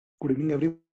Good evening,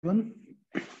 everyone.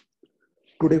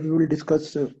 Today we will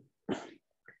discuss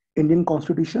Indian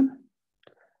Constitution.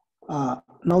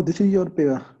 Now this is your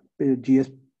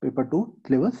GS paper 2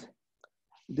 syllabus.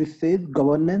 This says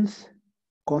governance,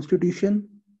 constitution,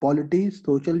 polity,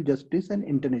 social justice, and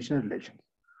international relations.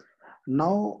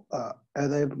 Now,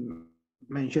 as I have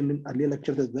mentioned in earlier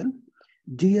lectures as well,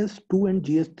 GS2 and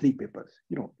GS3 papers.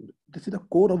 This is the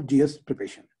core of GS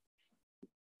preparation.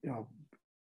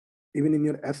 Even in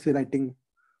your essay writing,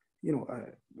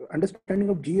 understanding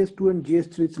of GS2 and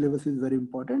GS3 syllabus is very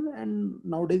important. And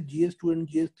nowadays GS2 and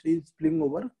GS3 is spilling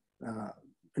over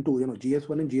into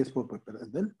GS1 and GS4 paper as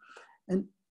well. And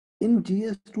in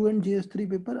GS2 and GS3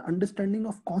 paper, understanding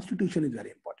of constitution is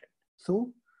very important.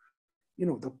 So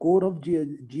the core of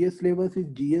GS syllabus is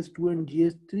GS2 and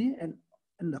GS3,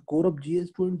 and the core of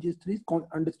GS2 and GS3 is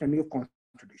understanding of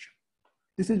constitution.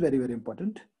 This is very, very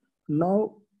important.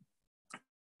 Now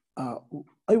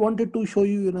I wanted to show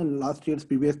you last year's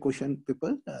previous question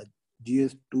paper,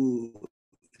 GS2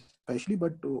 especially,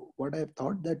 but what I have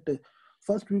thought that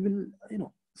first we will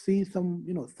see some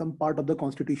part of the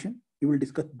constitution. We will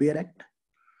discuss Bare Act,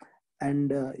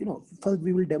 and first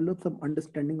we will develop some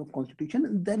understanding of constitution,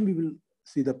 and then we will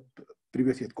see the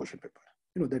previous year's question paper,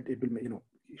 that it will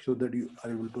so that you are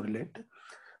able to relate.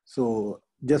 So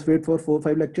just wait for 4 or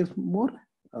 5 lectures more,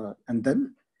 and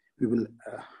then we will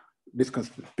discuss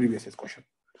previous year's question.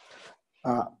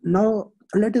 Now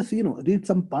let us read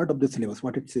some part of the syllabus,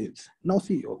 what it says. Now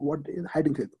see what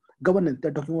heading says. Governance,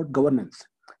 they're talking about governance,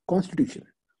 constitution,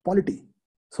 polity,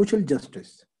 social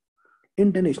justice,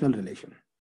 international relation.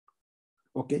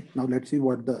 Okay, now let's see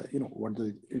what the what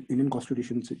the Indian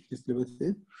Constitution syllabus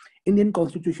says. Indian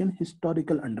Constitution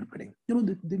historical underpinning.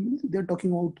 They're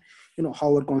talking about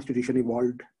how our constitution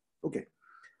evolved. Okay,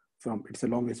 it's a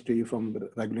long history from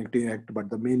the Regulating Act, but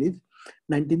the main is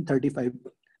 1935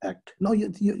 Act. Now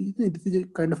this is a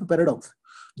kind of a paradox.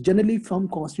 Generally from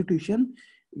constitution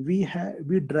we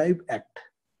derive act,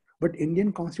 but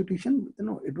Indian Constitution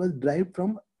it was derived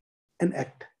from an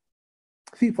act.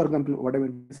 See, for example, what I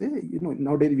mean to say,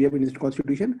 nowadays we have an Indian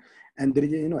Constitution, and there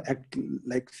is a act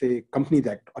like say Companies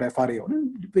Act or FRA or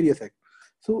various acts.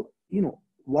 So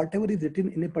whatever is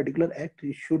written in a particular act,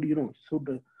 it should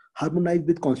harmonize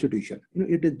with Constitution.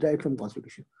 It is derived from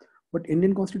Constitution. But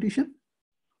Indian Constitution,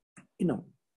 we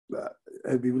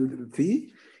will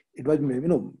see, it was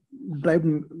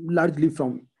derived largely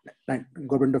from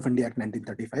Government of India Act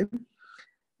 1935,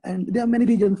 and there are many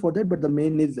reasons for that. But the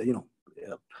main is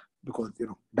because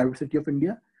diversity of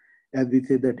India, as we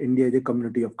say that India is a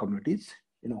community of communities,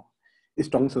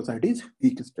 strong societies,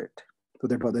 weak state. So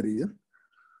that was the reason.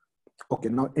 Okay,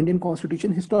 now Indian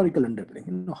Constitution historical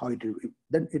underpinning, how it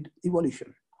then it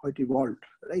evolution, how it evolved,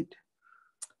 right?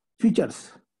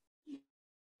 Features,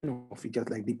 features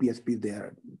like DPSP,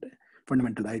 there,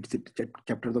 fundamental rights,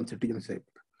 chapters on citizenship.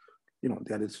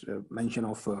 There is mention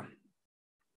of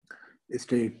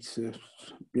states,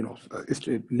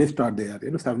 state list are there,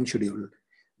 7th schedule.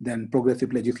 Then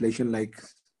progressive legislation like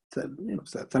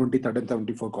 73rd and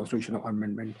 74th constitutional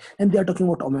amendment, and they are talking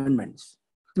about amendments.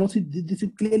 See, this is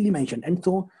clearly mentioned, and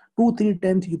so 2-3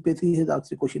 times UPSC has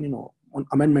asked a question, on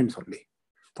amendments only.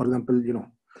 For example,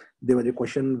 there was a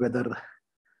question whether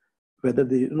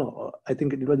the I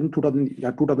think it was in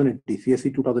 2018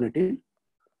 CSE 2018.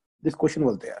 This question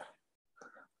was there.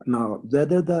 Now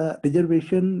whether the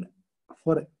reservation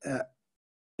for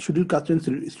scheduled caste and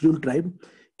scheduled tribe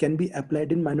can be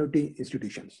applied in minority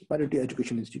institutions, minority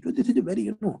education institutes. This is a very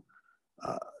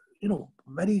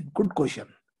very good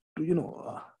question.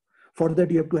 For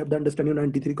that you have to have the understanding of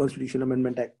 93 Constitutional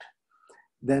Amendment Act,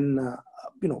 then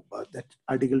that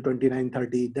Article 29,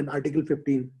 30, then Article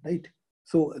 15, right?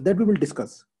 So that we will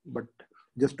discuss, but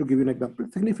just to give you an example,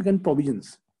 significant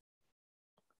provisions,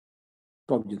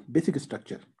 basic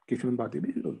structure. We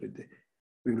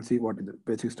will see what is the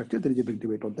basic structure. There is a big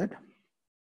debate on that.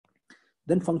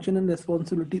 Then function and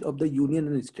responsibility of the union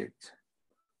and states.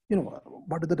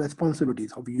 What are the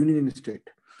responsibilities of union and state?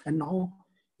 And now,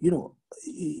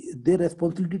 their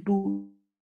responsibility to,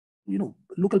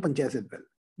 local panchayats as well.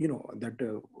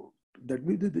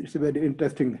 It's a very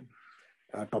interesting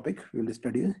topic. We will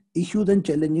study issues and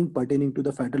challenging pertaining to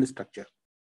the federal structure.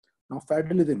 Now,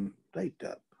 federalism, right?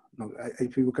 Now,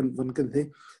 if one can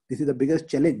say this is the biggest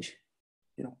challenge.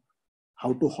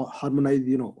 How to harmonize,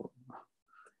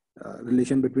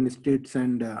 relation between states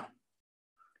and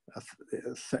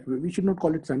we should not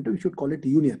call it center, we should call it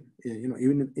union.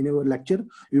 Even in our lecture,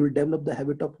 we will develop the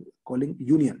habit of calling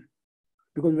union,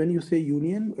 because when you say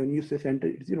union, when you say center,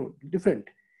 it's different.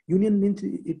 Union means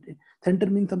center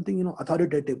means something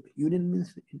authoritative. Union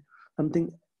means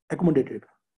something accommodative.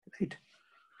 right?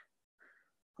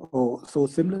 Oh, so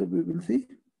similar we will see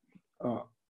uh,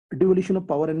 devolution of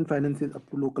power and finances up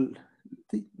to local.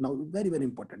 See, now very, very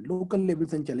important. Local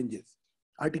levels and challenges.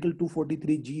 Article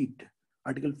 243 G,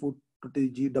 Article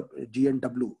 443 G and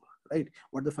W, right?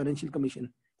 What the Finance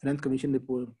Commission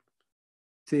report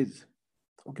says.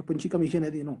 Okay, Punchi Commission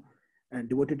has,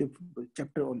 devoted a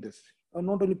chapter on this.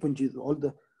 Not only Punchi, all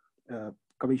the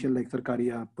commission like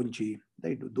Sarkaria, Punchi,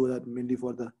 right? Those are mainly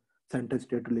for the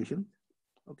center-state relations.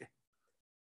 Okay.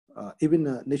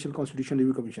 Even National Constitution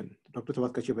Review Commission, Dr.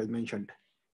 Subhash Kashyap has mentioned.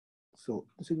 So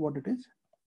this is what it is.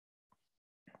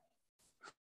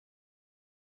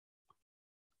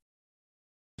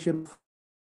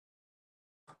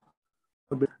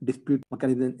 Dispute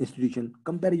mechanism institution,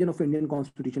 comparison of Indian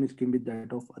constitution scheme with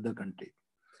that of other countries.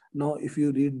 Now, if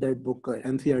you read that book,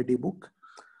 NCRT book,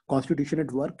 Constitution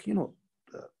at Work,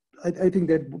 I think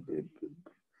that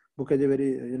book has a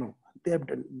very, they have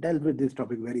dealt with this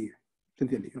topic very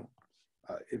sincerely.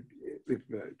 If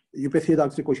UPSC has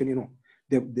asked a question,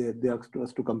 they asked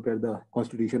us to compare the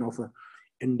constitution of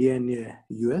India and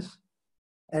US,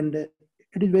 and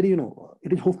it is very,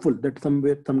 it is hopeful that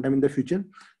sometime in the future,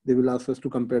 they will ask us to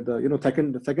compare the,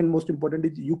 second most important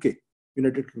is UK,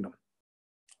 United Kingdom.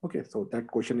 Okay, so that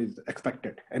question is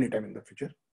expected anytime in the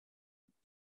future.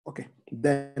 Okay,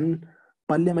 then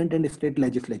Parliament and State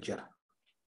Legislature.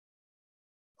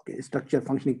 Okay, structure,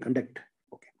 functioning, conduct.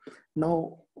 Okay,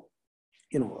 now,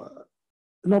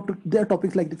 now there are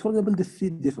topics like this. For example,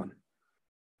 this one.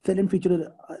 Silent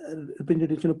feature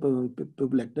representation of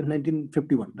people act,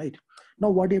 1951, right? Now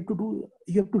what you have to do,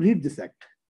 you have to read this act,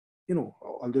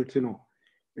 although it's,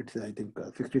 it's I think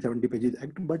 60, 70 pages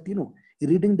act, but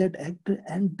reading that act,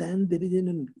 and then there is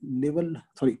a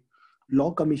law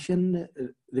commission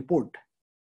report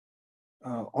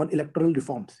on electoral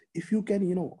reforms. If you can,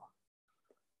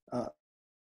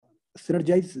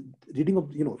 synergize reading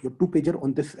of, your 2-pager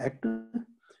on this act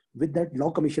with that law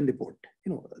commission report,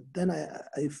 then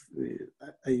I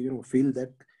feel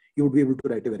that you would be able to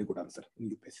write a very good answer in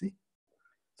UPSC.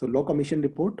 So law commission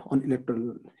report on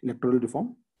electoral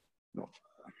reform.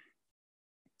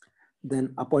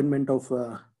 Then appointment of,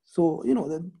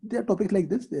 there are topics like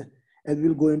this. As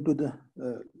we'll go into the,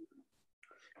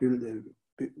 we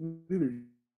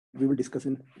will discuss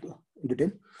in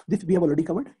detail. This we have already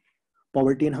covered.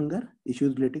 Poverty and hunger,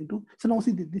 issues relating to. So now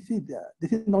see, this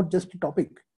is not just a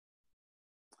topic.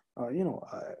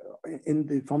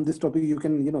 From this topic, you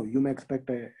can, you may expect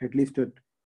at least 2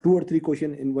 or 3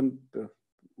 questions in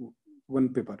one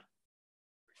paper.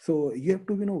 So you have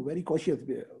to be, very cautious.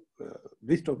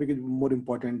 Which topic is more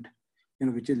important,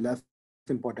 which is less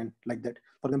important, like that.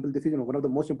 For example, this is, one of the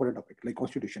most important topics, like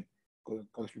Constitution.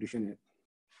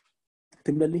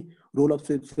 Similarly, role of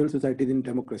civil societies in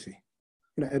democracy.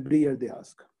 Every year they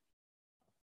ask.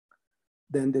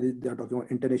 Then they are talking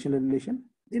about international relation.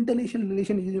 International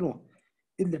relation is, is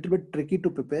a little bit tricky to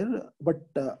prepare, but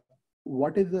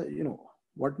what is the,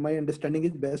 what my understanding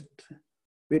is, best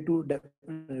way to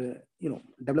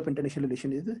develop international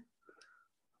relation is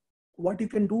what you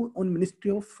can do on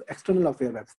Ministry of External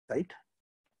Affairs website.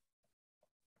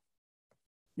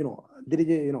 There is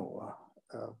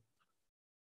a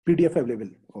PDF available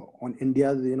on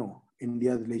India's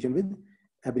relation with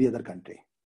every other country.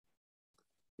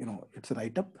 It's a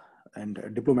write-up, and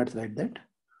diplomats write that.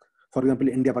 For example,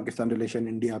 India-Pakistan relation,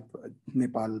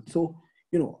 India-Nepal. So,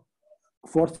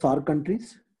 for SAARC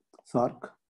countries,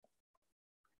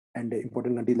 and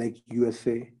important countries like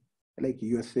USA,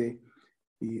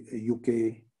 UK,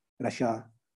 Russia,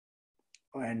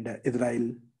 and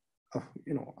Israel,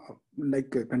 like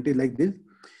countries like this,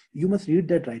 you must read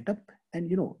that write-up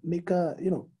and, make a,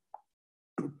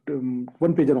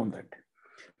 1-pager on that.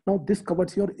 Now, this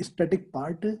covers your static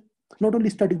part, not only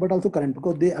static, but also current,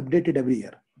 because they update it every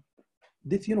year.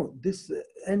 This,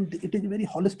 and it is a very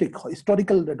holistic,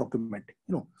 historical document,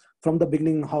 from the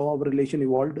beginning, how our relation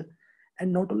evolved.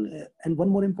 And not only, and one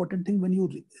more important thing, when you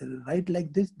write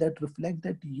like this, that reflects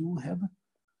that you have,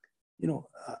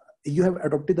 you have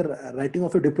adopted the writing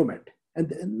of a diplomat, and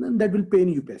that will pay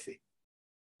in UPSC.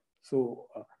 So,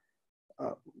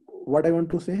 what I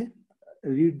want to say,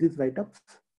 read these write-ups,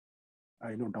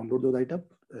 download the write-up,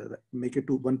 make it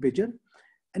to 1-pager,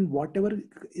 and whatever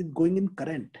is going in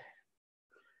current.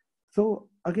 So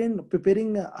again,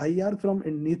 preparing IR from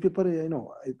a newspaper,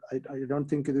 I don't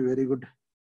think is a very good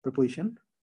proposition.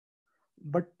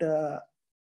 But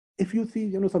if you see,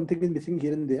 something is missing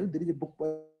here and there, there is a book by,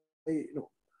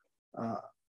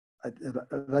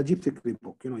 Rajiv Sikri's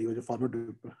book. He was a former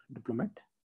diplomat,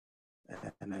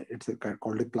 and it's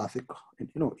called a classic.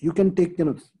 You can take,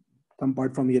 some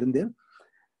part from here and there,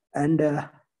 and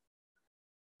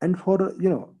And for,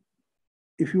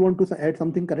 if you want to add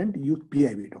something current, use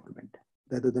PIV document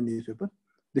rather than newspaper.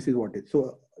 This is what it is.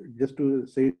 So just to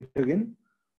say it again,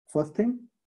 first thing,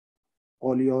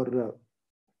 all your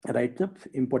write-ups,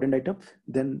 important items,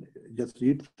 then just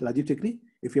read Rajiv Chakri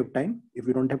if you have time. If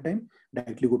you don't have time,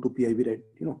 directly go to PIV, write,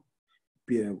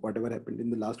 whatever happened in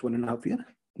the last 1.5 years,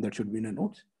 that should be in the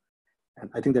notes. And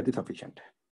I think that is sufficient.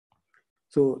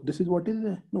 So this is what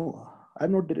is, no, I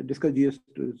have not discussed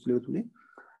GS2 syllabus today,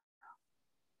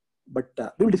 but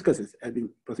we will discuss this as we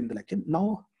proceed in the lecture.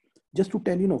 Now, just to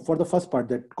tell, for the first part,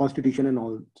 that constitution and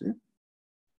all,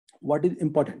 what is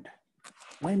important.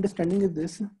 My understanding is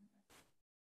this: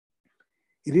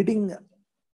 reading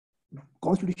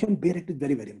constitution bare act is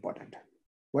very, very important.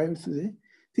 Why I would say,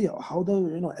 see how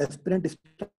the aspirant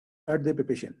start their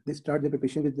preparation. They start their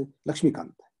preparation with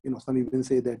Lakshmikant. Some even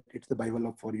say that it's the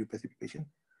Bible for UPSC preparation.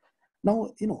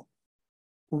 Now,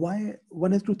 why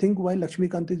one has to think why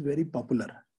Lakshmikant is very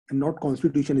popular and not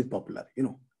constitution is popular.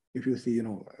 If you see,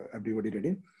 everybody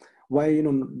reading, why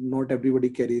not everybody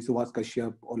carries Suvas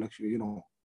Kashyap or Lakshmi.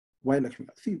 Why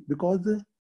Lakshmikant? See, because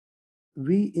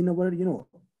we in our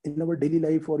daily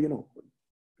life, or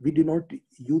we do not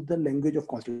use the language of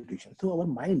constitution, so our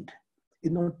mind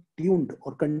is not tuned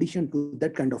or conditioned to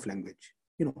that kind of language.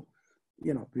 We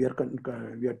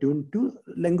are tuned to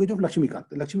language of Lakshmikant.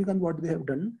 Lakshmikant, what they have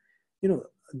done,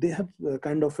 they have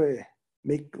kind of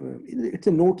it's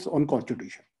a notes on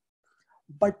constitution.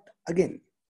 But again,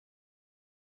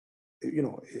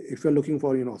 if you're looking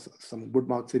for some good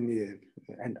marks in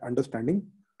and understanding,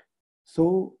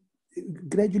 so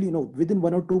gradually, within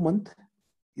 1 or 2 months,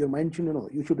 your mind should,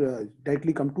 you should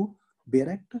directly come to bare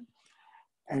act.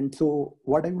 And so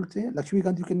what I would say,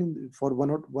 Lakshmikant, you can, for one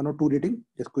or two reading,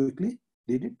 just quickly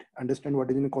read it, understand what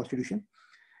is in the constitution.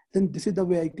 Then this is the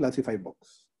way I classify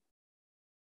books.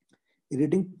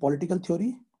 Reading political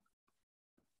theory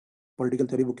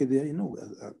book is there,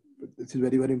 this is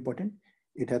very, very important.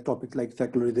 It has topics like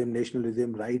secularism,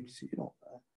 nationalism, rights,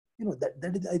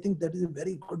 that is, I think that is a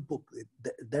very good book.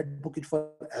 That book is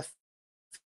for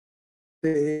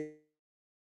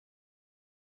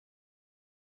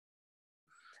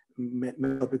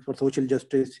topics for social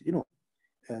justice.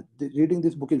 Reading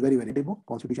this book is very, very book,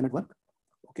 Constitution at Work.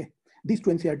 Okay, these two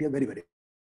NCERT are very, very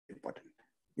important.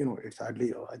 It's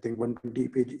hardly, I think, 120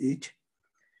 page each.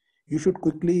 You should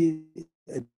quickly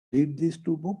read these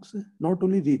two books. Not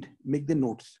only read, make the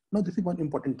notes. Now, this is one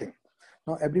important thing.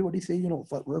 Now, everybody say,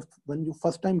 when you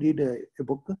first time read a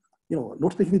book,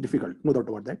 notes taking is difficult, no doubt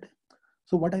about that.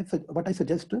 So what I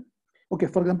suggest, okay,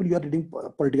 for example, you are reading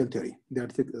political theory. There are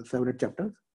 7 or 8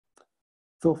 chapters.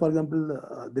 So, for example,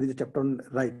 there is a chapter on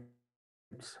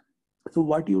rights. So,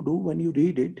 what you do when you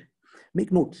read it,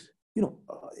 make notes.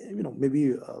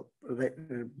 Maybe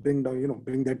bring down,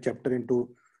 bring that chapter into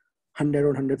 100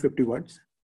 or 150 words.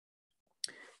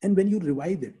 And when you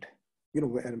revise it,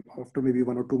 after maybe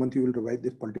 1 or 2 months, you will revise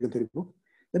this political theory book.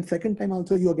 Then second time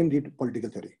also, you again read political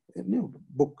theory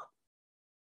book.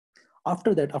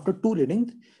 After that, after 2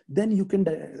 readings, then you can,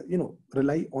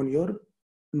 rely on your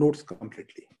notes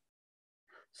completely.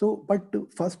 So, but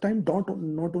first time, not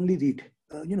only read,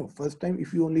 first time,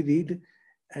 if you only read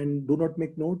and do not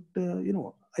make note,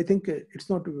 I think it's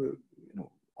not,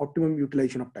 optimum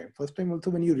utilization of time. First time also,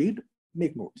 when you read,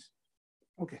 make notes.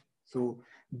 Okay. So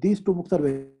these 2 books are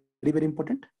very, very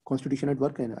important. Constitution at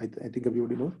Work, and I think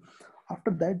everybody knows.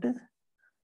 After that,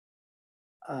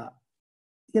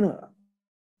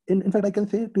 in fact, I can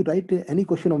say to write any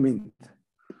question of mains,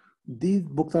 these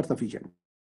books are sufficient.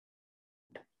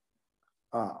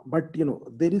 But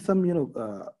there is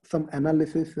some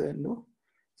analysis.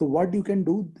 So what you can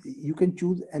do, you can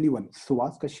choose anyone.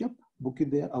 Suvas Kashyap book is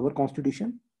there. Our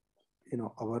Constitution,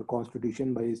 Our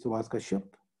Constitution by Suvas Kashyap.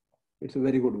 It's a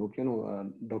very good book.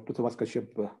 Dr. Suvas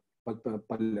Kashyap,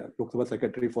 Lok Sabha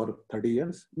Secretary for 30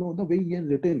 years. The way he has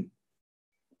written,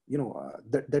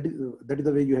 that is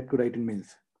the way you have to write in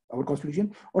mains. Our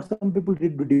Constitution, or some people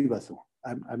read Didi Vasu.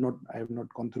 I have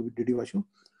not gone through Didi Vasu,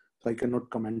 so I cannot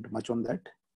comment much on that.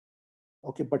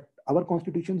 Okay, but Our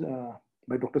Constitution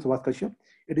by Dr. Suvas Kashyap,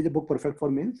 it is a book perfect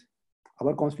for mains.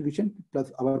 Our Constitution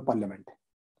plus Our Parliament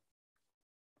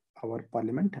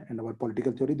and Our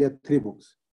Political Theory, there are 3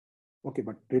 books. Okay,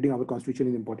 but reading Our Constitution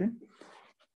is important.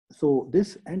 So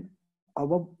this and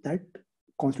above that,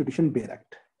 Constitution Bare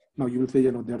Act. Now you will say,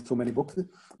 there are so many books,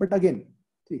 but again,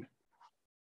 see,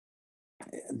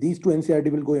 these 2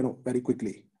 NCERT will go, very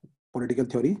quickly. Political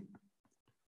Theory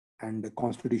and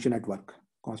Constitution at Work.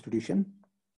 Constitution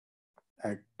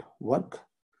at Work.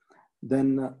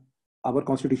 Then Our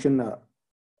Constitution by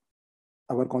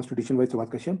Suvas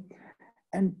Kashyap,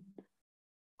 and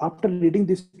after reading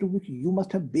this 2 weeks, you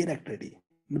must have bare act ready,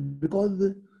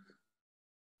 because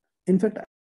in fact,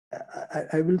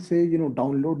 I will say,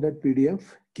 download that PDF,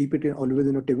 keep it always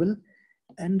in a table,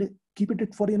 and keep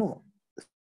it for,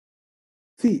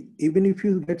 see, even if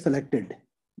you get selected,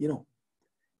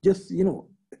 just,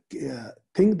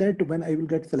 think that when I will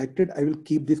get selected, I will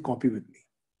keep this copy with me.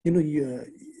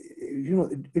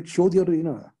 It shows your,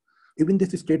 even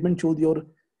this statement shows your,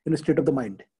 state of the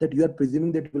mind, that you are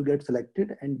presuming that you will get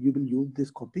selected and you will use this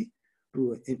copy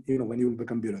to, when you will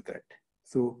become bureaucrat.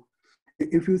 So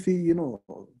if you see,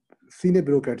 senior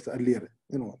bureaucrats earlier,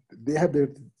 they have their,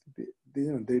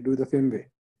 they do the same way.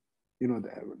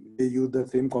 They use the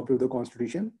same copy of the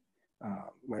constitution,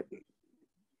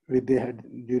 which they had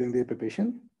during their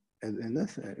preparation, as in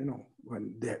this,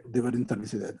 when they were in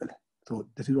services as well. So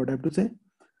this is what I have to say.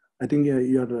 I think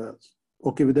you're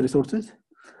okay with the resources.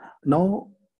 Now,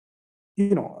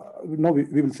 now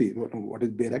we will see what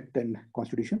is Bare Act and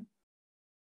Constitution,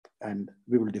 and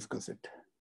we will discuss it.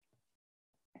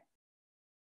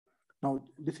 Now,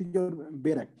 this is your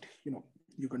Bare Act.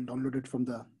 You can download it from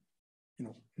the,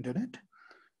 internet.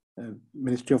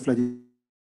 Ministry of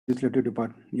Legislative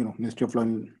Department, Ministry of Law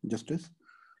and Justice,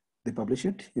 they publish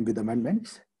it with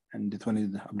amendments, and this one is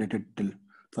updated till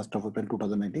 1st of April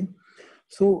 2019.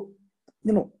 So,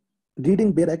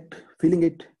 reading Bare Act, feeling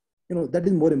it, that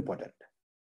is more important.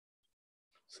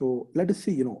 So let us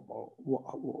see,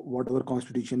 what our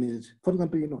constitution is. For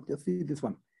example, just see this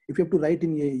one. If you have to write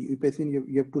in UPSC,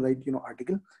 you have to write,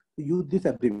 article, use this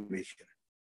abbreviation.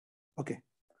 Okay.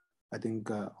 I think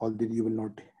all these you will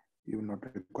not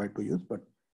require to use, but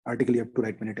article you have to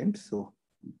write many times. So,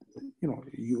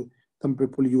 some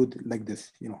people use like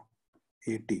this,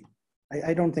 AT.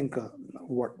 I don't think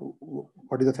what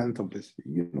is the sense of this?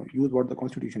 Use what the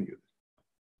constitution uses.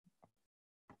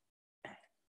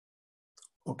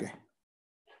 Okay.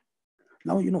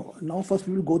 Now, now first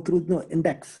we will go through the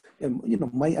index.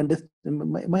 My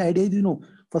idea is,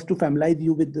 first to familiarize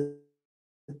you with the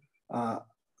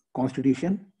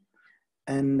constitution,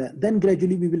 and then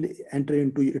gradually we will enter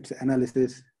into its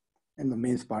analysis and the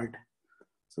mains part.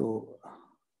 So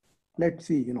let's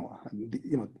see,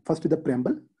 first is the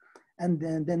preamble, and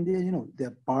then there,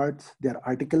 their parts, their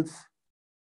articles.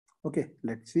 Okay,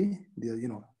 let's see. There,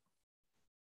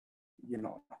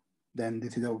 then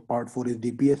this is our part 4 is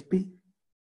DPSP.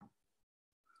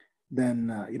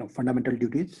 Then, fundamental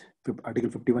duties, Article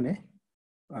 51A,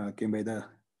 came by the,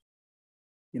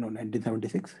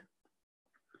 1976.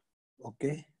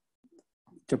 Okay.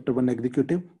 Chapter 1,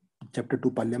 executive. Chapter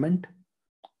 2, parliament.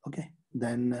 Okay.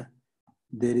 Then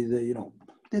there is a,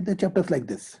 the chapters like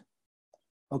this.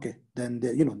 Okay. Then,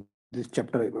 this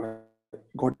chapter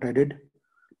got added.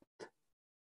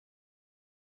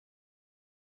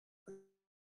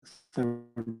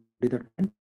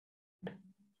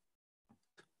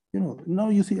 Now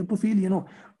you see, you have to feel,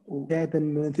 that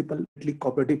and municipal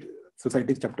cooperative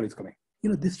societies chapter is coming.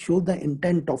 This shows the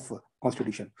intent of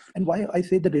constitution, and why I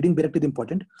say that reading Bare Act is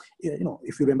important.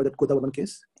 If you remember that Godavarman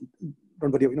case,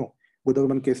 don't worry,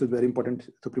 Godavarman case is very important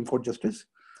Supreme Court justice,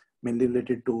 mainly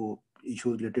related to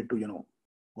issues related to,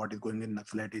 what is going in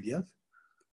Naxalite areas.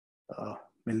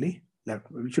 Mainly,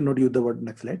 we should not use the word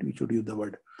Naxalite, we should use the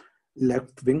word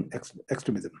left-wing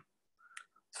extremism.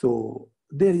 So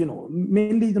there,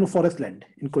 mainly, forest land,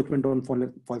 encroachment on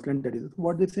forest land, that is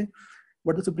what they say,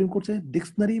 what the Supreme Court says,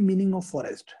 dictionary meaning of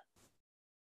forest.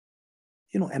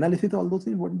 Analysis, all those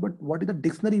things, but what is the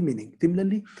dictionary meaning?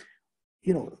 Similarly,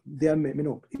 they are,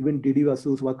 even D.D.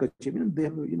 Vasu, they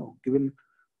have, given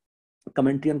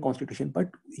commentary on constitution, but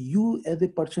you as a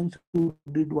person should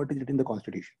read what is written in the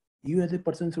constitution. You as a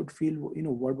person should feel,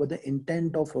 what was the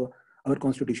intent of our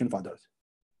constitution fathers.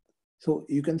 So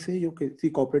you can say, okay, see,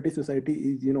 cooperative society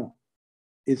is,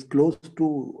 is close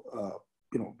to,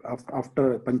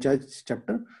 after Panchayat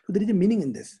chapter. So there is a meaning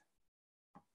in this.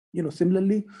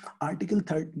 Similarly, Article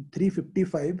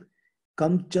 355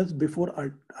 comes just before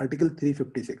Article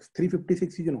 356.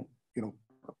 356 is,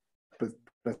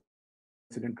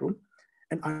 president rule,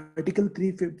 and Article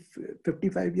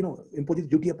 355, imposes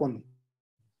duty upon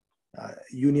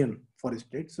union for a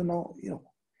state. So now,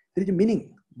 there is a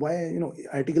meaning why,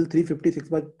 Article 356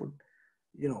 was put,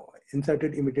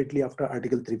 inserted immediately after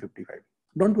Article 355.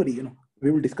 Don't worry,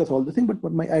 we will discuss all the things,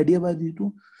 but my idea was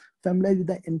to familiarize with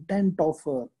the intent of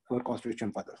our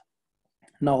constitution fathers.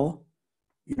 Now,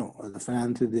 the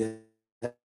finance is there.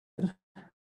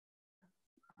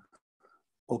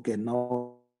 Okay,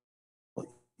 now,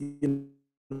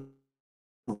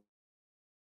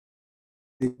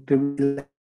 the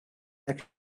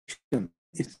election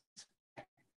is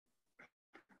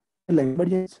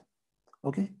language.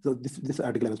 Okay, so this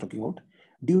article I was talking about,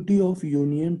 duty of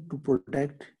union to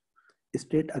protect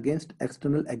state against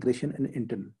external aggression and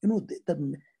internal.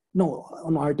 No,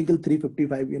 on Article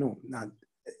 355, a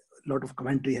lot of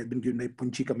commentary has been given by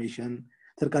Punchi Commission.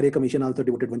 Sarkaria Commission also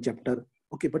devoted one chapter.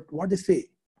 Okay, but what they say?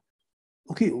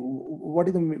 Okay, what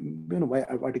is the why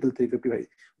Article 355?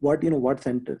 What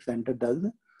center does?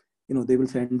 They will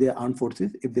send their armed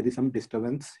forces if there is some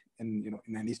disturbance in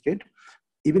any state,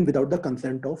 even without the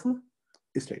consent of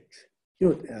states.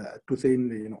 To say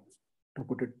to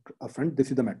put it upfront, this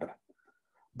is the matter.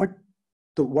 But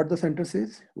what the center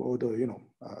says, or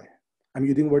I'm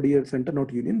using word here center,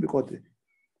 not union, because it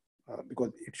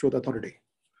shows authority.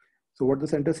 So what the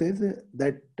center says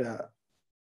that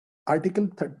Article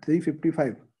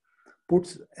 355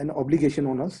 puts an obligation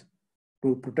on us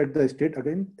to protect the state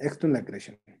against external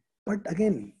aggression. But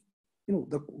again,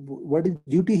 what is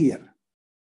duty here?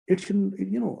 It shouldn't,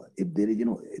 if there is,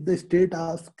 if the state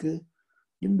asks,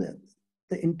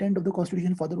 the intent of the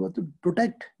Constitution further was to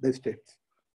protect the states.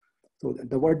 So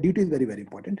the word duty is very, very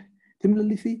important.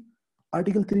 Similarly, see,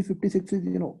 Article 356 is,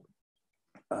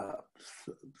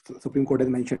 Supreme Court has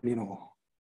mentioned,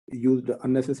 used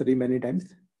unnecessary many times.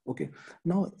 Okay.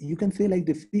 Now you can say like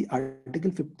this, the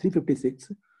Article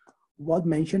 356 was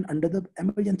mentioned under the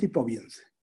emergency provisions.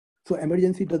 So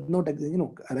emergency does not,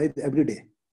 arise every day.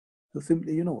 So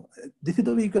simply, this is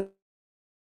the way you can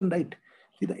write.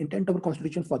 See, the intent of our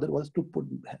Constitution further was to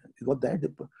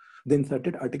they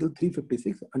inserted Article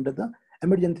 356 under the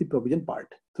emergency provision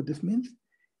part. So this means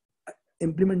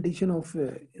implementation of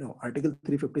Article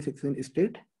 356 in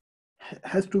state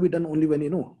has to be done only when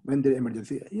there is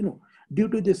emergency. Due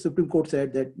to this, Supreme Court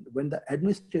said that when the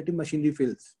administrative machinery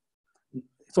fails,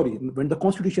 when the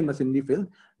constitution machinery fails,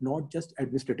 not just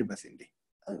administrative machinery.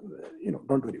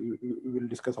 Don't worry, we will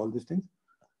discuss all these things.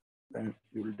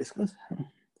 We will discuss.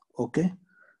 Okay.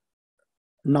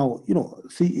 Now,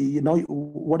 see, now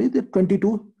what is the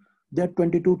 22? There are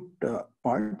 22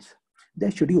 parts. They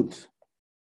are schedules.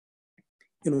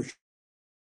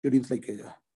 Schedules like,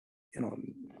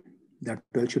 there are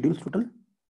 12 schedules total.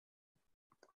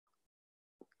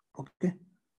 Okay.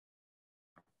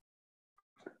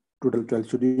 Total 12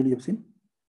 schedule you have seen.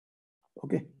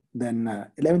 Okay. Then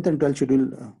 11th and 12th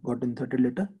schedule got inserted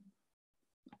later.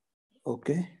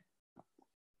 Okay.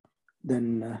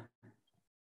 Then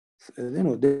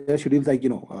there are schedules like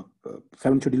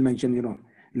 7th schedule mentioned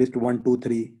list 1, 2,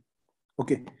 3.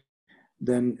 Okay.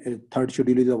 Then 3rd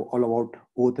schedule is all about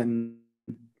oath and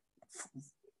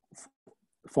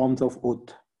forms of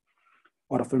oath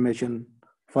or affirmation.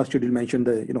 1st schedule mentioned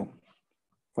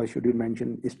first schedule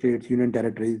mentioned states, union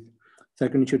territories.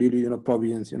 2nd schedule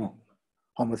provisions,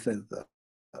 how much says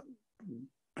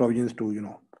provisions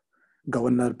to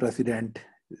governor, president,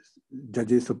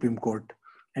 judges, Supreme Court,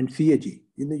 and CAG.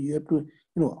 You have to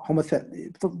how much.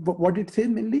 So what it says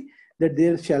mainly that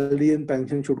their salary and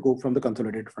pension should go from the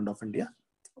Consolidated Fund of India.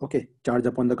 Okay, charge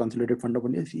upon the Consolidated Fund of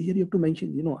India. Here you have to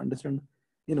mention, understand,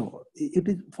 it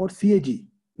is for CAG,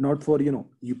 not for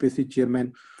UPSC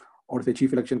chairman or the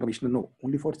chief election commissioner. No,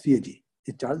 only for CAG.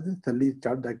 It charges salary is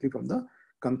charged directly from the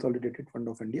Consolidated Fund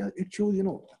of India. It shows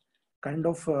kind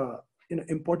of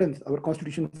importance our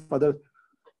Constitution further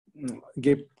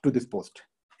gave to this post.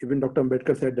 Even Dr.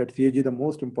 Ambedkar said that CAG is the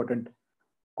most important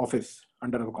office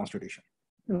under our Constitution.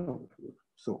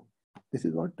 So this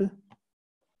is what.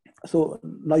 So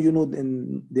now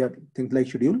then there are things like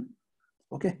schedule.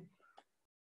 Okay,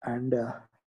 and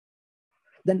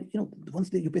then once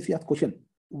the UPSC asks question,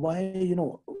 why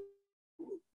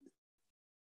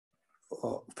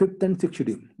 5th and 6th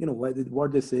schedule, why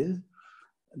what they say is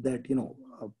that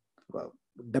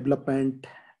development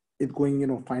is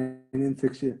going fine in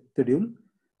 6th schedule,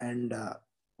 and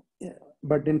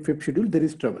but in 5th schedule there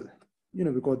is trouble,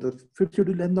 because the 5th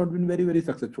schedule has not been very, very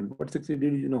successful, but 6th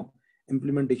schedule,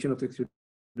 implementation of 6th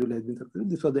schedule has been successful.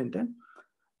 This was the intent.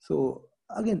 So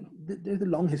again, there's a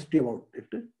long history about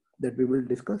it that we will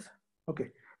discuss.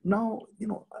 Okay, now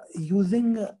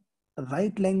using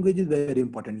right language is very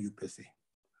important in UPSC.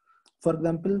 For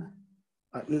example,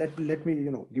 let me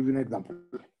give you an example.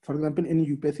 For example, in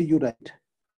UPSC you write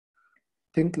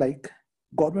think like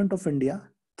Government of India,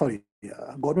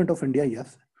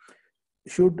 yes,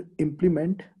 should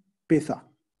implement PESA.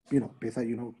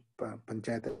 PESA,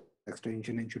 Panchayat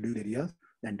Extension and Schedule Areas,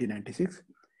 1996,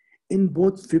 in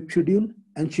both 5th schedule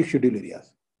and 6th schedule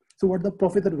areas. So what the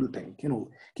professor will think, ki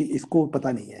isko pata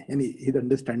nahi hai, yani his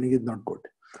understanding is not good.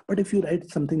 But if you write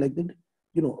something like that,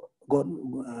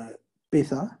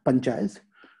 PESA, Panchayats,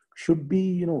 should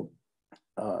be,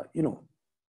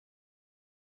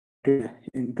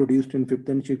 introduced in 5th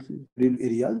and 6th schedule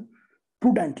areas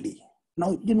prudently, Now,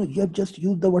 you have just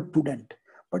used the word prudent,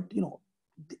 but,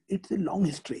 it's a long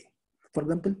history. For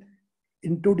example,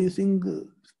 introducing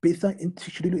PESA in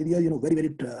scheduled area, very,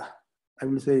 very, I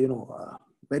will say,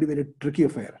 very, very tricky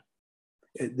affair.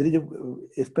 There is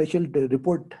a special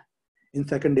report in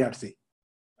second ARC.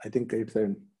 I think it's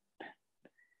an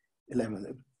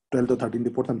 12th or 13th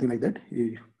report, something like that.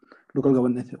 Local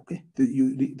governance, okay. So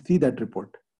you see that report.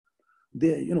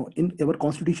 They, in our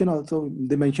constitution also,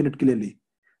 they mention it clearly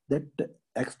that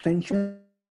extension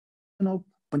of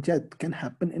panchayat can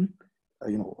happen in,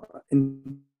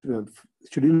 in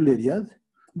scheduled areas.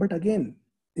 But again,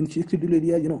 in scheduled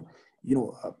area,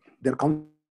 there are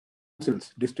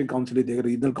councils, district council is there,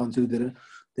 regional council is there,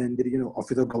 then there is,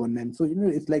 office of governance. So,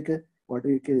 it's like a, what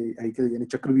I call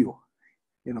Chakravyuh.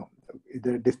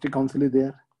 The district council is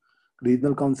there,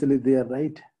 regional council is there,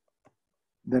 right?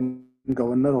 Then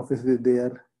governor office is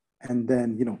there, and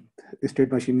then,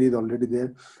 state machinery is already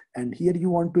there. And here you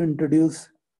want to introduce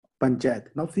panchayat.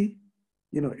 Now see,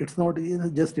 it's not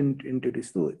just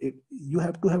introduce. So you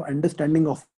have to have understanding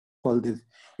of all this.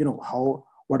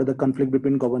 What are the conflict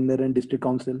between governor and district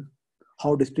council?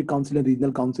 How district council and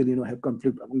regional council, have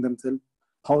conflict among themselves.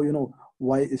 How,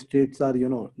 why states are,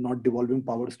 not devolving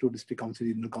powers to district council,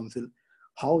 regional council.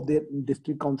 How their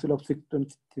district council of 6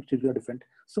 states are different.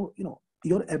 So,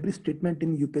 your every statement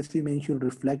in UPSC main should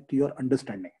reflect your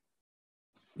understanding.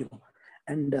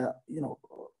 And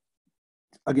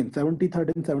again,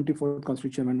 73rd and 74th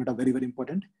Constitution Amendment are very, very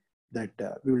important that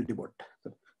we will debate.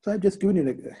 So I've just given you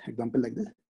an example like this.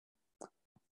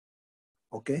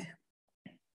 Okay.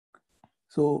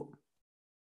 So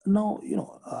now,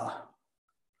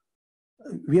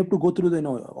 we have to go through the,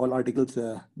 all articles.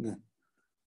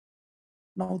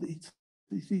 Now,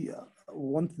 you see,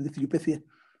 once this UPSC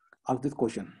asks this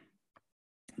question,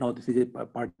 now this is a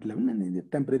part 11 and is a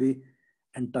temporary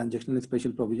and transactional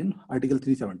special provision, Article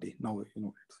 370. Now, it's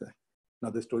now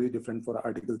the story is different for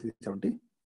Article 370.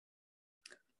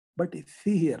 But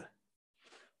see here,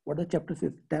 what the chapter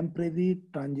says, temporary,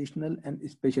 transitional, and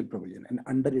special provision, and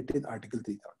under it is Article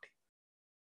 370.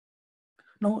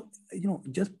 Now,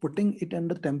 just putting it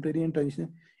under temporary and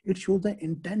transitional, it shows the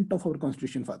intent of our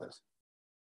Constitution fathers.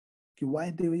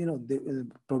 Why they, the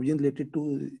provisions related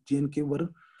to G&K were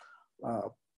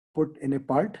put in a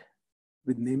part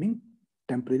with naming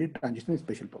temporary, transitional,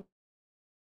 special provision.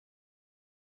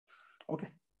 Okay.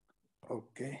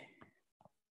 Okay.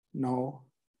 Now,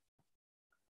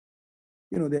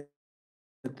 that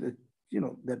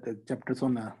the chapters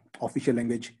on official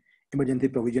language, emergency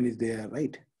provision is there,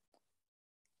 right?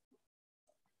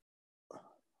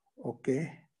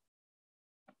 Okay.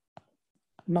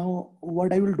 Now,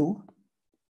 what I will do,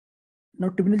 now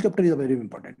tribunal chapter is very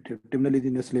important. Tribunal is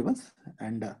in your syllabus,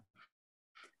 and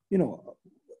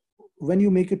when you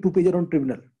make a 2-pager on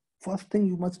tribunal, first thing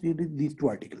you must read is these 2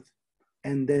 articles,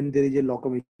 and then there is a law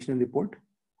commission report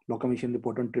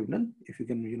on tribunal. If you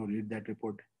can, read that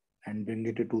report and bring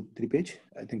it to 3-page,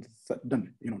 I think it's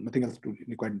done. Nothing else to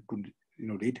required to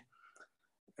read.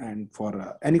 And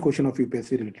for any question of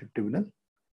UPSC related to tribunal,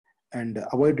 and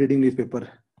avoid reading newspaper,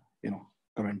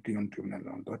 commenting on tribunal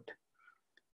on that.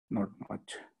 Not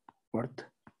much worth.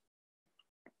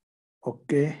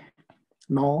 Okay.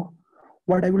 Now,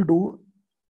 what I will do,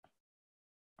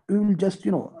 we will just,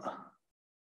 we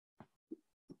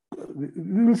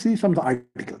will see some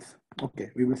articles.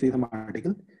 Okay, we will see some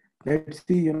articles. Let's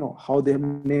see, how they have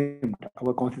named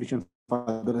our Constitution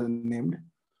father named.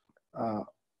 Now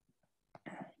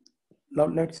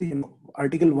let's see,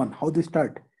 Article 1, how they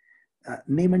start.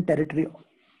 Name and territory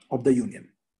of the Union.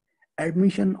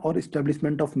 Admission or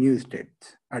establishment of new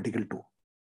states, Article 2.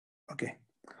 Okay.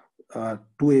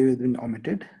 2A has been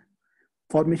omitted.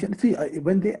 Formation, see,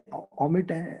 when they omit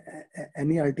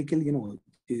any article,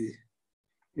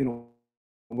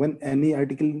 when any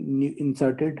article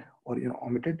inserted or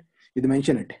omitted, you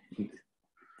mention it.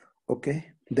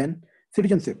 Okay. Then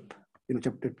citizenship,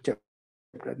 chapter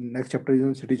next chapter is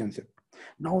on citizenship.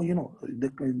 Now,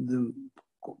 the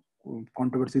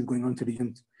controversy is going on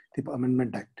Citizenship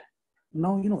Amendment Act.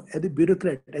 Now, as a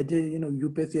bureaucrat, as a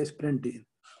UPSC aspirant,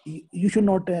 you should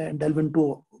not delve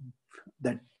into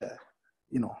that.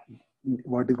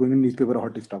 What is going in newspaper,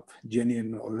 hot stuff, GNE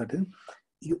and all that.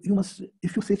 You must,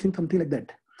 if you say something like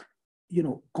that,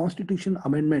 Constitution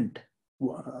Amendment,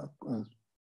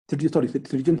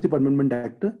 Citizenship Amendment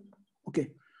Act,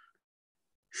 okay,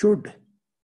 should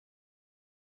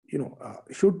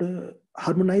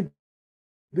harmonize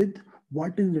with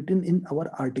what is written in our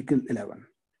Article 11.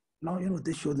 Now,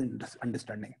 this shows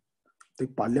understanding. The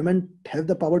Parliament has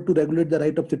the power to regulate the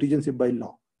right of citizenship by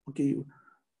law. Okay,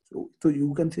 so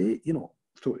you can say,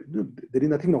 So there is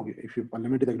nothing wrong if you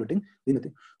parliament is regulating. There is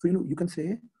nothing. So you can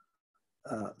say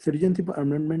Citizenship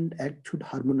Amendment Act should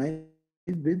harmonize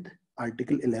with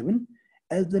Article 11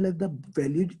 as well as the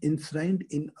values enshrined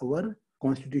in our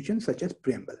constitution, such as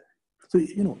preamble. So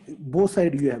both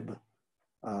sides you have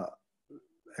uh,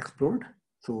 explored.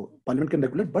 So Parliament can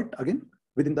regulate, but again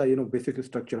within the basic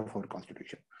structure of our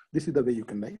constitution. This is the way you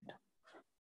can write.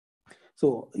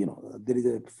 So there is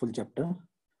a full chapter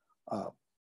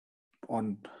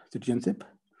on citizenship.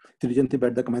 Citizenship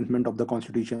at the commencement of the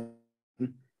constitution.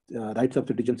 Rights of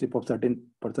citizenship of certain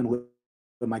person who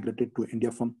migrated to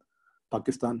India from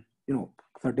Pakistan.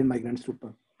 Certain migrants to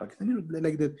Pakistan.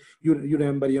 Like that. You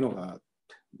remember.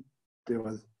 There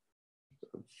was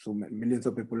so millions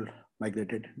of people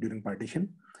migrated during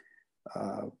partition.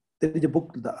 There is a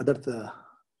book, the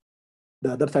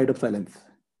other side of silence.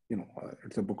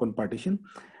 It's a book on partition,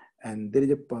 and there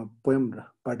is a poem,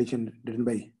 Partition, written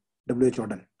by W.H.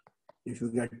 Auden. If you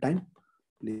get time,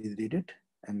 please read it.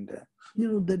 And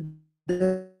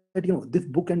this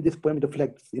book and this poem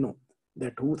reflects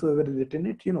that whosoever has written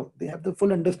it, they have the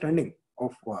full understanding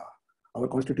of our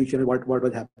constitution, what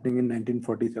was happening in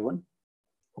 1947.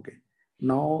 Okay.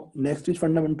 Now next is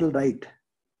fundamental right.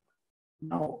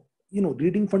 Now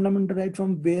reading fundamental right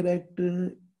from Ware Act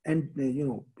and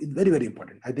is very, very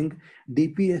important. I think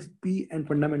DPSP and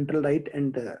fundamental right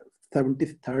and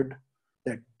 73rd,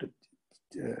 that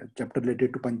chapter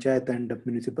related to panchayat and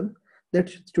municipal, that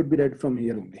should be read from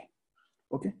here only.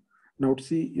 Okay. Now to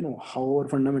see how our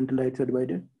fundamental rights are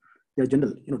divided. They are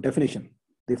general, definition.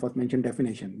 They first mention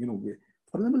definition.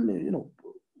 For example,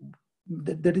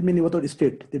 that is meaning what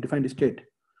state. They define the state.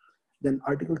 Then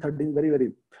Article 13 very,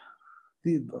 very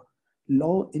the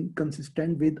law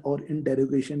inconsistent with or in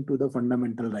derogation to the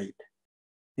fundamental right.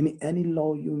 Any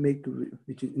law you make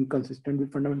which is inconsistent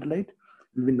with fundamental right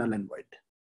will be null and void.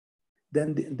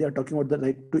 Then they are talking about the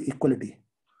right to equality,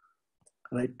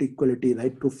 right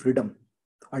to freedom.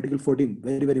 Article 14,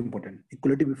 very, very important.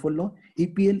 Equality before law,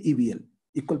 EPL, EVL,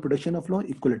 equal protection of law,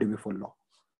 equality before law.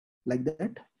 Like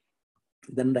that.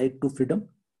 Then right to freedom.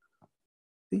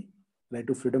 See, right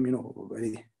to freedom,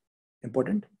 very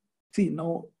important. See,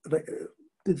 now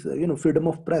this freedom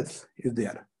of press is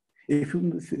there. If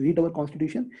you read our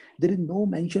constitution, there is no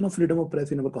mention of freedom of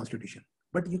press in our constitution.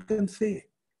 But you can say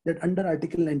that under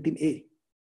Article 19A,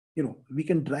 we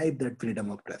can drive that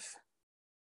freedom of press.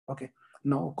 Okay.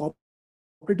 Now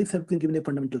cooperatives have been given a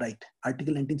fundamental right.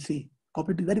 Article 19C.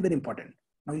 Cooperative is very, very important.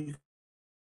 Now you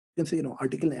can say under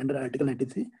Article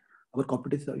 19C, our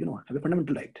cooperatives have a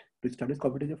fundamental right to establish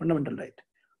cooperatives, a fundamental right.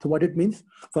 So what it means,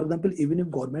 for example, even if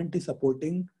government is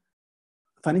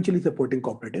financially supporting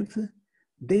cooperatives,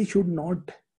 they should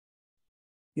not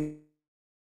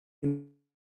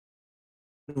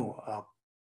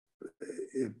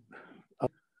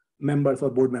members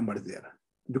or board members there,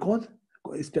 because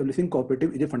establishing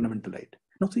cooperative is a fundamental right.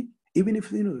 Now see, even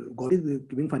if government is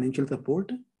giving financial support,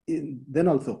 then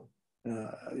also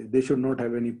they should not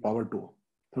have any power to.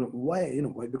 Why?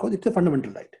 Why? Because it's a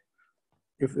fundamental right.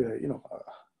 If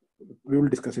we will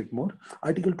discuss it more.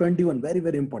 Article 21, very,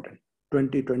 very important.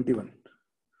 2021.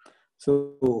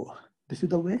 So this is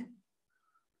the way.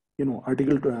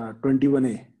 Article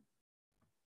 21A,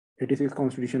 86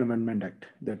 Constitution Amendment Act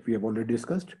that we have already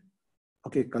discussed.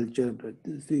 Okay, culture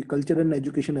and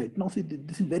education right. Now see,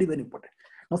 this is very, very important.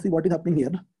 Now see what is happening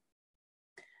here.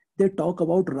 They talk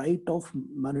about right of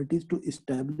minorities to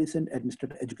establish and administer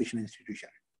education institution.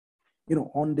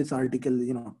 On this article,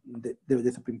 there was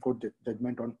a Supreme Court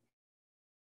judgment on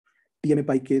TMA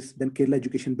Pai case, then Kerala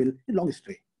Education Bill, a long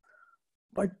history.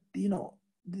 But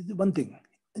this is one thing.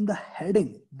 In the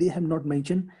heading, they have not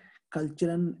mentioned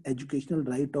cultural and educational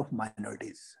right of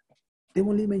minorities. They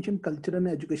only mentioned cultural and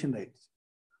education rights.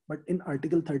 But in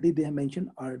Article 30, they have mentioned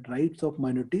our rights of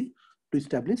minority to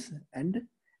establish and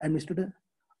administer.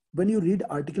 When you read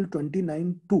Article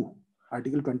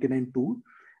 29.2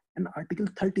 and Article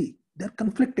 30, they're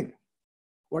conflicting.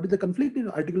 What is the conflict?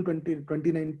 Article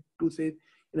 29.2 says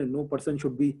no person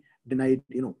should be denied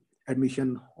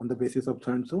admission on the basis of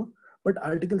so and so. But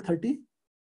Article 30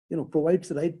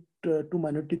 provides right to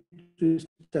minority to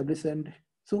establish, and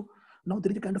so now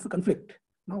there is a kind of a conflict.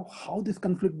 Now how this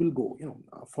conflict will go?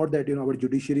 For that our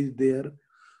judiciary is there.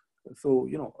 So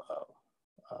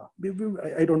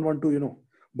I don't want to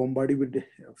bombard you with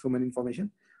so many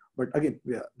information, but again,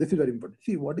 this is very important.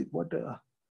 See what a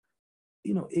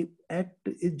act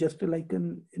is just like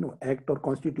an act, or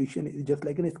constitution is just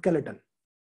like a skeleton.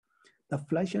 The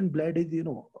flesh and blood is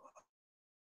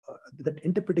that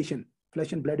interpretation.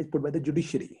 Flesh and blood is put by the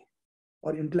judiciary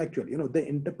or intellectual. They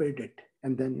interpret it,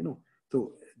 and then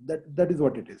so that is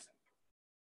what it is.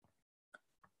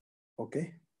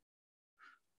 Okay.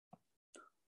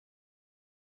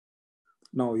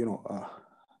 Now,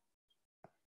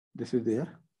 this is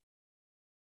there.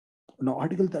 Now,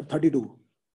 Article 32,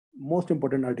 most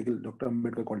important article, Dr.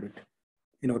 Ambedkar called it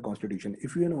in our constitution.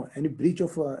 If you know any breach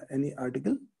of any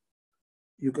article,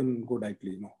 you can go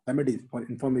directly, remedies for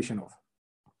information of.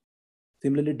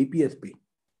 Similarly, DPSP,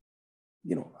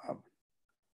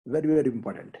 very, very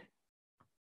important.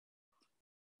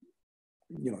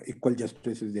 Equal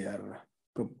justice is there.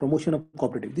 Promotion of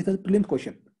cooperative. This is a prelims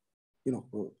question, and,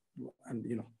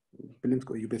 prelims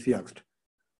UPSC asked,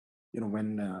 when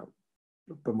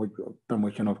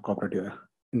promotion of cooperative,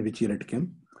 in which year it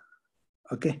came.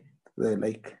 Okay,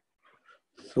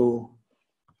 so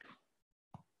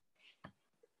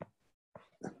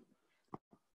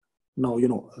now,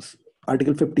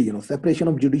 Article 50, separation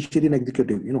of judiciary and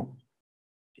executive,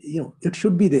 it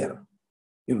should be there.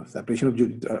 Separation of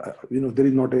there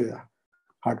is not a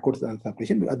hardcore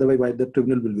separation, otherwise why the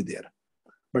tribunal will be there.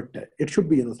 But it should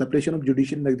be, separation of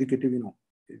judicial and executive,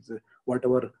 is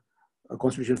whatever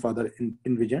Constitution father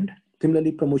envisioned.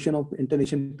 Similarly, promotion of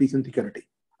international peace and security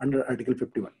under Article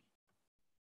 51.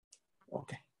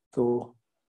 Okay, so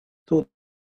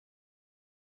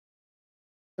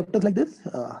chapters like this,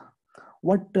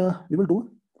 what we will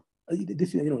do,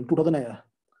 this, in 2000,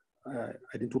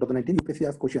 I think 2019, UPSC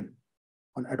asked question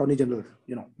on Attorney General,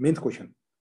 mains question.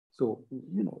 So,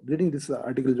 reading this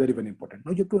article is very, very important.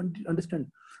 Now you have to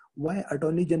understand why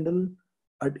Attorney General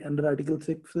under Article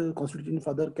 6 Constitution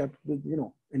further kept with,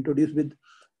 introduced with,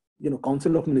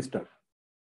 Council of Minister.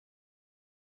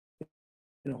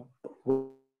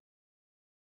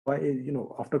 Why,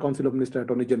 after Council of Minister,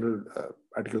 Attorney General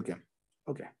article came.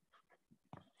 Okay.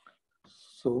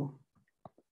 So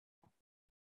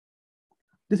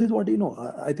this is what,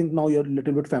 I think now you're a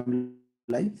little bit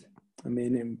familiarized.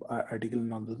 Main article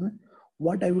and all this.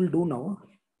 What I will do now,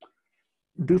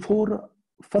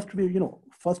 first we will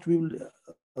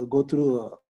go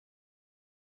through,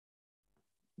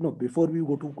 before we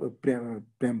go to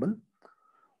preamble,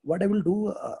 what I will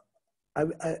do, I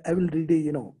will read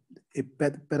a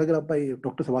paragraph by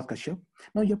Dr. Savas Kashyap.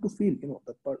 Now you have to feel,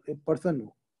 a person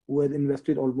who has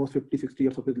invested almost 50-60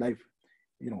 years of his life,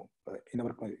 in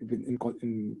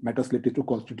matters related to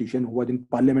Constitution, who was in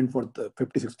Parliament for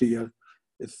 50-60 years,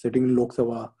 is sitting in Lok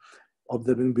Sabha,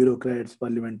 observing bureaucrats,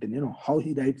 Parliament, and how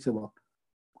he writes about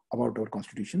our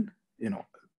Constitution,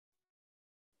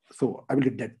 So I will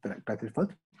read that passage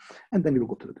first, and then we will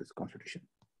go through this Constitution.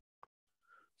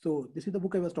 So this is the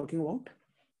book I was talking about.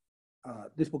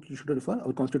 This book you should refer,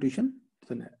 our Constitution.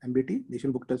 It's an MBT,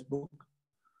 National Book Test book.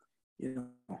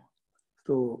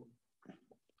 So,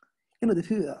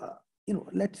 this is,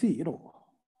 let's see,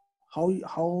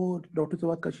 how Dr.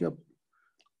 Savas Kashyap,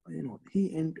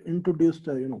 he introduced,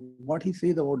 what he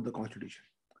says about the Constitution.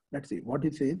 Let's see what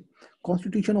he says.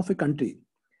 Constitution of a country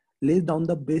lays down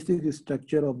the basic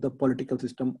structure of the political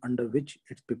system under which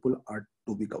its people are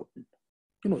to be governed.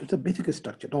 It's a basic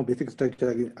structure. No, basic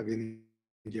structure again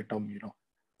is a term,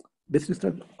 basic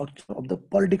structure of the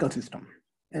political system,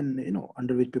 and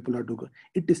under which people are to go.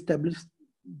 It establishes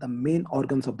the main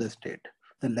organs of the state: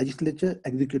 the legislature,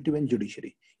 executive, and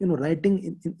judiciary.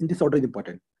 Writing in this order is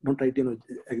important. Don't write,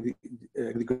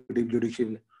 executive,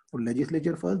 judicial, or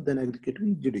legislature first, then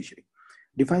executive, judiciary.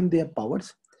 Define their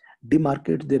powers,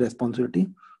 demarcates their responsibility,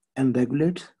 and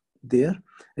regulates their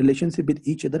relationship with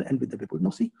each other and with the people. Now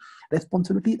see,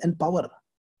 responsibility and power,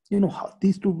 how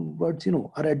these two words,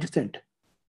 are adjacent.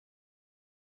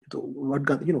 So what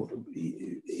Gandhi,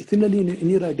 similarly in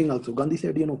your writing also, Gandhi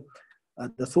said,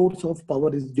 the source of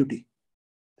power is duty.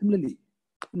 Similarly,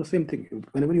 same thing.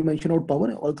 Whenever you mention about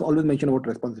power, also always mention about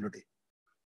responsibility.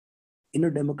 In a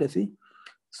democracy,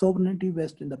 sovereignty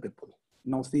vests in the people.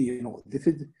 Now see, this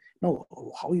is, now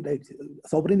how he writes,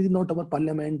 sovereign is not our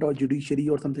parliament or judiciary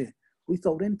or something. Who is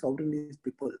sovereign? Sovereign is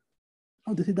people.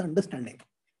 Now this is the understanding.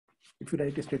 If you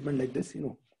write a statement like this,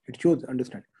 it shows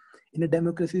understanding. In a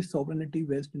democracy, sovereignty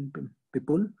vests in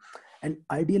people, and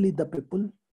ideally the people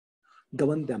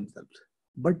govern themselves.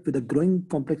 But with the growing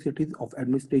complexities of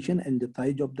administration and the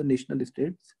size of the national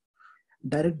states,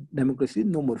 direct democracy is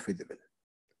no more feasible.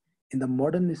 In the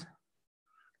modern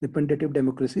representative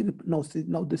democracy, now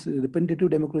this representative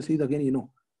democracy is again,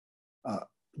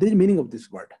 there is meaning of this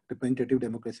word, representative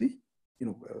democracy.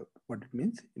 What it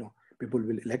means. People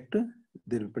will elect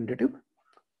their representative.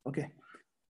 Okay.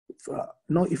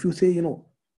 Now, if you say,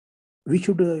 we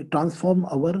should transform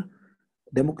our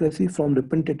democracy from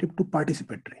representative to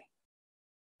participatory.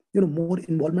 More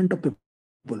involvement of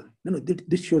people.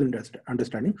 This shows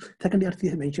understanding. Secondly, RC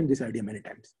has mentioned this idea many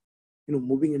times.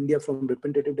 Moving India from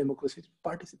representative democracy to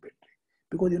participatory.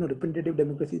 because representative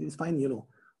democracy is fine,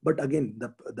 but again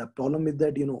the problem is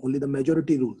that only the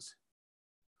majority rules,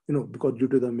 because due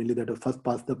to the mainly that first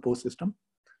past the post system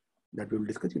that we will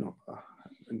discuss,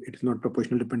 it is not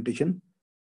proportional representation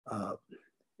uh,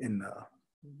 in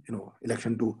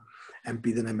election to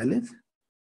MPs and MLAs.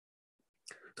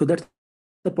 So that's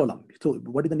the problem. So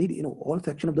what is the need? All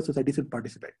section of the society should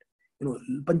participate.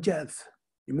 Panchayats,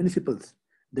 municipals.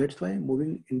 That's why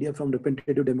moving India from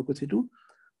representative democracy to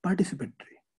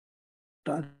participatory,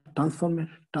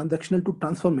 transactional to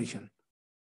transformation.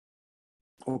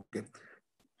 Okay.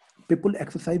 People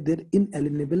exercise their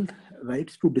inalienable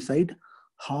rights to decide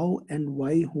how and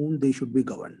why whom they should be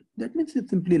governed. That means it's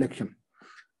simply election.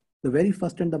 The very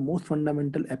first and the most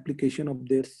fundamental application of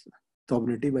their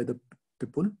sovereignty by the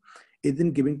people is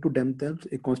in giving to themselves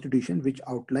a constitution which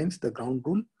outlines the ground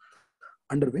rule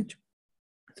under which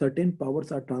certain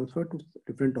powers are transferred to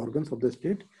different organs of the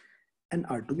state and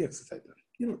are to be exercised.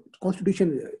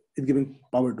 Constitution is giving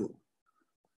power to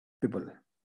people.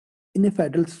 In a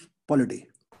federal polity,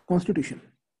 constitution,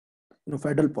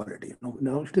 federal polity.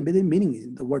 Now, the meaning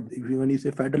is the word, when you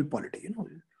say federal polity,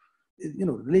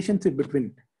 relationship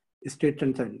between state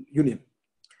and union.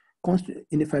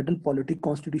 In a federal polity,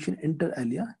 constitution inter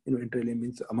alia, inter alia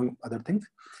means among other things,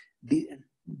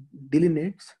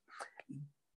 delimits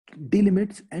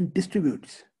and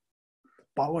distributes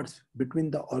powers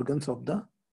between the organs of the.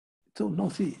 So now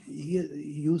see, here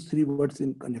use three words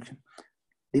in conjunction: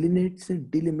 delineates,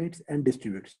 delimits, and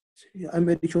distributes. I'm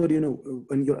very sure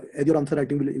when as your answer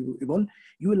writing will evolve,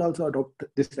 you will also adopt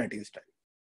this writing style.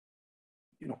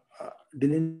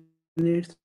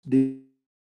 Delineates,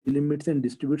 delimits, and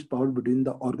distributes power between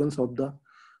the organs of the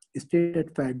state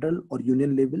at federal or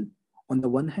union level on the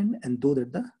one hand, and those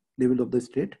at the level of the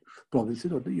state,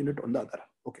 provinces, or the unit on the other.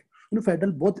 Okay,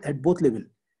 federal both at both level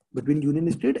between union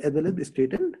and state as well as the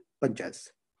state and panchayats.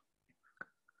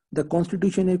 The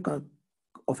constitution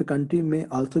of a country may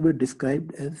also be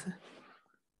described as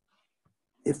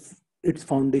if its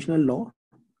foundational law,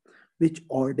 which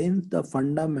ordains the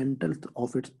fundamentals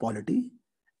of its polity,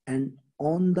 and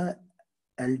on the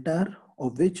altar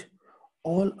of which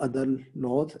all other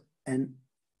laws and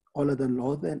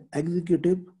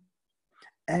executive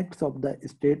acts of the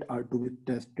state are to be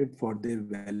tested for their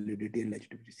validity and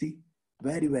legitimacy. See,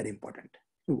 very, very important.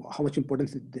 How much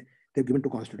importance they've given to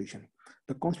constitution.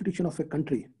 The constitution of a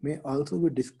country may also be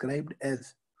described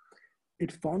as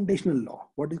its foundational law.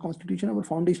 What is constitution? Our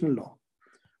foundational law,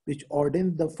 which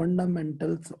ordains the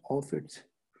fundamentals of its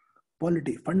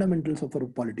polity. Fundamentals of our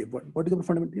polity. What is our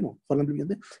fundamental? For example,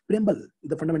 the preamble,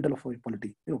 the fundamental of our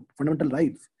polity. Fundamental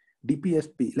rights,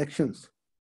 DPSP, elections.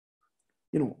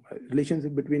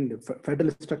 Relationship between the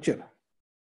federal structure,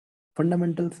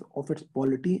 fundamentals of its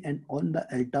polity, and on the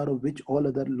altar of which all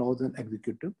other laws and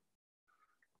executive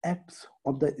acts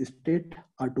of the state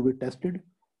are to be tested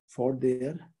for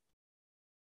their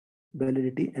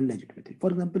validity and legitimacy. For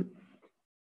example,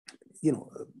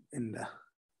 in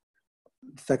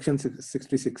section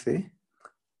 66A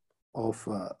of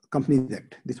Companies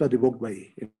Act, this was revoked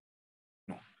by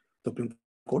Supreme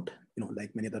Court,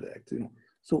 like many other acts,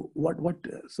 So what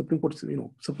Supreme Court,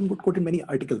 Supreme Court quoted many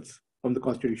articles from the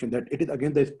Constitution that it is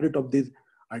against the spirit of these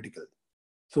articles.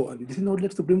 So this is not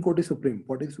that Supreme Court is supreme.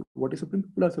 What is supreme?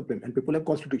 People are supreme, and people have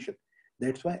Constitution.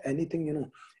 That's why anything,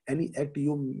 any act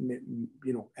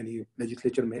any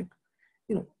legislature make,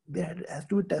 that has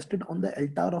to be tested on the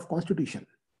altar of Constitution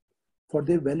for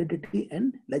their validity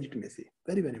and legitimacy.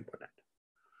 Very, very important.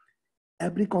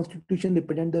 Every constitution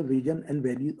represents the vision and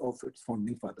values of its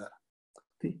founding father.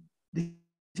 See, the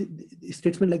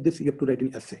statement like this you have to write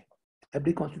in essay.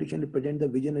 Every constitution represents the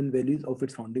vision and values of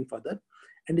its founding father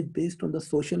and is based on the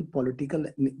social, political,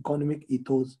 and economic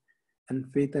ethos and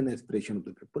faith and aspiration of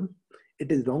the people.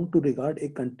 It is wrong to regard a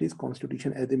country's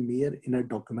constitution as a mere inner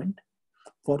document.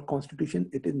 For constitution,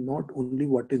 it is not only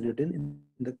what is written in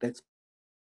the text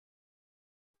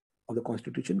of the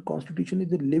constitution. Constitution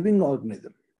is a living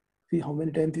organism. See how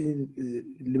many times is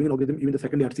living organism, even the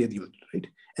second RC has used, right?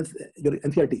 And your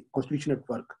NCRT, Constitution at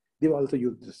Work, they've also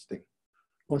used this thing.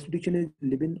 Constitution is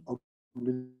living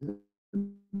organism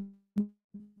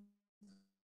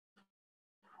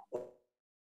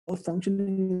or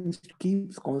functioning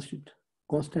keeps constant,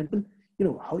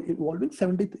 how evolving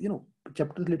 70,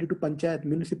 chapters related to panchayat,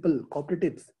 municipal,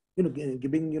 cooperatives,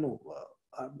 giving,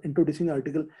 introducing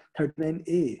Article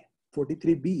 39A,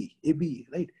 43B, AB,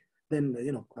 right? Then,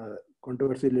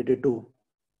 controversy related to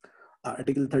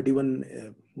Article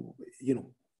 31,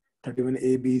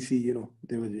 31A, B, C,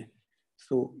 there was a,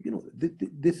 so,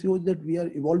 this shows that we are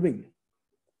evolving,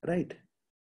 right?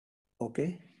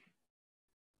 Okay.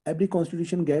 Every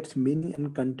constitution gets meaning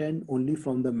and content only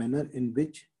from the manner in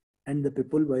which and the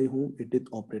people by whom it is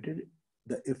operated,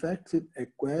 the effects it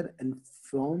acquire, and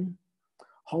from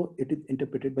how it is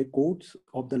interpreted by courts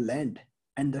of the land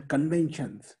and the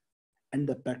conventions and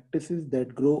the practices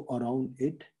that grow around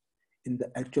it in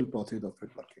the actual process of it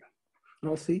working.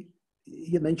 Now, see,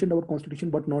 you mentioned about constitution,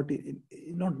 but not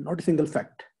a single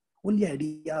fact, only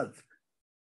ideas.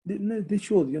 This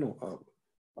shows,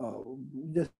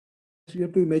 just you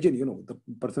have to imagine, the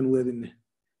person who has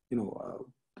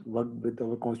worked with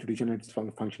our constitution and it's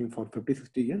functioning for 50,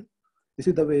 60 years. This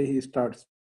is the way he starts,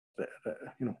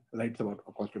 writes about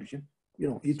a constitution.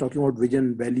 He's talking about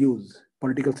vision, values,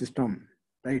 political system,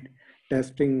 right?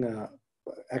 Testing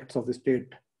acts of the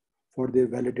state for their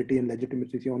validity and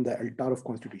legitimacy on the altar of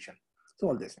constitution. So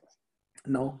all this.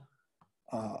 Now,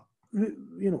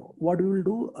 what we will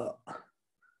do,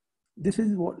 this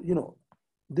is what,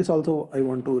 this also I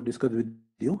want to discuss with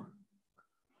you.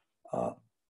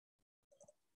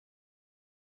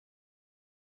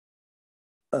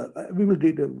 We will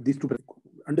read these two.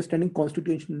 Understanding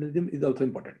constitutionalism is also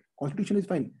important. Constitution is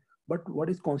fine, but what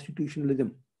is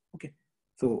constitutionalism? Okay,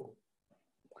 so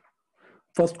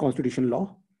first, constitution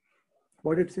law.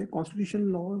 What it say?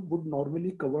 Constitution law would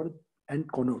normally cover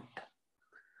and connote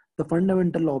the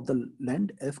fundamental law of the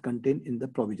land as contained in the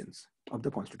provisions of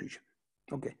the constitution.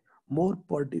 Okay. More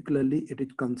particularly, it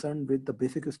is concerned with the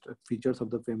basic features of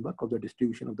the framework of the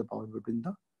distribution of the power between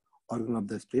the organ of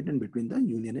the state and between the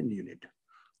union and unit.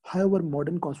 However,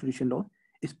 modern constitution law,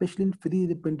 especially in free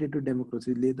representative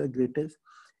democracy, lay the greatest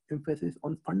emphasis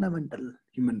on fundamental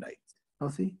human rights. Now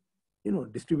see,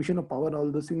 distribution of power,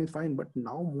 all those things is fine, but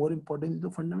now more important is the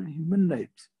fundamental human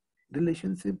rights,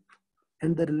 relationship,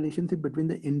 and the relationship between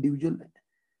the individual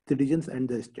citizens and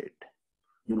the state.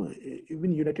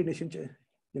 Even United Nations,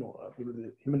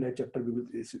 human rights chapter, we will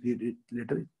read it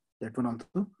later, that one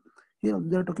also. Here,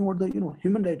 they are talking about the,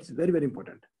 human rights, very, very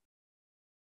important.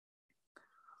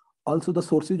 Also, the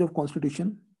sources of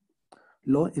constitution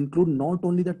law include not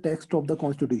only the text of the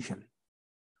constitution,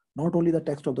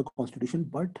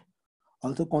 but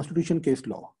also constitution case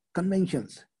law,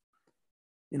 conventions,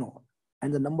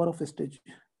 and the number of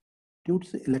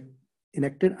statutes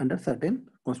enacted under certain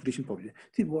constitution provisions.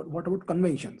 See, what about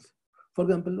conventions? For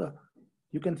example,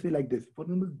 you can say like this. For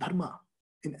example, dharma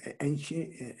in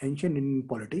ancient Indian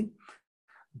polity,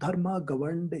 dharma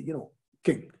governed,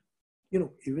 king.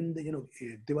 Even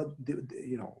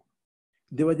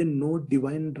there was no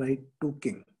divine right to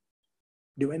king.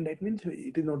 Divine right means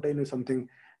it is not something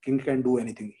king can do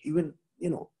anything. Even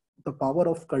the power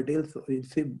of curtails.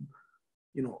 Say,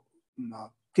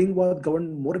 king was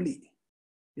governed morally,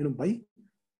 by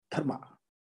dharma.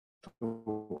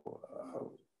 So,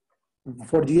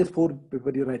 for GS4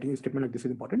 paper, you're writing a statement like this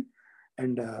is important.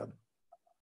 And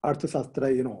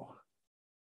Arthashastra,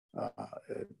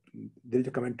 there is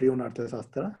a commentary on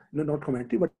Arthashastra. No, not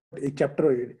commentary, but a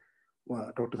chapter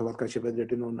Dr. Subhash Kashyap has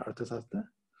written on Arthashastra.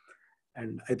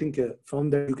 And I think from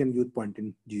that you can use point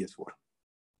in GS4.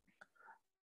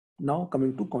 Now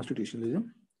coming to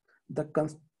constitutionalism, the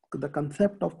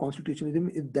concept of constitutionalism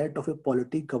is that of a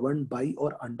polity governed by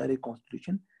or under a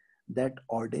constitution that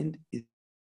ordained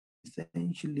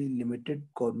essentially limited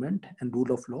government and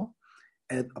rule of law,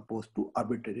 as opposed to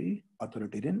arbitrary,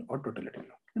 authoritarian, or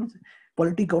totalitarian.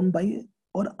 Polity governed by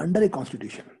or under a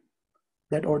constitution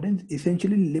that ordains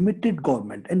essentially limited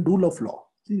government and rule of law.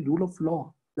 See, rule of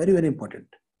law, very, very important.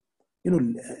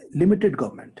 Limited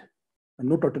government and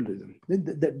no totalitarianism.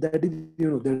 That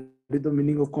is the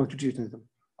meaning of constitutionalism.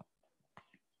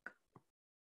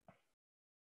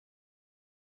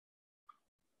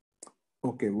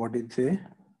 Okay, what did it say?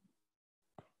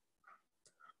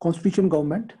 Constitution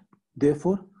government,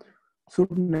 therefore,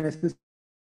 should necessarily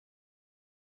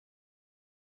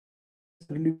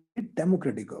be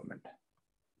democratic government.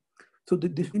 So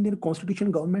this Indian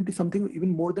constitution government is something even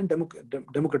more than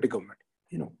democratic government.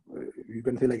 You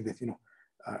can say like this.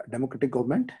 Democratic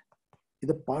government is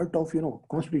a part of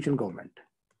constitution government.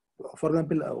 For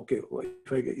example, okay,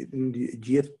 if I in the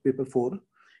GS paper 4,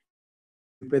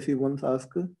 UPSC once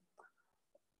asked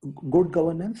good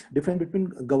governance, difference between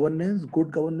governance,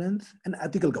 good governance, and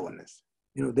ethical governance.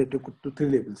 They took to 3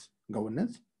 levels: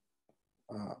 governance,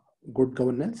 good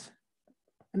governance,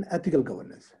 and ethical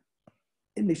governance.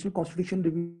 In National Constitution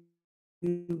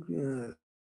Review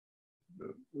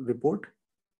report,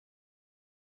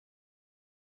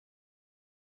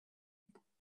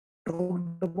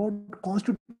 talked about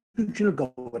constitutional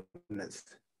governance.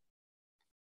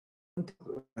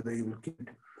 Whether you will keep it,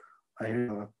 I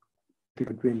had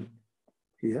between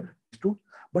here too,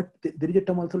 but there is a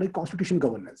term also like constitution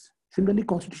governance. Similarly,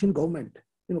 constitution government,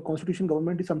 constitution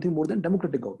government is something more than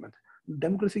democratic government.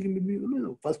 Democracy can be,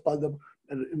 first past the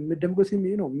democracy,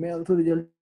 may also result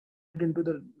into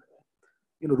the,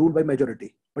 rule by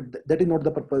majority, but that is not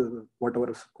the purpose,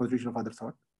 whatever constitution of others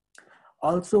thought.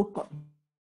 Also,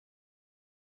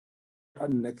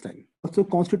 next line. Also,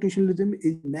 constitutionalism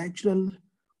is natural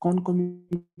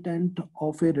concomitant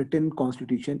of a written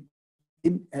constitution,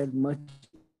 in as much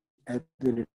as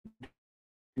the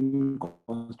written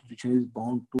constitution is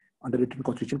bound to, under written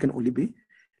constitution can only be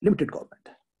limited government.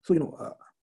 So,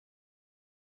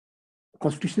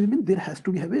 constitution means there has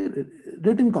to be have a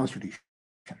written constitution,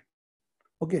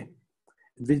 okay,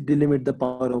 which delimit the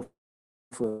power of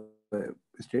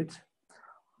states.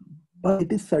 But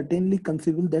it is certainly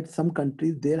conceivable that some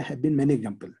countries, there have been many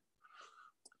examples,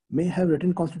 may have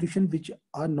written constitution which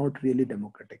are not really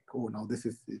democratic. Oh, now this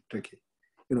is tricky.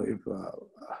 If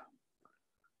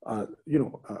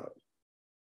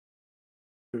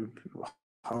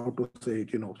how to say it,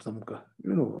 some,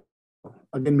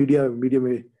 again, media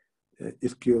may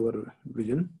skew our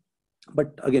vision.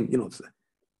 But again,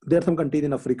 there are some countries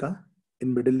in Africa,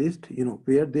 in Middle East,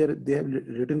 where they have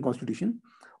written constitution,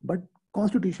 but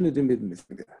constitutionalism is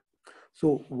missing there.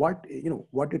 So what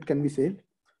it can be said?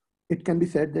 It can be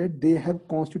said that they have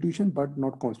constitution but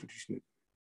not constitutionalism.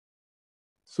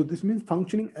 So this means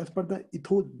functioning as per the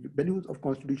ethos, values of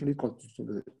constitution is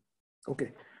constitutionalism.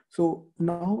 Okay. So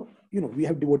now, we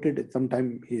have devoted some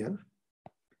time here.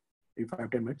 If I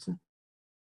have 10 minutes.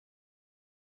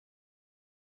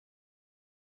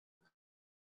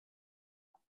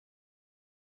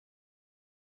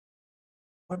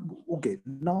 But okay,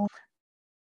 now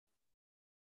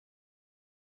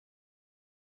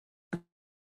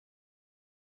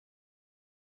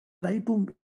try to,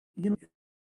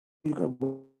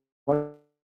 what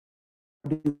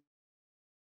you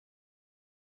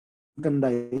can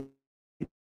write.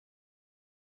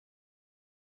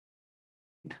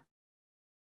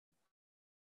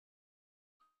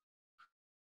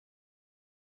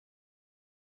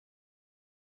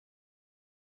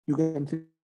 You can see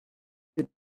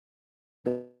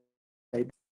right,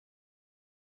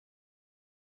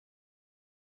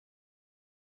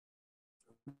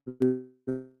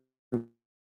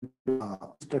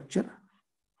 structure,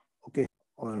 okay,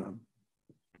 or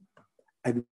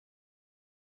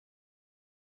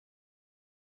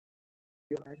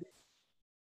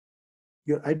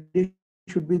your idea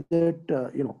should be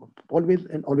that always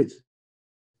and always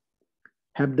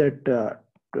have that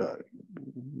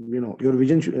your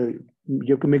vision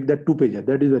you have to make that 2-pager.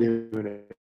 That is very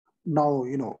now,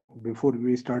 before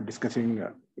we start discussing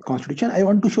constitution, I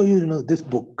want to show you, this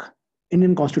book,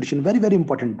 Indian Constitution, very, very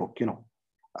important book.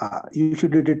 You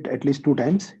should read it at least 2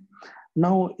 times.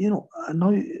 Now,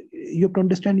 now you have to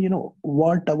understand,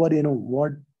 what our,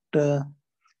 what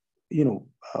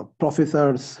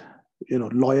professors,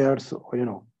 lawyers,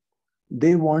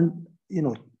 they want,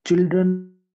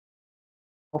 children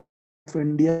of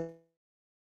India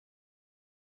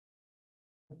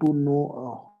to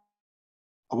know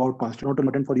about constitution, not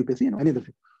important for UPSC, any other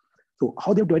thing. So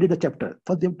how they've divided the chapter.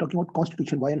 First, they're talking about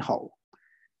constitution, why and how.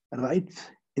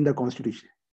 Rights in the constitution,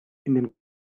 Indian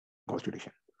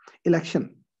constitution.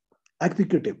 Election,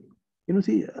 executive.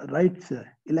 See, rights,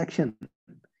 election.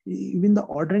 Even the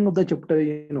ordering of the chapter,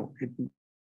 it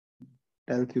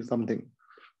tells you something.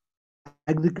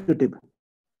 Executive,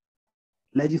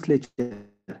 legislature,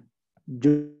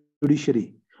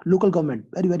 judiciary, local government,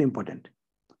 very, very important.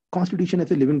 Constitution as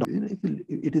a living document,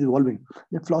 it is evolving.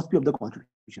 The philosophy of the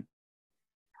constitution.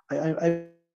 I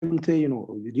will say,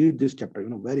 read this chapter,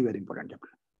 very, very important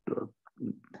chapter.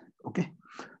 Okay.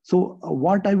 So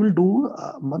what I will do,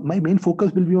 my main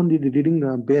focus will be on the reading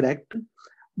Bare Act.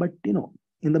 But,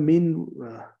 in the main,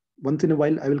 once in a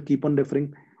while, I will keep on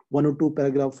referring 1 or 2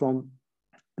 paragraphs from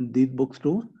these books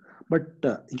too. But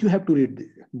you have to read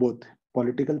both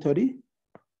political theory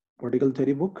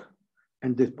book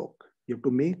and this book. You have to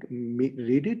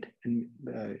read it and,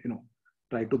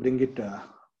 try to bring it,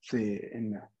 say,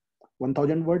 in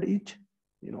 1,000 word each.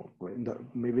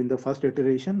 Maybe in the first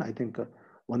iteration, I think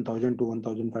 1,000 to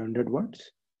 1,500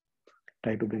 words.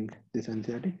 Try to bring this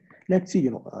NCERT. Let's see,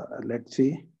 let's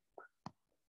see.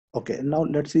 Okay, now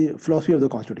let's see philosophy of the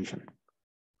constitution.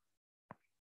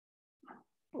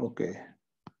 Okay,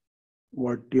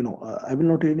 what I will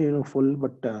not read full,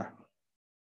 but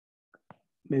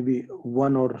maybe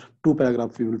 1 or 2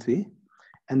 paragraphs we will see,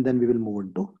 and then we will move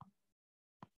into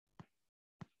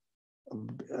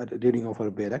reading of our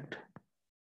Bare Act.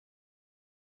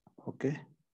 Okay.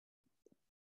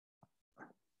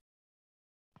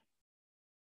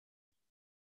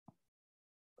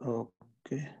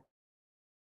 Okay.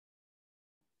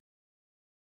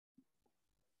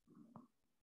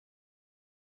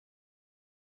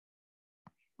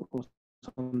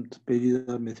 some pages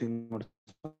are missing or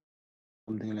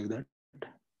something like that.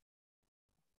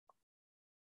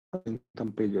 I think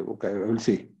some page. Okay, I will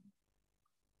see.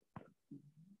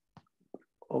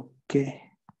 Okay.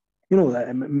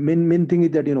 Main thing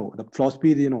is that the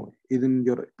philosophy is in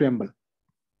your preamble.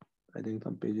 I think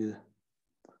some pages.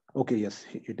 Okay, yes,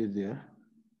 it is there.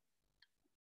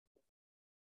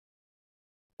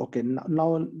 Okay,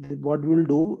 now what we'll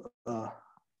do,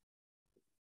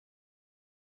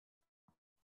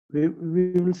 we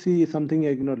will see something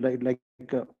like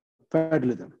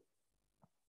federalism.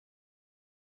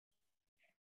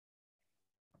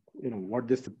 What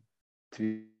this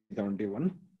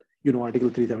 371. Article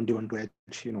 371 to H.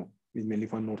 Is mainly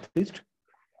for Northeast.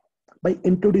 By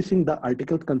introducing the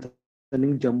articles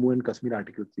concerning Jammu and Kashmir,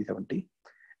 Article 370,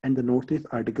 and the Northeast,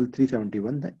 Article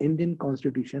 371, the Indian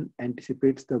Constitution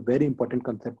anticipates the very important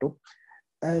concept of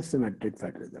asymmetric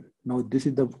federalism. Now, this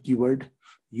is the keyword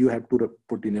you have to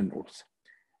put in your notes.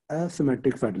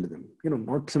 Asymmetric federalism.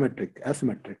 Not symmetric,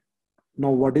 asymmetric.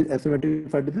 Now, what is asymmetric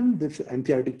federalism? This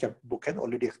NCERT book has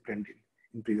already explained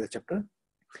in previous chapter.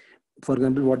 For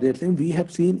example, what they're saying, we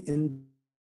have seen in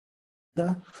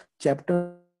the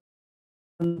chapter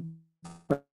the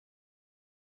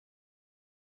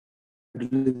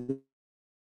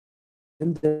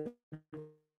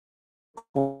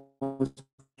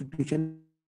constitution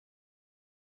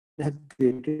has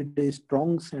created a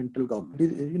strong central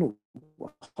government.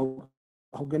 How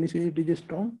can you say it is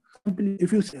strong?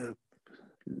 If you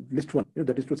list one,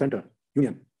 that is to center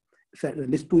union.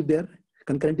 List two is there,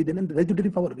 concurrently then, and residuary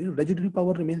power. Residuary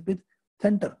power remains with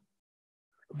center.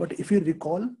 But if you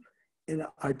recall, in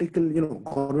article,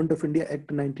 Government of India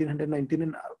Act 1919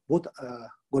 and both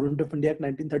Government of India Act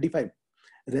 1935,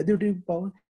 residuary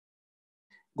power,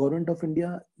 Government of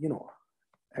India,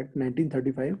 Act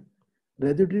 1935,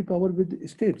 residuary power with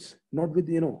states, not with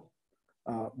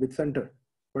with center.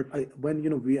 But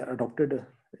when we adopted,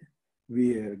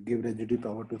 we give residuary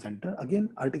power to center. Again,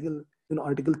 article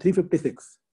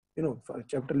 356,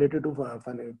 chapter related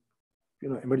to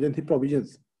emergency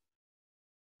provisions.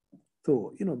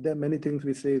 So there are many things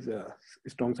we say is a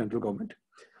strong central government.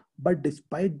 But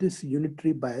despite this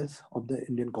unitary bias of the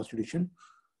Indian Constitution,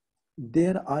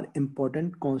 there are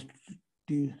important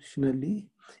constitutionally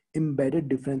embedded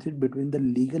differences between the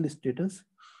legal status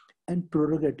and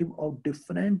prerogative of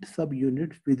different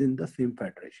subunits within the same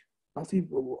federation. Now see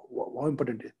how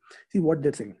important it is. See what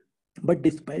they're saying. But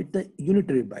despite the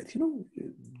unitary bias,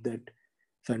 that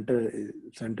center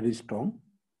is strong,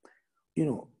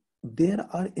 there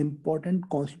are important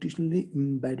constitutionally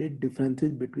embedded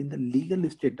differences between the legal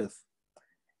status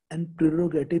and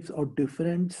prerogatives of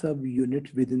different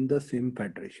subunits within the same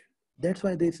federation. That's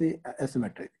why they say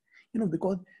asymmetric.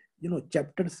 Because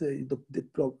chapters, the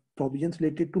provisions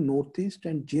related to Northeast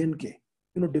and J&K,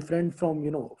 different from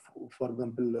for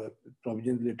example,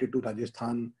 provisions related to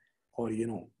Rajasthan or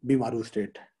Bimaru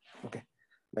state. Okay,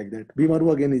 like that.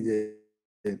 Bimaru again is a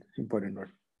important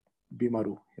word.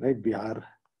 Bimaru, right? Bihar.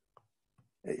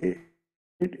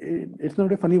 It's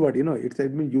not a funny word, it's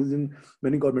been used in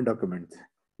many government documents.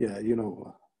 Yeah,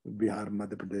 Bihar,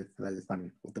 Madhya Pradesh,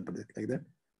 Rajasthan, Uttar Pradesh, like that.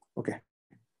 Okay.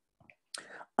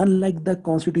 Unlike the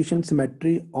constitution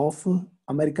symmetry of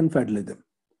American federalism.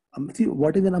 See,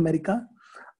 what is in America?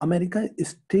 America,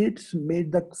 states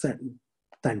made the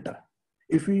center.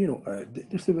 If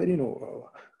it's a very,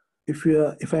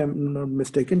 if I am not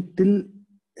mistaken, till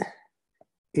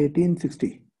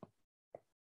 1860,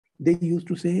 they used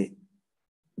to say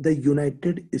the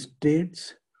United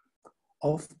States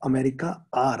of America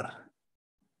are,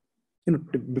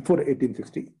 before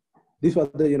 1860. This was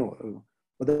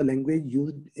the language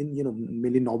used in,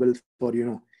 many novels for,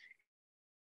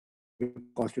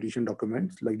 constitution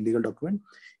documents, like legal document.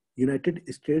 United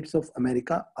States of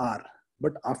America are.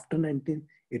 But after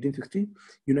 1860,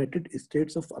 United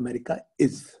States of America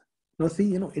is. Now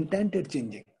see, intent is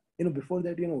changing. Before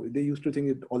that, they used to think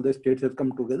that all the states have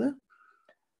come together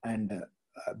and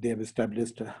they have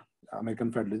established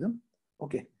American federalism.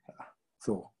 Okay,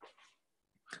 so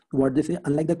what they say,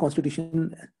 unlike the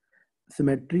constitution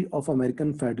symmetry of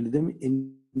American federalism,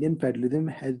 Indian federalism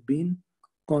has been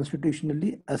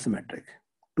constitutionally asymmetric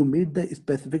to meet the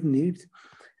specific needs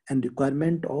and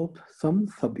requirement of some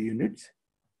subunits.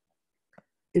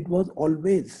 It was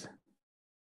always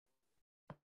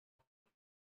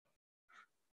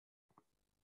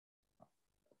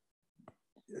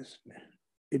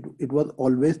it was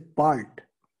always part.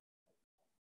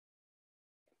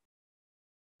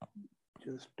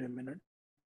 Just a minute.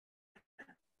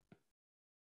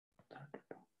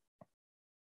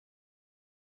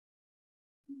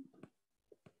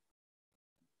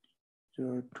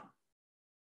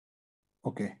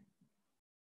 Okay.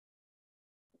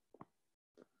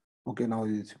 Okay, now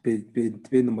it's page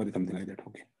number is something like that.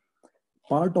 Okay.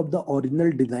 Part of the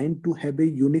original design to have a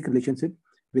unique relationship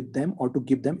with them or to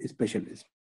give them a special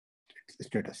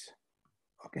status.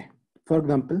 Okay. For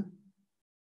example,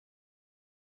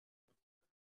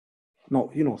 now,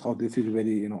 how this is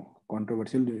very,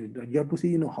 controversial. You have to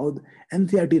see, how the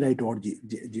NCRT write about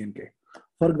GNK.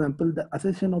 For example, the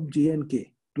accession of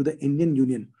JNK to the Indian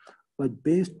Union was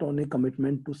based on a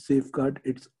commitment to safeguard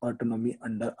its autonomy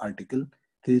under Article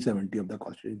 370 of the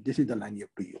Constitution. This is the line you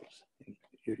have to use in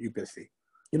UPSC.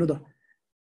 The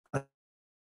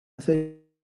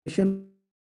accession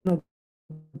of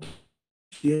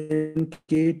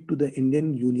JNK to the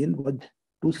Indian Union was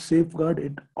to safeguard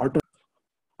its autonomy.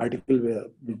 Article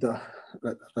with the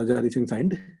Raja Hari Singh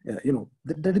signed,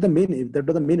 that is the main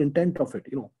intent of it,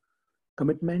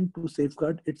 commitment to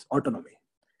safeguard its autonomy.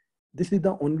 This is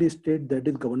the only state that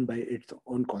is governed by its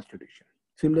own constitution.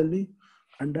 Similarly,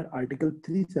 under Article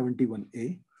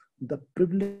 371A, the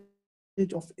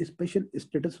privilege of special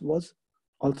status was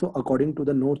also according to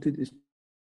the Northeast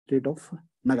state of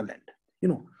Nagaland.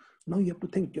 Now you have to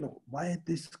think, why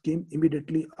this came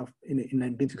immediately in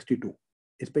 1962.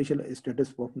 Special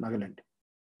status of Nagaland.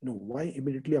 Why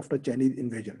immediately after Chinese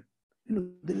invasion?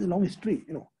 There is a long history.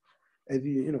 As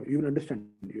you will understand.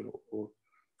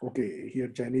 Okay, here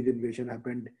Chinese invasion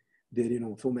happened. There,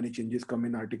 so many changes come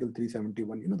in Article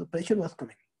 371. The pressure was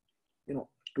coming.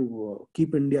 To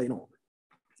keep India,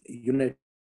 united.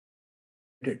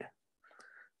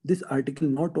 This article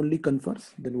not only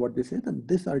confers, then what they say, that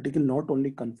this article not only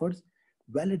confers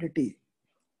validity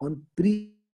on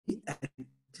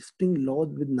pre-existing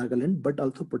laws with Nagaland, but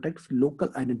also protects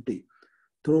local identity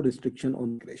through restriction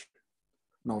on migration.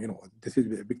 Now, this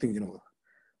is a big thing,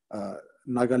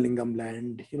 Nagalingam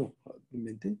land,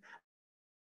 main thing.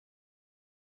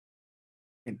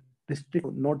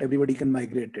 Restrict, not everybody can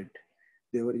migrate it.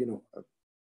 They were,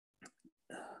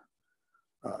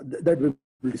 that we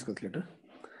will discuss later.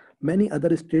 Many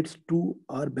other states too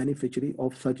are beneficiary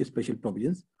of such special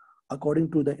provisions. According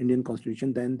to the Indian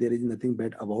Constitution, then there is nothing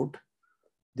bad about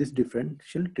this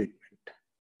differential treatment.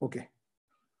 Okay.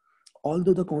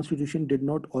 Although the Constitution did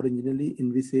not originally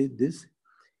envisage this,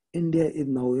 India is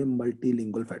now a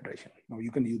multilingual federation. Now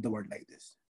you can use the word like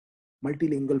this.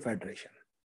 Multilingual federation.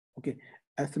 Okay.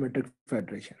 Asymmetric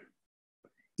federation.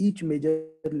 Each major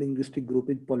linguistic group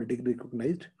is politically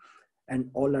recognized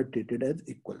and all are treated as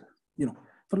equal.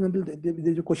 For example,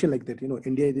 there's a question like that,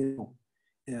 India is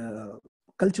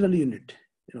cultural unit,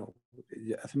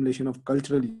 assimilation of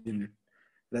cultural unit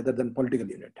rather than political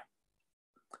unit.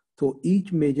 So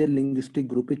each major linguistic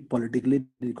group is politically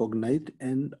recognized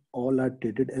and all are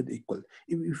treated as equal.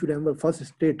 If you remember, first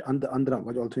state, Andhra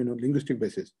was also, linguistic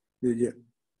basis. There's a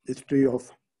history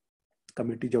of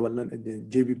committee, Jawaharlal,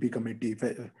 JVP committee,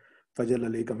 Fazal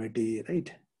Ali committee, right,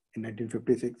 in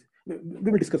 1956.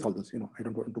 We will discuss all this, I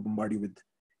don't want to bombard you with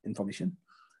information.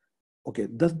 Okay,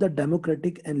 thus the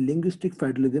democratic and linguistic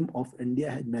federalism of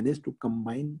India has managed to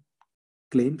combine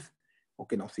claims.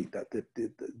 Okay, now see that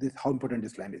this how important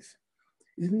this line is.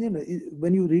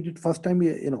 When you read it first time,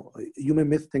 you may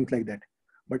miss things like that,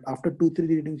 but after 2-3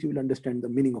 readings, you will understand the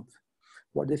meaning of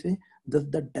what they say. Thus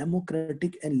the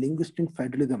democratic and linguistic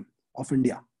federalism of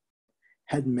India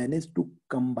has managed to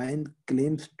combine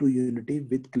claims to unity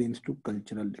with claims to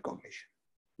cultural recognition.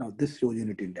 Now this shows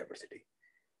unity in diversity.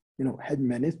 Has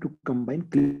managed to combine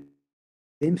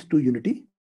claims to unity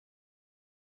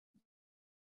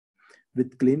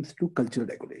with claims to cultural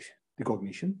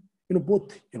recognition.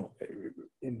 Both,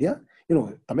 India,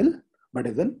 Tamil, but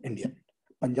as well Indian,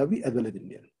 Punjabi as well as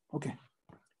Indian. Okay.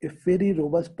 A very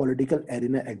robust political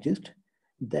arena exists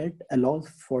that allows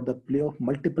for the play of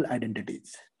multiple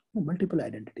identities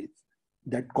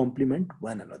that complement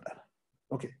one another.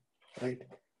 Okay, right.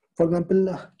 For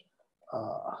example,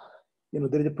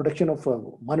 there is a protection of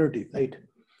minority, right?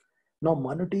 Now,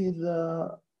 minority is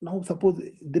now suppose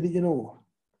there is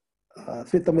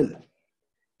say Tamil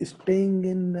staying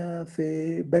in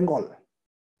say Bengal,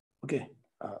 okay,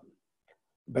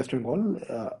 West Bengal.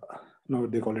 Now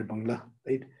they call it Bangla,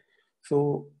 right?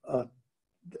 So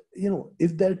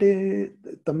is that a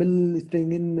Tamil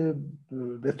staying in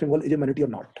West Bengal is a minority or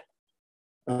not?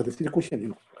 This is a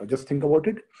question. Just think about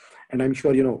it, and I'm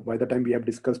sure by the time we have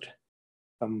discussed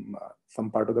some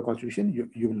part of the Constitution,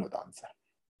 you will know the answer.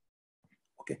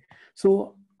 Okay,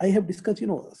 so I have discussed,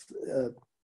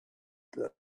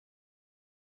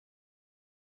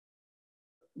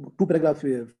 two paragraphs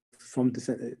from this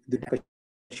the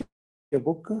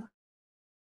book.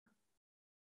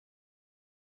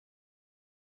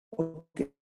 Okay,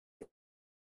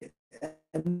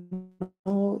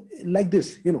 now, like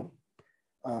this,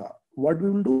 what we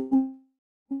will do,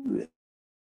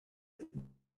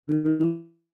 we will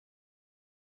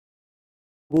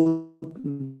go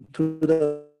through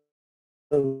the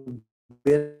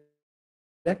bare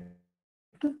act,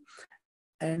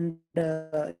 and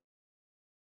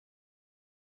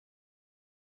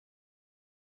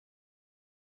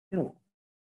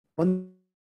once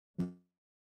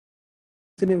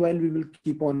in a while we will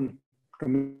keep on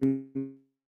coming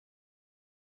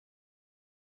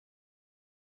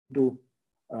to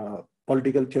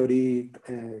political theory,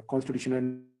 constitution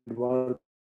and work,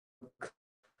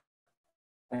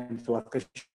 and so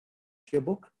a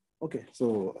book. Okay,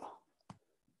 so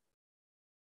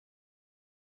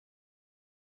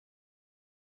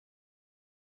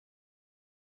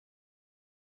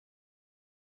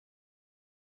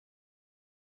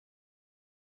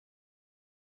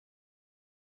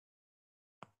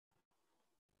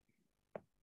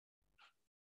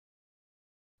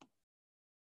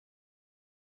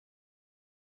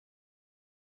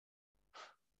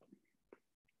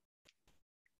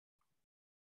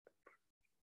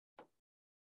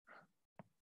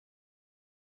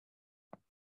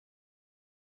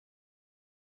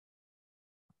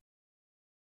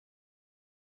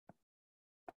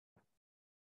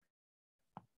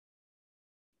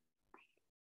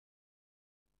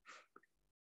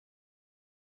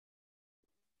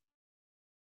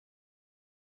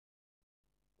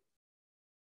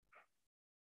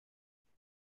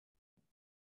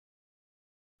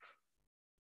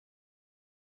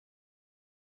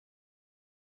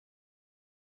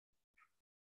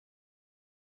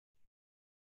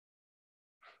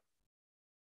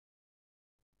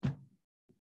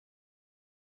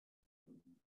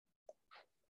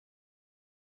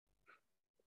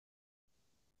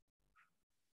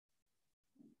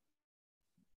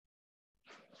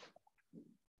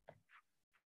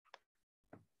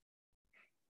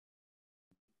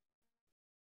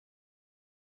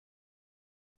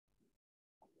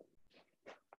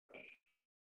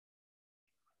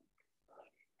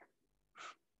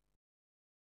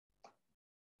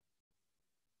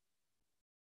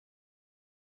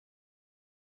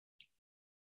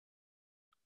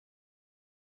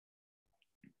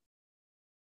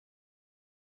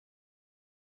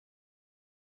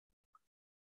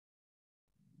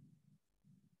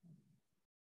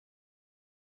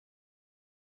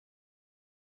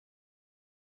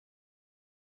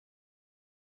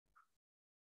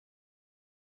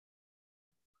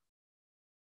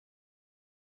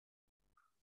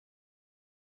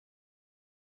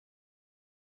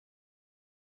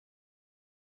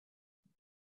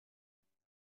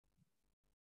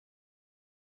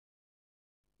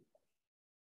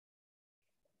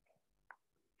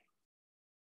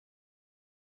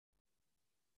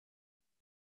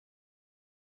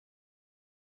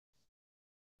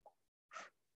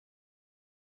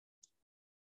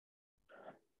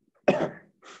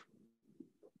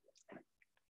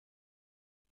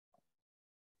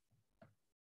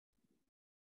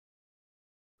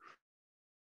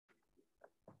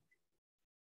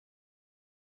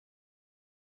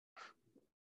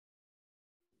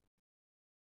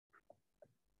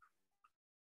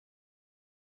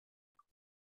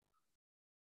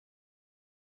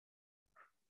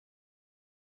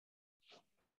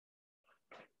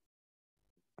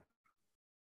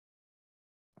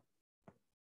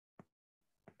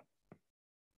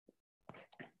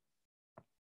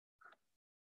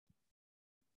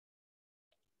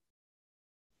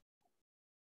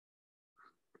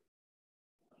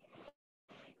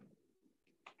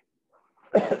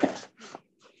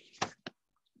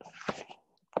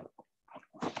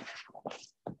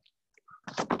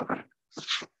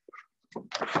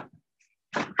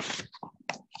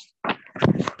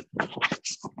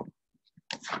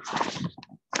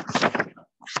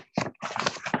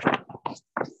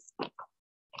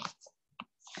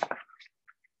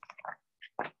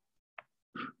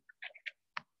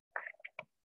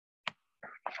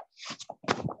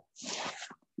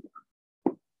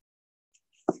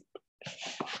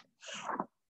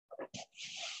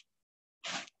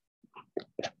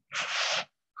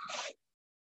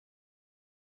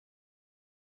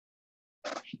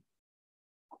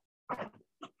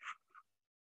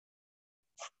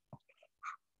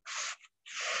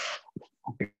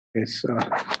yes,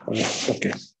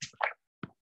 okay.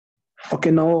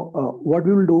 Okay, now what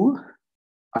we will do,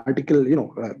 article,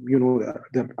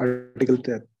 the article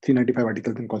 395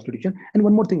 articles in Constitution, and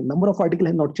one more thing, number of article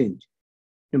has not changed.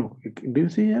 Do you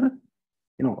see here?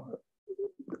 You know,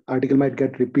 article might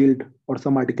get repealed, or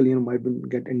some article might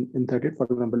get inserted. For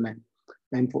example,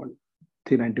 9.3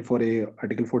 394A,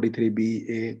 Article 43B,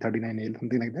 A, 39A,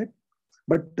 something like that.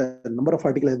 But number of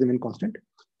articles has remained constant.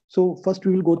 So first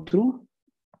we will go through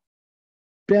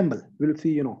preamble. We will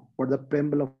see, what the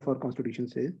preamble of our constitution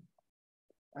says.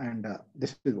 And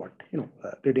this is what,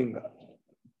 reading.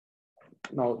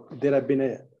 Now, there have been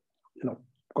a,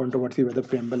 controversy whether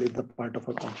preamble is the part of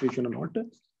our constitution or not.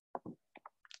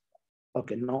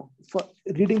 Okay, now for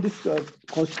reading this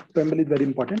preamble is very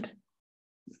important.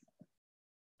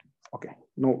 Okay,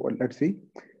 now let's see.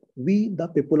 We, the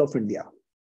people of India,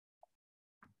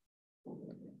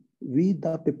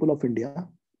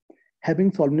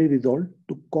 having solemnly resolved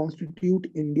to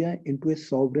constitute India into a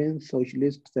sovereign,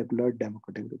 socialist, secular,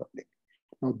 democratic republic.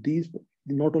 Now, these,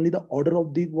 not only the order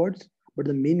of these words, but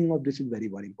the meaning of this is very,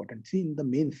 very important. See, in the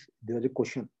mains, there was a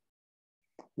question.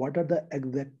 What are the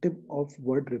adjectives of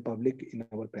word republic in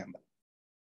our preamble?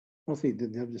 Now, see,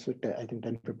 they have just, I think,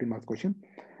 10-15 marks question.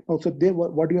 Now, so there,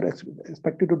 what you are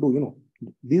expected to do,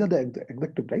 these are the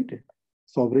adjectives, right?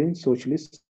 Sovereign,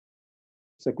 socialist,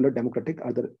 secular, democratic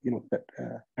are the,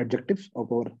 adjectives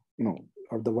of our,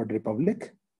 of the word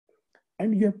republic.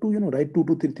 And you have to, write 2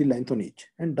 to 3 lines on each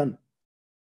and done.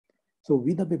 So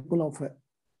we, the people of,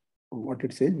 what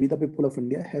it says, we, the people of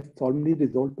India, have solemnly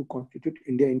resolved to constitute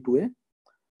India into a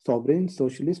sovereign,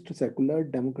 socialist, secular,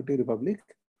 democratic republic,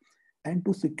 and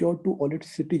to secure to all its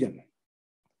citizens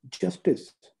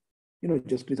justice.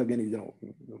 Justice again is,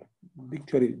 big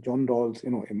theory. John Rawls,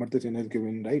 Amartya Sen has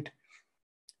given, right?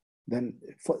 Then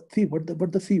see what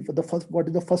the first, what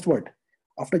is the first word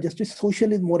after justice?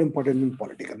 Social is more important than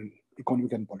political and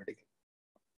economic and political.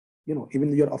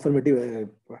 Even your affirmative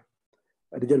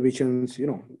reservations,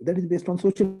 that is based on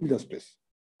social justice.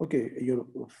 Okay, your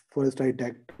Forest Right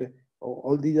Act,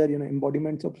 all these are,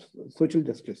 embodiments of social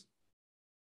justice.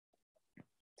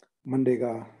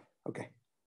 Mandega, okay.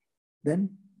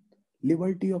 Then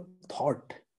liberty of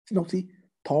thought. Now see,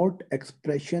 thought,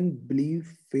 expression,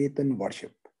 belief, faith, and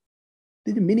worship.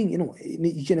 There is meaning, in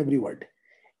each and every word.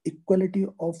 Equality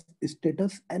of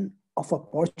status and of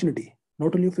opportunity.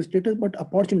 Not only of status, but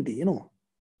opportunity,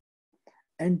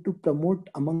 And to promote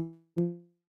among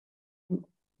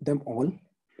them all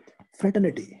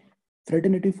fraternity.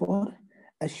 Fraternity for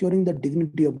assuring the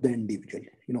dignity of the individual.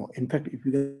 In fact, if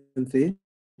you can say,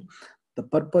 the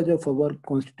purpose of our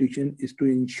constitution is to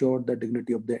ensure the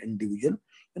dignity of the individual.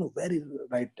 Very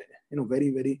right.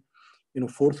 Very, very,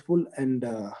 forceful and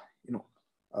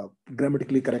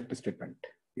grammatically correct statement.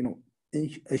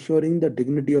 Assuring the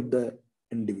dignity of the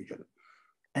individual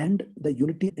and the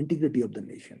unity and integrity of the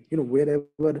nation.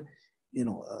 Wherever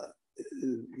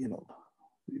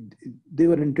they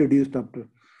were introduced after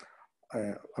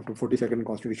 42nd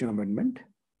Constitution Amendment.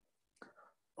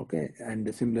 Okay,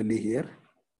 and similarly here,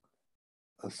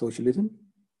 socialism.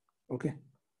 Okay,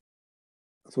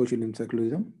 socialism,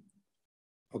 secularism.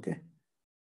 Okay.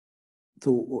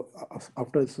 So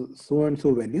after so and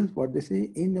so values, what they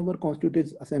say in our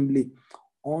Constituent Assembly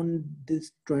on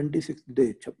this 26th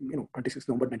day, 26th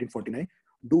November 1949,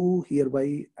 do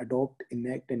hereby adopt,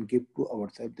 enact, and give to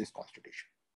ourselves this Constitution.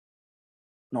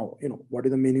 Now, what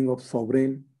is the meaning of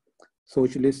sovereign,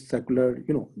 socialist, secular?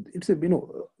 It's a, we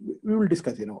will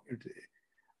discuss.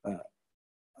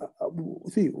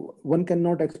 See, one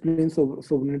cannot explain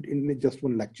sovereignty in just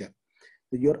one lecture.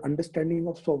 Your understanding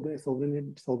of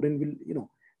sovereign will,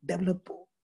 develop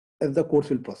as the course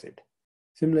will proceed.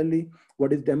 Similarly,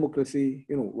 what is democracy?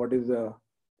 What is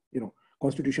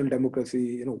constitutional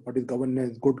democracy? What is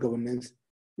governance? Good governance?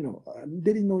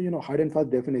 There is no hard and fast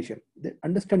definition. The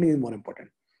understanding is more important.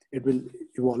 It will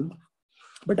evolve.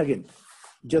 But again,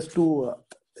 just to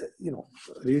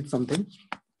read something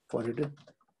for it.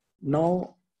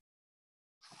 Now,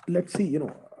 let's see.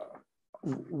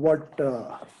 What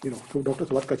so Dr.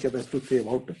 Subhash Kashyap has to say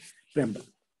about preamble.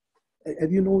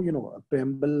 As you know,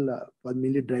 preamble was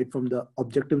mainly derived from the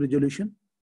objective resolution.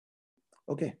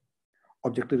 Okay,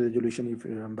 objective resolution. If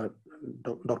you remember,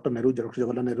 Dr. Nehru, Dr.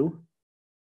 Jawaharlal Nehru,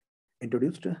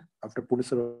 introduced after Pune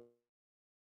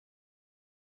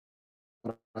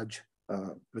Swaraj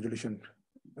resolution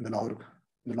in the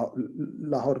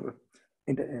Lahore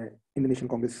Indonesian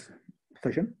Congress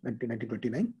session,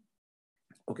 1929.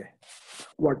 Okay.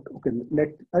 Okay,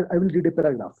 I will read a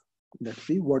paragraph. Let's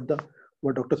see what Dr.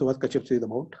 Subhash Kashyap says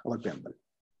about our preamble.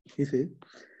 He says,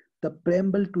 the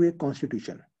preamble to a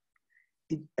constitution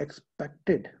is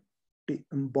expected to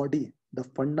embody the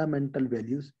fundamental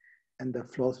values and the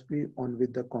philosophy on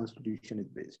which the constitution is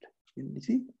based. You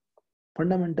see,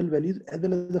 fundamental values as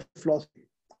well as the philosophy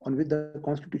on which the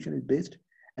constitution is based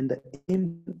and the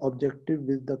aim objective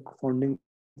with the founding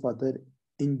father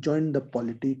enjoined the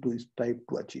polity to strive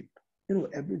to achieve.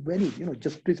 every value,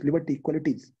 justice, liberty,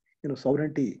 equalities,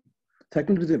 sovereignty,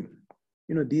 secularism.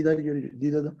 These are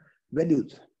the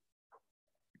values.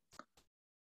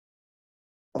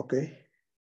 Okay.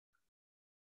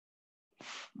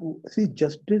 See,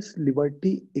 justice,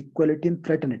 liberty, equality, and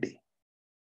fraternity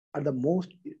are the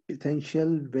most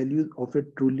essential values of a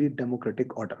truly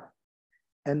democratic order,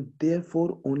 and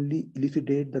therefore only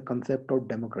elucidate the concept of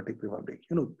democratic republic.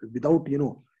 Without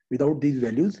these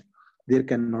values, there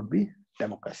cannot be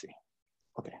democracy.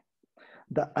 Okay.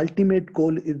 The ultimate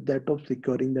goal is that of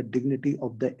securing the dignity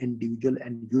of the individual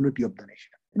and unity of the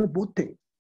nation. Both things.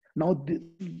 Now,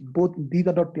 both these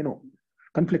are not,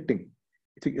 conflicting.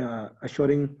 It's,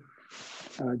 assuring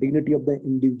dignity of the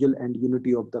individual and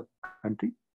unity of the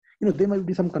country. There might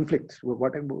be some conflicts.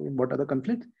 What are the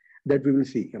conflicts that we will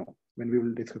see? When we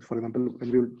will discuss, for example, when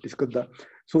we will discuss the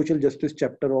social justice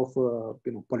chapter of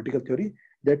political theory,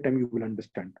 that time you will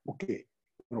understand. Okay,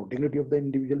 dignity of the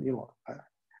individual.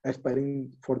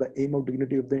 Aspiring for the aim of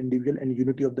dignity of the individual and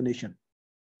unity of the nation.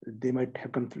 They might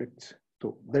have conflicts.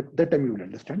 So that time you will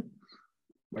understand.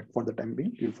 But for the time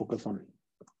being, we'll focus on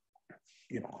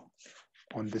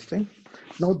on this thing.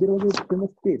 Now there was a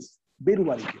famous case,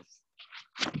 Beruwari case.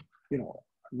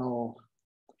 Now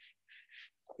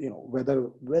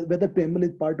whether preamble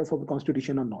is part of our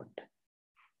constitution or not.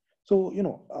 So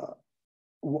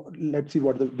let's see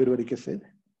what the Beruwari case says.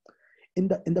 In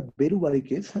the Beruwari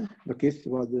case, the case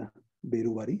was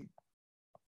Beruwari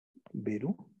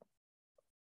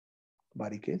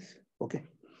case. Okay,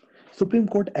 Supreme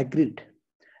Court agreed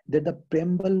that the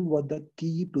preamble was the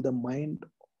key to the mind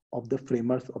of the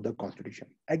framers of the Constitution.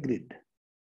 Agreed.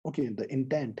 Okay, the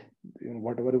intent,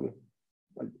 whatever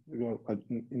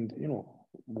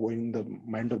going the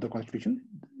mind of the Constitution,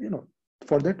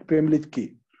 for that preamble is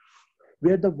key.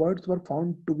 Where the words were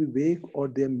found to be vague or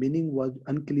their meaning was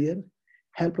unclear,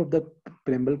 help of the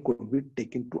preamble could be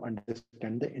taken to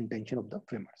understand the intention of the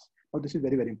framers. Now, this is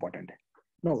very, very important.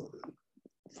 Now,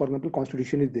 for example,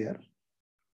 Constitution is there.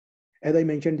 As I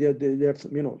mentioned, there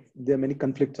are many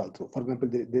conflicts also. For example,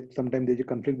 sometimes there's a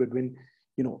conflict between,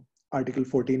 Article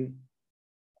 14,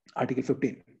 Article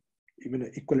 15, even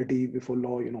equality before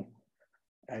law,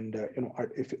 and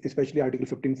especially Article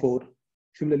 15.4.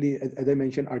 Similarly, as I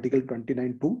mentioned, Article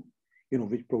 29.2,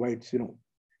 which provides,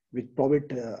 which provide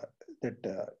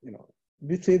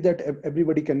which says that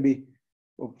everybody can be.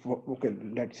 Okay,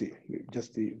 let's see.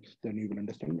 Just then you will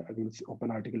understand. I will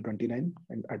open Article 29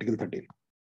 and Article 13.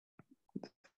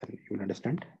 Then you will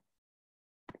understand.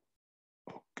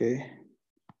 Okay.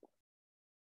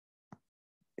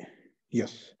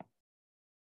 Yes.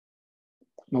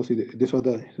 Now see, this was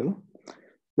the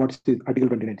what's the Article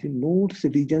 29? No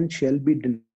citizen shall be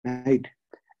denied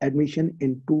admission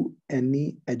into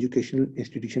any educational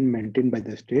institution maintained by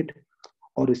the state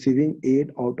or receiving aid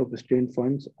out of state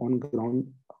funds on ground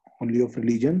only of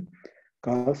religion,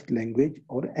 caste, language,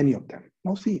 or any of them.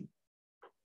 Now see,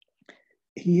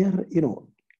 here,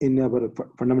 in our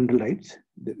fundamental rights,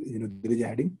 there is a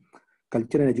heading,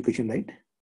 culture and education right.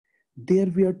 There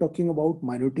we are talking about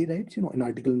minority rights, in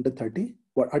Article 30.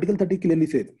 What Article 30 clearly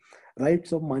says,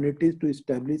 rights of minorities to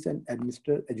establish and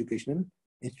administer educational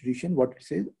institution. What it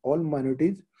says, all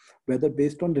minorities, whether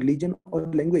based on religion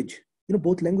or language,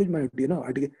 both language minority,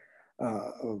 Article,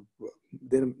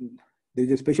 there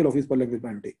is a special office for language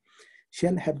minority,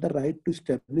 shall have the right to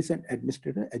establish and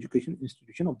administer an education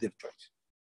institution of their choice.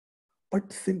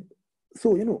 But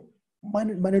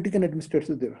minority can administer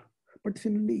there. But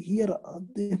similarly, here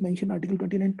they mention Article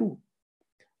 29 too.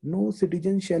 No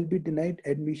citizen shall be denied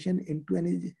admission into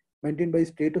any maintained by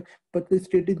state, but the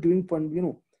state is giving fund,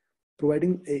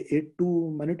 providing aid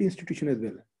to minority institution as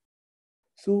well.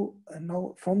 So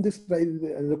now from this rises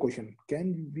the question: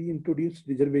 can we introduce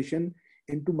reservation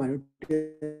into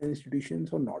minority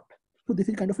institutions or not? So this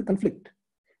is kind of a conflict.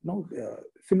 Now,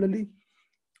 similarly,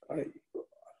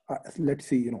 let's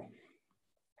see,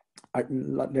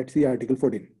 let's see Article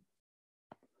 14.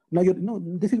 Now,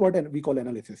 this is what we call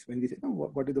analysis. When we say,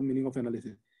 what is the meaning of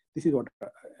analysis? This is what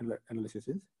analysis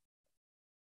is.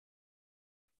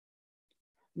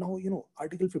 Now,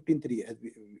 Article 15.3, as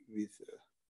we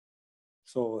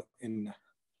saw in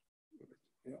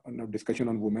our discussion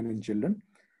on women and children,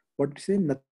 what say,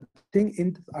 nothing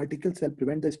in this article shall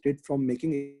prevent the state from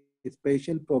making a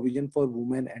special provision for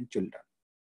women and children.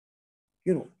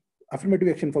 Affirmative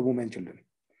action for women and children.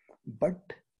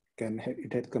 But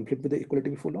it has conflict with the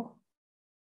equality before law?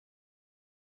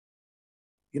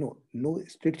 No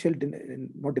state shall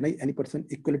not deny any person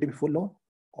equality before law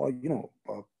or,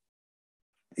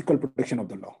 equal protection of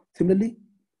the law. Similarly,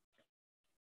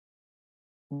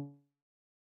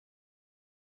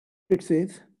 it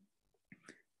says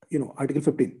Article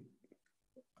 15.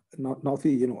 Now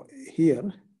see,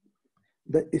 here,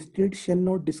 the state shall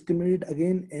not discriminate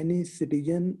against any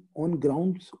citizen on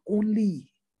grounds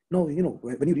only. No,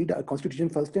 when you read a constitution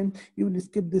first time, you will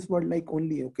skip this word like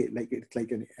only. Okay, like it's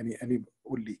like any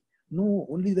only. No,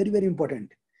 only is very, very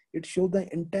important. It shows the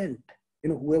intent.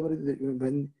 Whoever is,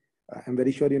 when I'm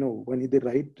very sure, when they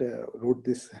wrote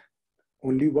this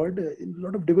only word, a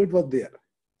lot of debate was there.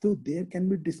 So there can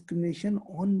be discrimination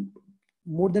on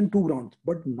more than two grounds,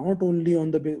 but not only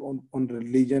on the on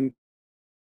religion,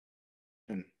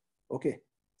 okay.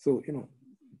 So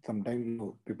sometimes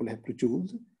people have to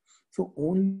choose. So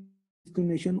only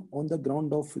discrimination on the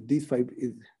ground of these five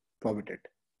is prohibited.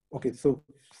 Okay, so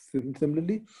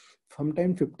similarly,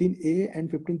 sometimes 15A and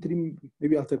 15.3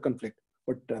 maybe also conflict,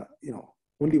 but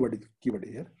only what is keyword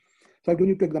here. So I've given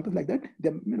you two examples like that.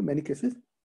 There are many cases.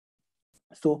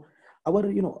 So our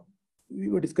we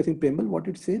were discussing preamble, what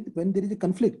it says when there is a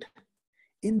conflict.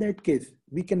 In that case,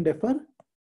 we can refer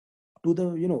to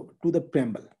the to the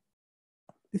preamble.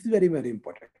 This is very, very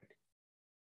important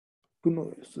to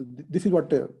know. So this is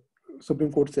what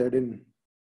Supreme Court said in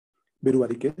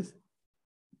Beruwari case.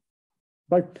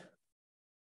 But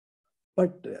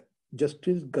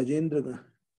Justice Gajendra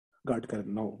Gadkar,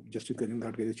 now Justice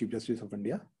Gajendra Gadkar is Chief Justice of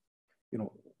India.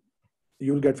 You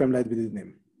will get familiar with his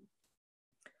name.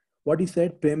 What he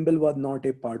said, preamble was not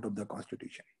a part of the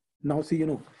Constitution. Now see,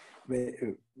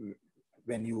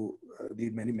 when you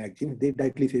read many magazines, they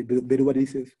directly say,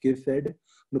 Beruwari's case said,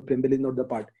 no, preamble is not the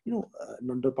part,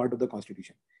 not the part of the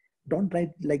Constitution. Don't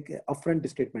write like upfront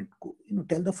statement.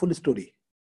 Tell the full story.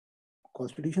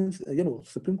 Constitutions,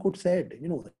 Supreme Court said,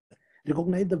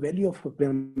 recognize the value of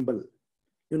preamble,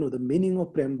 the meaning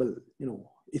of preamble,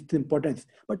 its importance.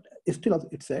 But still,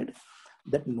 it said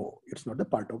that no, it's not the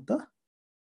part of the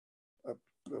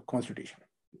Constitution.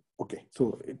 Okay,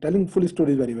 so telling full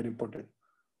story is very, very important.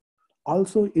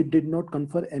 Also, it did not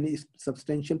confer any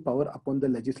substantial power upon the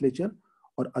legislature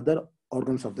or other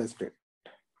organs of the state.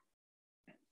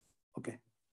 Okay.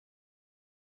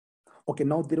 Okay,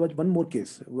 now there was one more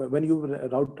case when you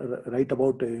write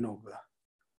about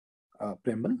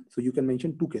preamble. So you can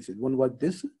mention two cases. One was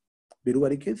this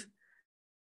Beruwari case,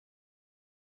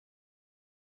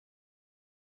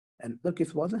 and the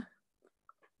case was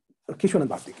Keshwanand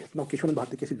Bharti case. Now Keshwanand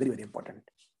Bharti case is very, very important.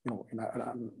 In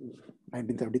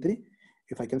 1973,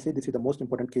 if I can say, this is the most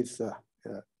important case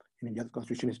in India's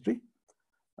constitution history.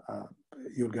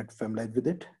 You'll get familiar with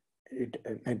it.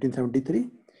 1973,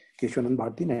 Keshwanand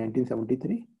Bharti,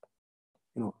 1973,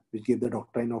 which gave the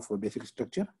doctrine of basic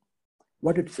structure.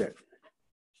 What it said.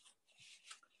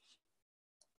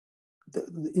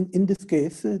 In this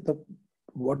case,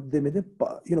 what they made,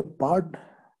 part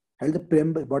held the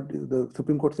preamble. What the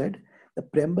Supreme Court said, the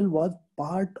preamble was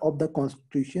part of the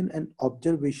Constitution, and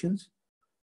observations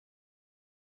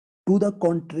to the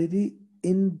contrary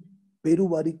in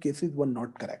Beruwari cases were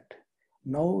not correct.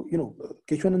 Now,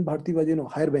 Keshwanand Bharti was,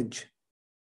 higher bench,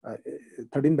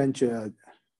 13 bench,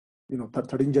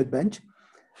 13 judge bench,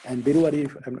 and Beruwari,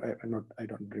 I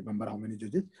don't remember how many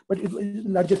judges, but it was the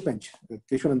largest bench,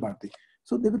 Keshwanand Bharti.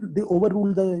 So they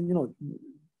overruled the,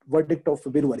 verdict of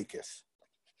Beruwari case.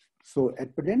 So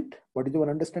at present, what is your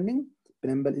understanding?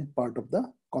 Preamble is part of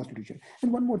the Constitution.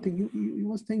 And one more thing, you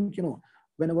must think,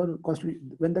 when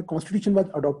the Constitution was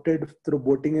adopted through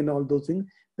voting and all those things,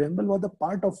 preamble was the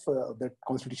part of that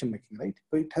Constitution making, right?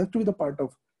 So it has to be the part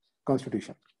of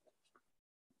Constitution.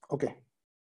 Okay.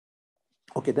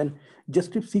 Okay, then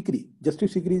Justice Sikri.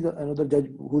 Justice Sikri is another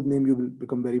judge whose name you will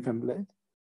become very familiar.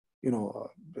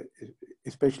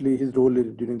 Especially his role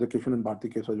during the Keshwanand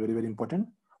Bharti case was very, very important.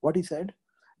 What he said,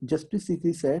 Justice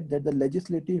Sikri said that the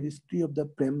legislative history of the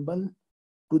preamble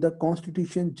to the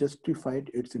Constitution justified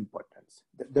its importance.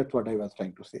 That's what I was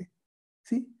trying to say.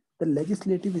 See, the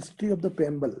legislative history of the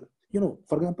preamble,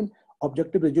 for example,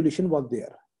 objective resolution was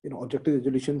there. Objective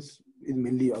resolutions is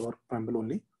mainly our preamble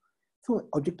only. So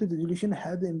objective resolution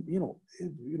has,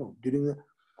 during the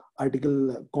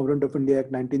article Government of India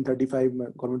Act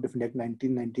 1935, Government of India Act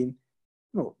 1919,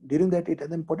 during that it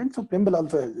has importance. So preamble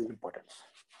also has importance.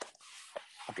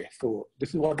 Okay, so this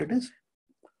is what it is.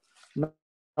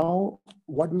 Now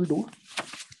what we will do?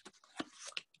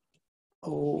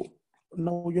 Oh,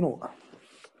 now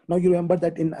now you remember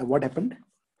that in what happened.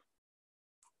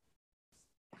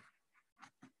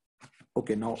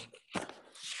 Okay, now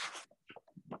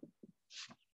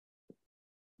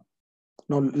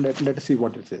let us see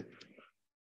what it says.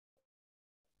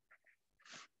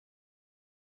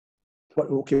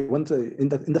 Okay, once in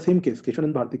the same case,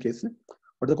 Keshwanand Bharti case,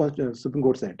 what the Supreme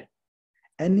Court said,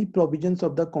 any provisions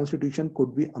of the Constitution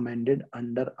could be amended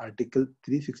under Article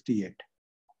 368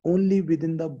 only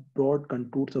within the broad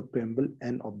contours of preamble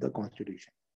and of the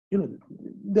constitution.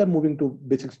 They are moving to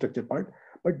basic structure part,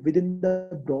 but within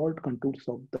the broad contours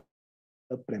of the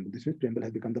preamble. This means preamble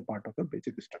has become the part of a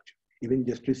basic structure. Even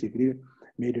Justice Agri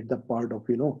made it the part of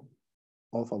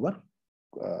of our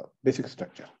basic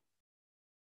structure.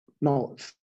 Now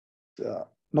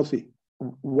see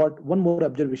what one more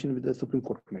observation with the Supreme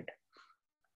Court made.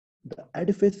 The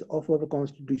edifice of our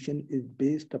constitution is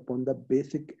based upon the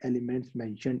basic elements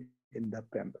mentioned in the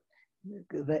preamble.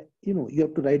 You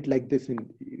have to write like this in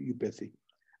UPSC.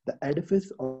 The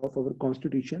edifice of our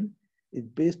constitution is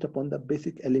based upon the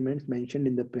basic elements mentioned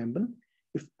in the preamble.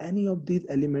 If any of these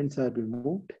elements are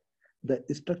removed, the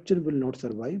structure will not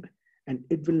survive, and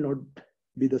it will not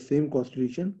be the same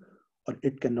constitution, or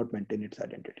it cannot maintain its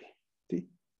identity. See,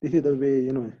 this is the way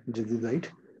judges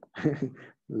write.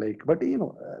 Like, but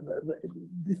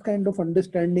this kind of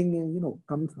understanding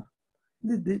comes.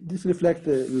 This reflects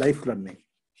life learning.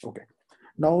 Okay.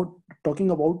 Now talking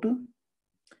about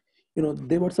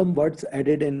there were some words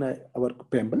added in our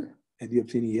preamble, as you have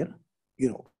seen here.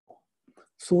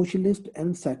 Socialist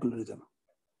and secularism.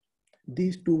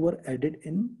 These two were added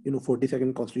in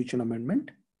 42nd Constitution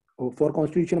Amendment. For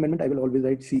Constitution Amendment, I will always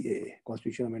write CAA,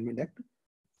 Constitution Amendment Act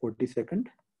 42nd,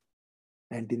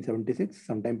 1976.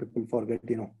 Sometimes people forget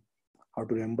how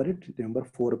to remember it. Remember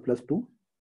 4 plus 2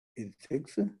 is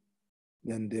 6.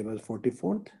 Then there was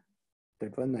 44th.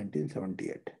 That was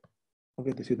 1978.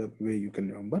 Okay, this is the way you can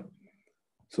remember.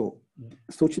 So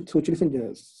socialist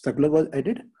and secular was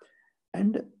added,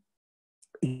 and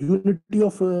unity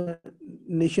of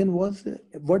nation was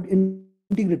word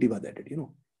integrity was added.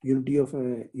 Unity of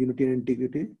unity and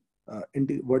integrity.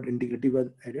 Word integrity was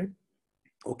added.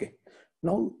 Okay,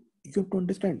 now you have to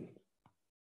understand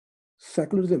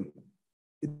secularism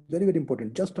is very, very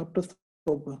important. Just after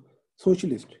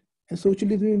socialist, and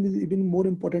socialism is even more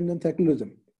important than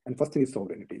secularism. And first thing is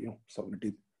sovereignty.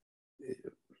 Sovereignty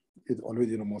is always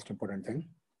most important thing.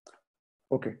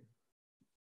 Okay.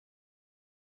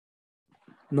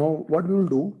 Now what we will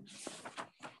do?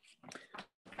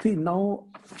 See, now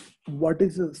what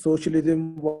is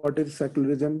socialism? What is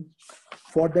secularism?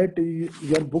 For that,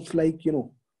 your books like in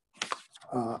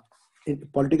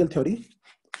political theory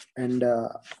and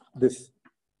this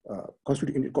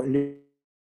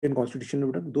Indian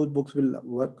Constitution, those books will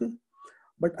work.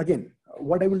 But again,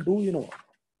 what I will do,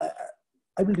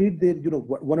 I will read there,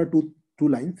 one or two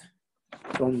lines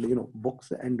from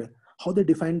books and how they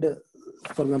defined.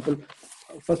 For example,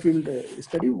 first we will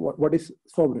study what is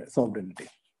sovereignty.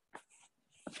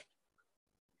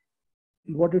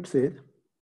 What it says.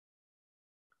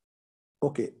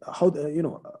 Okay, how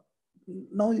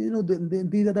now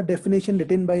these are the definition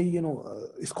written by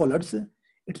scholars.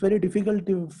 It's very difficult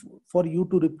for you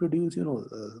to reproduce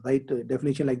write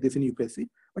definition like this in UPSC.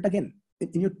 But again,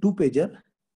 in your 2-pager,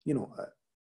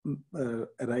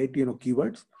 write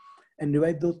keywords and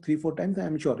revise those 3-4 times. I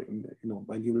am sure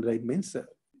while you will write means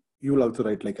you will also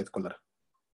write like a scholar.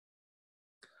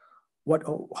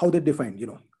 How they defined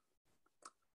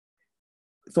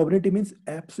sovereignty means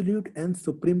absolute and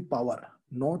supreme power,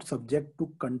 not subject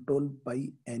to control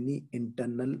by any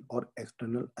internal or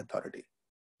external authority.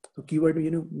 So keyword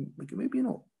maybe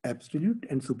absolute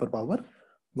and superpower,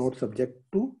 not subject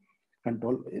to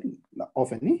control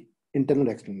of any internal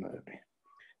or external authority.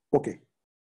 Okay,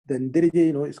 then there is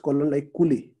a scholar like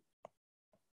Cooley.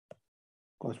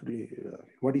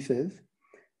 What he says,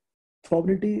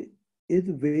 sovereignty is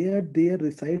where there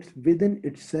resides within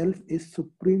itself is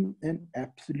supreme and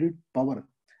absolute power,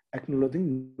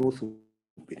 acknowledging no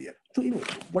superior. So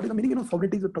what is the meaning?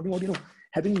 Sovereignty is talking about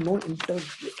having no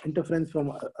interference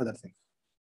from other things.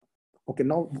 Okay,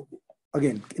 now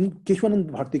again in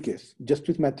Keshwanand Bharti case,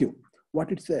 Justice Matthew,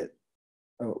 what it said,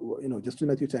 Justice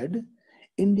Matthew said,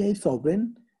 India is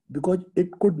sovereign because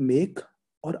it could make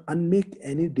or unmake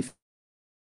any decision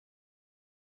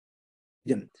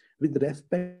with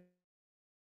respect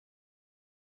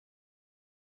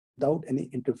without any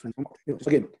interference.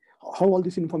 Again, how all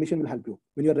this information will help you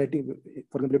when you are writing.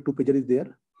 For example, 2-pager is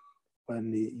there,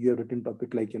 and you have written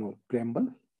topic like preamble,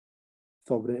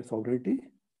 sovereignty,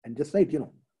 and just write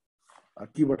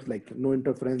keywords like no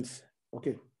interference.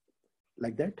 Okay,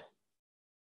 like that.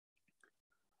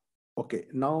 Okay,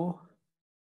 now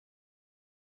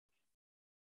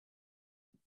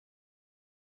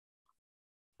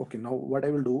what I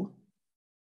will do,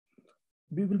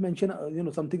 we will mention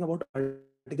something about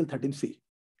Article 13C.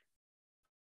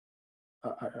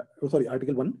 Sorry,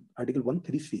 Article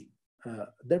 13C.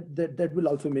 That will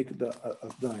also make the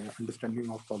understanding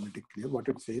of sovereignty clear. What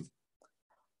it says,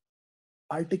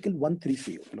 Article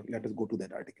 13C. Let us go to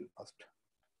that article first.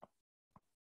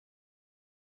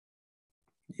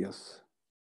 Yes.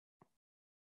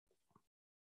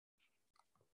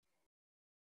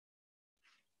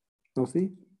 Now see,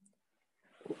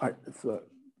 so,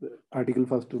 article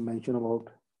first to mention about,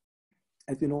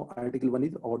 as you know, article 1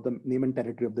 is about the name and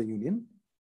territory of the union.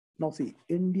 Now see,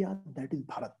 India, that is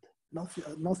Bharat. Now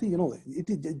see, it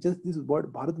is just this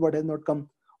word, Bharat word has not come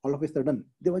all of a sudden.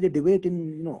 There was a debate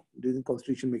in, during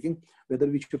constitution making, whether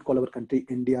we should call our country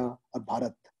India or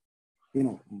Bharat.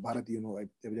 Bharat,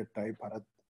 there was a tribe, Bharat,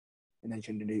 in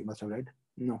ancient India, you must have read.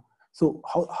 No. So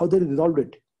how they resolved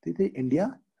it? They say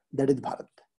India, that is Bharat.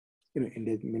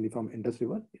 India is mainly from Indus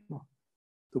River.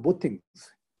 So both things.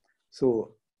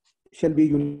 So shall be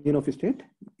union of state,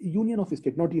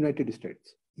 not United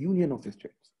States, union of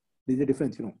states. There is a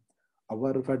difference.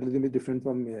 Our federalism is different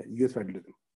from US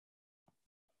federalism.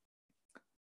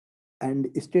 And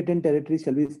state and territory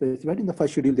shall be specified in the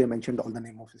first schedule. They mentioned all the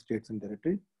name of states and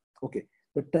territory. Okay,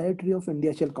 the territory of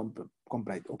India shall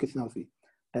comprise. Okay, so now see,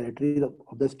 territories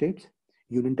of the states,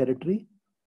 union territory,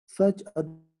 such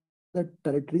other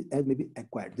territories as may be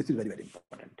acquired. This is very, very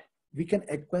important. We can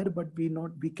acquire, but we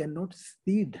cannot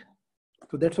cede.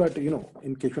 So that's what, in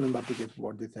Keshwan and Bharti case,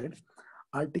 what they said.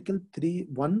 Article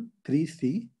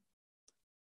 313C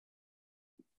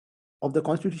of the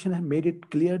Constitution have made it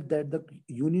clear that the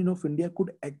Union of India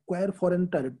could acquire foreign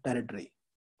territory.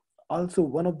 Also,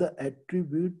 one of the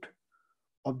attributes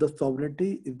of the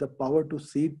sovereignty is the power to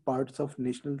cede parts of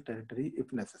national territory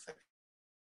if necessary.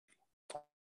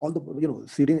 Although,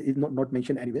 ceding is not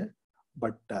mentioned anywhere,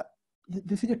 but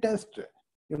this is a test.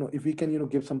 If we can,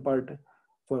 give some part,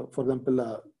 for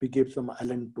example, we gave some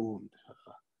island to,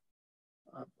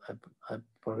 I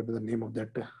forgot the name of that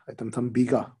item, some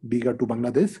Biga to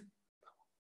Bangladesh.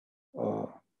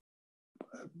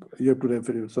 You have to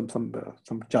refer some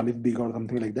Charles Biga or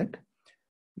something like that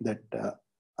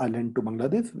island to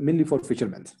Bangladesh, mainly for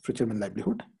fishermen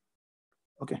livelihood.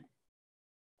 Okay.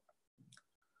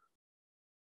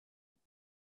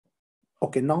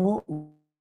 Okay, now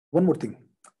one more thing.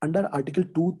 Under Article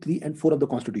 2, 3, and 4 of the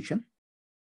Constitution,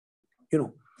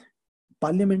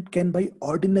 Parliament can by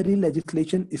ordinary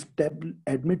legislation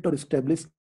admit or establish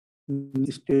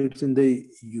states in the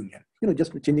union.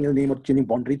 Just changing the name or changing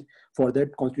boundaries, for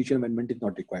that constitution amendment is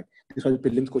not required. This was a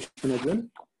prelims question as well,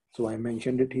 so I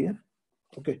mentioned it here.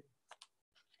 Okay.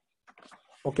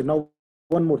 Now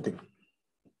one more thing,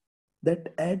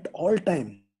 that at all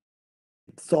times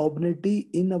sovereignty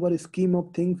in our scheme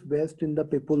of things vests in the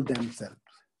people themselves.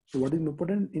 So what is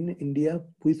important in India?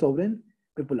 Who is sovereign?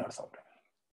 People are sovereign.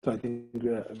 So I think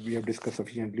we have discussed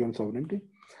sufficiently on sovereignty.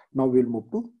 Now we'll move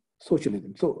to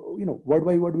socialism. So, word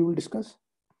by word we will discuss.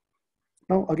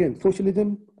 Now again,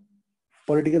 socialism,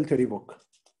 political theory book.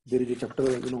 There is a chapter,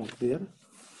 there,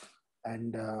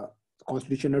 and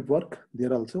constitution at work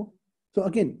there also. So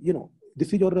again,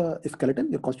 this is your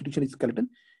skeleton. Your constitution is skeleton.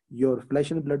 Your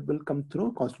flesh and blood will come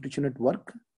through constitution at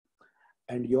work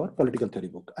and your political theory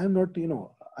book. I'm not,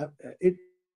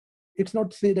 it's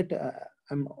not say that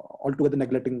I'm altogether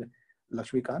neglecting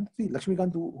Lakshmikant. See,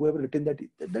 Lakshmikant, whoever written that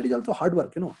is also hard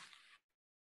work,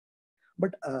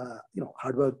 But,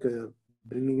 hard work,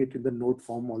 bringing it in the note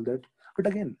form, all that. But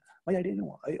again, my idea,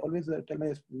 I always tell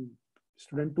my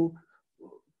student to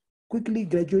quickly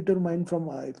graduate your mind from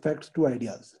facts to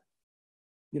ideas.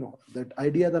 That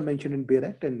ideas are mentioned in Bayer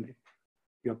Act and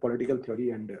your political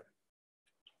theory and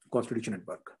constitution at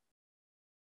work.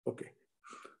 Okay.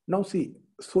 Now see,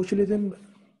 socialism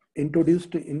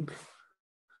introduced in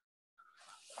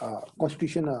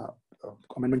Constitution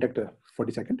Amendment Act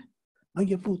 42nd. Now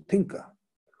you have to think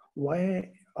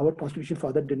why our Constitution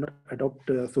father did not adopt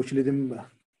socialism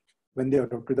when they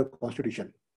adopted the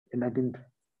Constitution in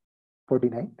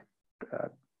 1949,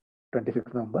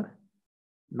 26th November.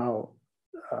 Now,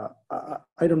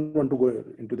 I don't want to go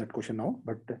into that question now,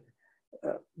 but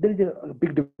there is a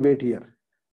big debate here.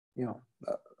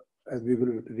 As we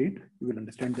will read, you will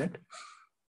understand that.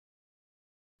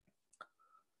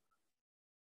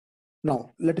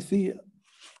 Now, let us see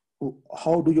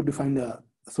how do you define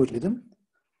socialism.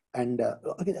 And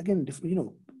again,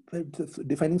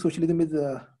 defining socialism is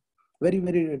very,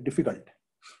 very difficult.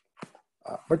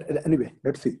 But anyway,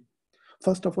 let's see.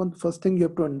 First thing you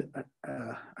have to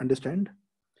understand,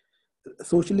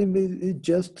 socialism is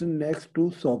just next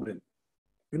to sovereign.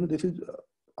 This is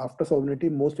after sovereignty,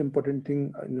 most important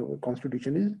thing in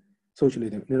constitution is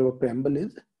socialism. In our preamble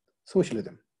is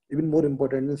socialism, even more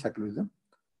important than secularism.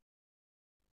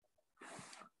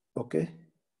 Okay.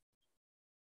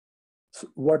 So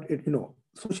what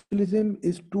socialism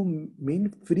is to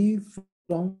mean free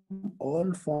from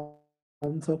all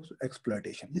forms of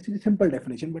exploitation. This is a simple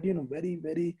definition, but very,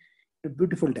 very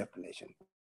beautiful definition.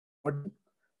 But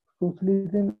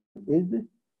socialism is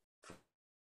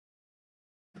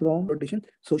from rotation,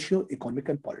 socio-economic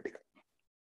and political.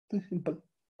 It's simple.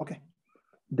 Okay.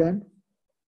 Then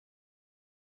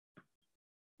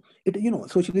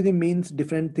socialism means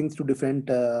different things to different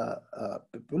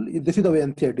people. This is the way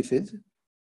NCERT says.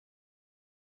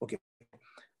 Okay.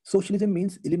 Socialism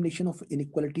means elimination of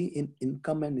inequality in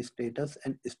income and status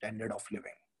and standard of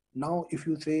living. Now, if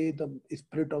you say the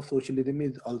spirit of socialism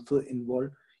is also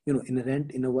involved,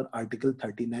 inherent in our Article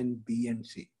 39 B and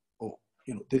C. Oh,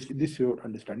 this is your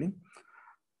understanding.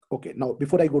 Okay. Now,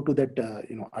 before I go to that,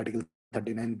 Article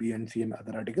 39 B and C and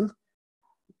other articles,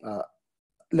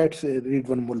 let's read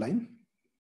one more line.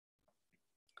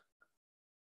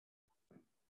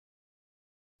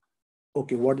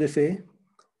 Okay, what they say.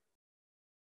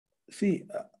 See,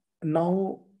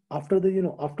 now after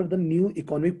the new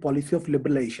economic policy of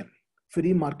liberalization,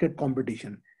 free market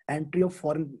competition, entry of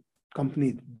foreign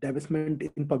companies, divestment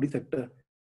in public sector,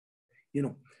 you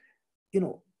know, you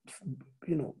know,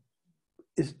 you know,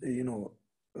 is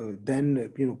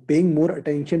then paying more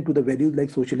attention to the values like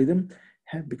socialism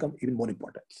have become even more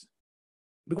important.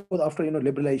 Because after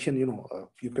liberalization,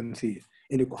 you can see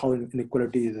how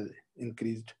inequality is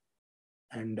increased.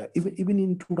 And even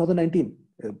in 2019,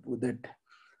 that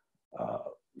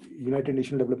United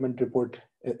Nations Development Report,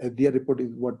 their report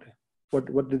is what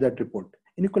is that report?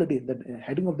 Inequality. That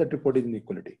heading of that report is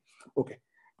inequality. Okay.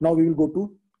 Now we will go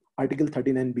to Article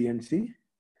 39 B and C.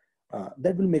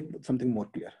 That will make something more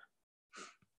clear.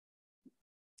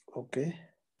 Okay.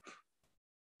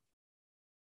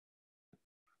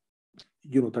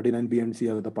 39 B and C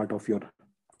are the part of your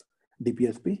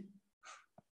DPSP.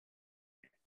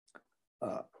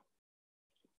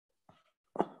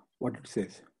 What it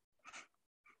says.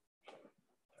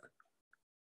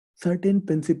 Certain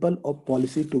principle of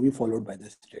policy to be followed by the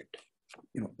state.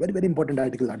 Very, very important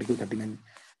article 39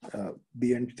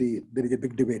 B and C. There is a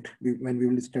big debate when we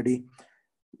will study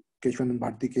Keshwanand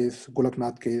Bharti case,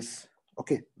 Golaknath case.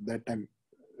 Okay, that time.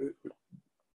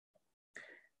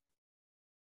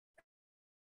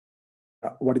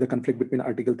 What is the conflict between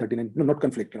Article 39? No, not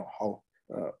conflict. How?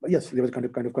 Yes, there was kind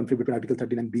of conflict between Article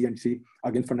 39 B and C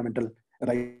against fundamental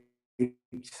rights.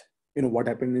 What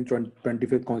happened in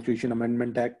 25th Constitution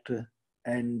Amendment Act,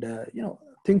 and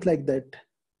things like that.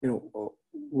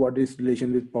 What is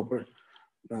relation with proper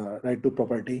right to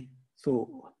property.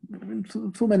 So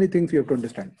many things you have to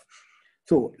understand.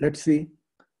 So let's see.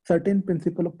 Certain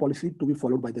principle of policy to be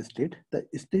followed by the state. The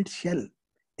state shall,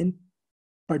 in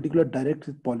particular, direct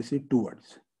its policy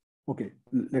towards. Okay,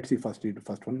 let's see first. Read the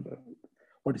first one.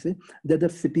 What is it? That the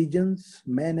citizens,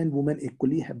 men and women,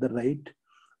 equally have the right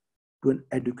to an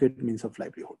adequate means of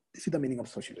livelihood. This is the meaning of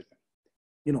socialism.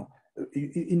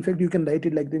 In fact, you can write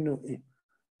it like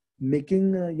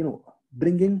making,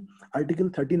 bringing Article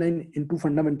 39 into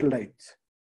fundamental rights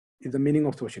is the meaning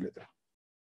of socialism.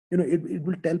 It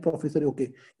will tell professor,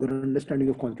 okay, your understanding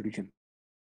of constitution.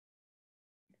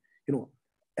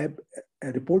 A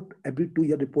report, every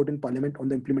 2-year report in parliament on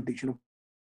the implementation of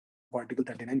Article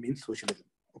 39 means socialism.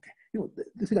 Okay,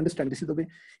 this is understanding. This is the way,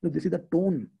 this is the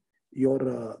tone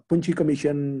your Punchi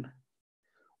Commission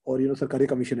or Sarkari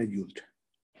Commission has used.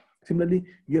 Similarly,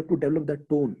 you have to develop that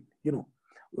tone.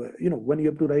 When you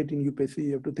have to write in UPSC,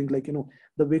 you have to think like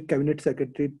the way cabinet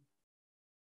secretary,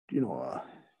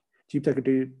 chief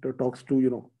secretary talks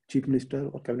to chief minister,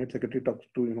 or cabinet secretary talks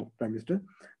to prime minister.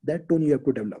 That tone you have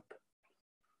to develop.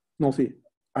 Now see,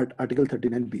 Article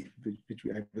 39B, which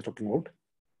I was talking about,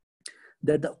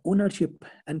 that the ownership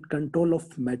and control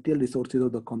of material resources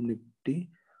of the community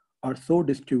are so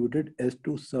distributed as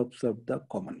to serve the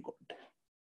common good.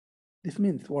 This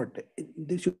means what?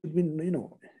 There should be,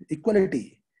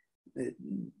 equality.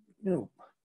 That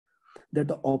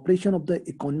the operation of the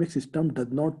economic system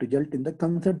does not result in the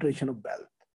concentration of wealth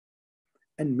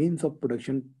and means of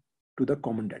production to the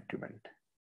common detriment.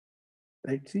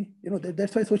 Right? See,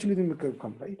 that's why socialism will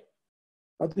come, right?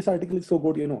 Now this article is so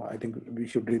good, I think we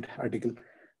should read Article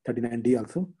 39D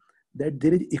also, that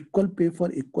there is equal pay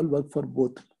for equal work for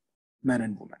both man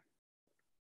and woman.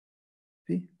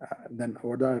 See, then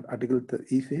what the Article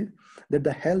E says, that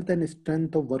the health and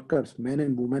strength of workers, men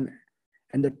and women,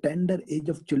 and the tender age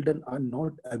of children are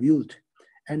not abused,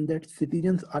 and that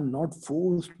citizens are not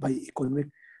forced by economic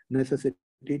necessity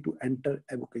to enter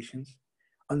avocations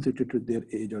unsuited to their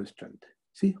age or strength.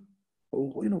 See,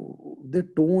 their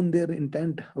tone, their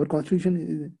intent. Our constitution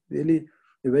is really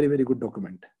a very, very good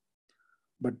document.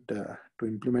 But to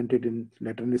implement it in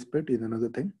letter and spirit is another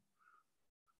thing.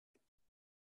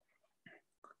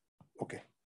 Okay.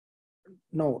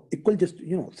 Now, equal justice,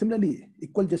 similarly,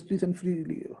 equal justice and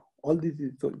free, all this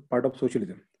is part of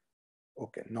socialism.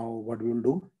 Okay, now what we will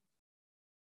do?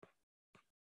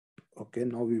 Okay,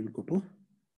 now we will go to.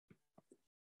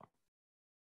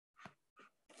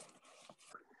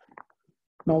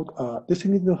 Now, this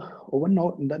thing is over.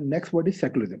 Now, the next word is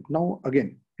secularism. Now,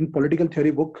 again, in political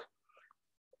theory book,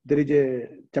 there is a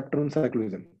chapter on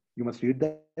secularism. You must read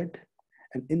that.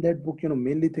 And in that book,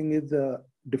 mainly thing is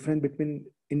difference between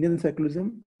Indian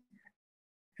secularism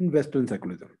and Western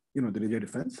secularism. There is a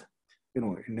difference.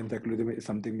 Indian secularism is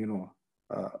something,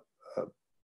 uh, uh,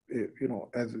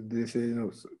 as they say,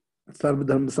 Sarv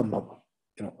Dharma Sambhav.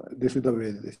 This is the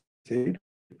way they say it.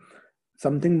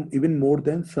 Something even more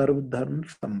than Sarv Dharma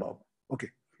Sambhav. Okay.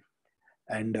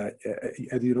 And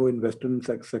as you know, in Western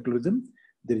secularism,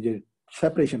 there is a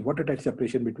separation, watertight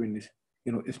separation between this,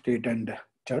 state and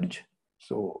church.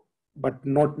 So, but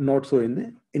not so in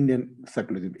the Indian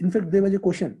secularism. In fact, there was a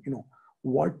question,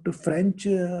 what the French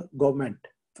government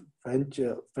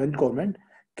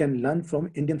can learn from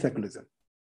Indian secularism.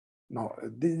 Now,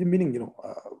 this is the meaning,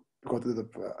 because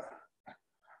of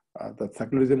the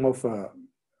secularism of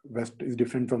West is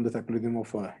different from the secularism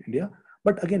of India.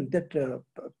 But again, that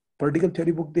political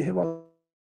theory book, they have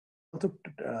also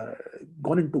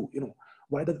gone into,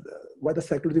 why the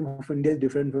secularism of India is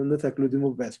different from the secularism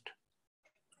of West.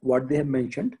 What they have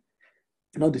mentioned.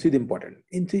 Now, this is important.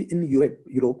 In Europe,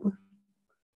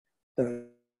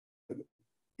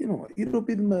 Europe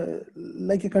is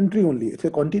like a country only. It's a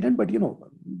continent, but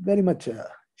very much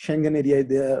Schengen area is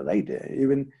there, right?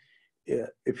 Even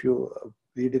if you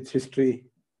read its history,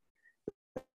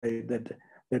 right, that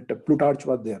Plutarch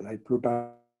was there, right?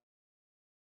 Plutarch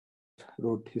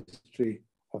wrote history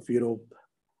of Europe,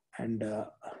 and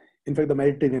in fact, the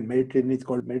Mediterranean is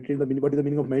called Mediterranean. What is the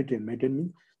meaning of Mediterranean? Mediterranean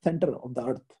means center of the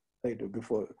earth, right?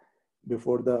 Before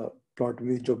the plot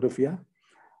means geographia,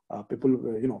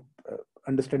 people,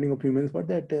 understanding of humans, but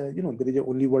that there is a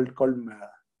only world called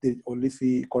there is only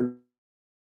sea called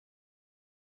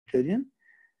Mediterranean,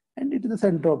 and it is the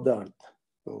center of the earth.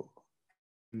 So,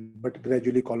 but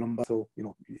gradually Columbus, so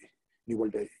New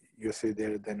World, USA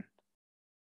there, then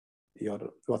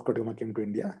your Vasco da Gama came to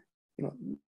India,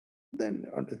 then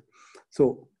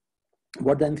so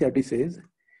what the NCERT says,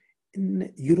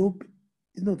 in Europe,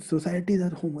 societies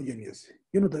are homogeneous.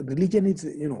 The religion is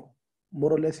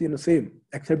more or less same,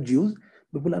 except Jews.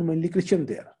 People are mainly Christian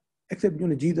there, except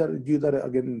Jews are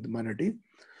again the minority.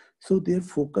 So their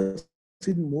focus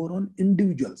is more on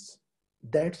individuals.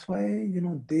 That's why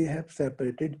they have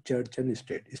separated church and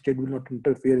state. State will not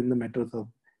interfere in the matters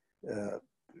of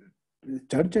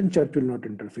church, and church will not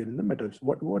interfere in the matters.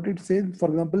 What it says, for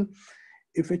example,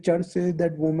 if a church says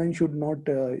that women should not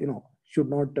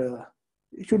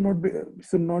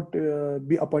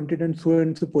be appointed in so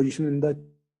and so position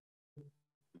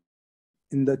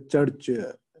in the church,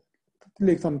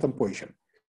 like some position.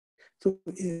 So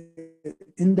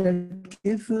in that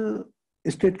case,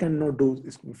 state cannot do.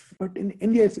 But in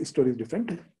India, its story is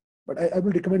different. But I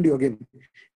will recommend you again,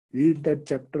 read that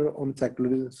chapter on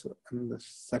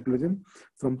secularism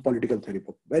from political theory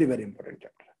book. Very, very important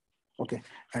chapter. Okay.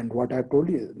 And what I have told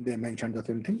you, they mentioned the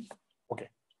same thing. Okay.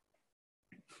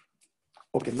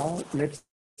 Okay. Now let's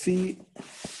see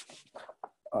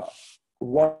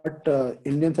what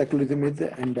Indian secularism is,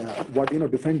 and what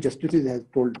different justices has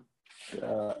told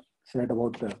said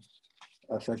about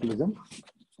secularism.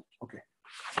 Okay.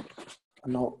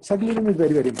 Now secularism is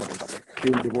very, very important topic. We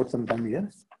will devote some time here.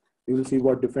 You will see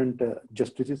what different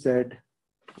justices said,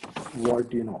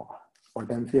 what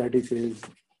NCERT says,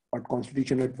 what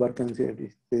Constitution at Work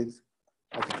NCERT says.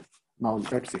 Okay. Now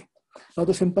let's see. Now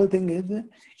the simple thing is,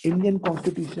 Indian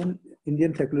Constitution,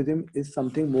 Indian secularism is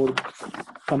something called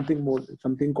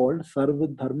Sarva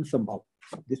Dharma Sambhav.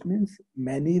 This means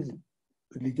many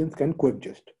religions can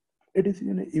coexist. It is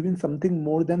even something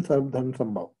more than Sarva Dharma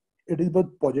Sambhav. It is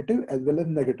both positive as well as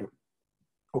negative.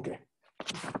 Okay.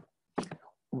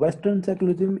 Western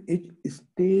secularism is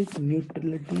state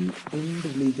neutrality in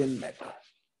religion matter.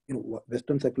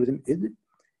 Western secularism is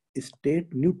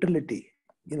state neutrality.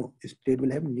 State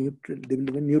will have neutral. They will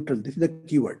be neutral. This is the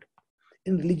keyword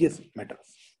in religious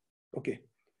matters. Okay.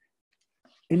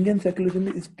 Indian secularism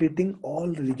is treating all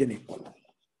religion equal.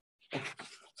 Okay.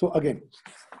 So again,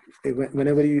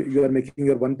 whenever you are making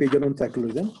your one pager on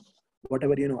secularism,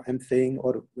 whatever I'm saying,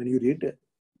 or when you read,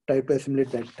 try to assimilate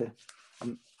that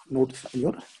notes in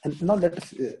your. And now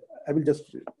I will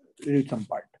just read some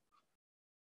part.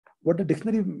 What the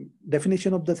dictionary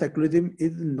definition of the secularism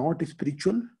is: not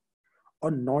spiritual or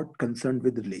not concerned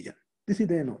with religion. This is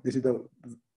the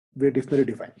way dictionary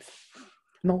defines.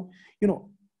 Now,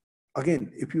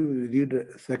 again, if you read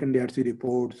second ARC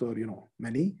reports or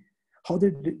many, how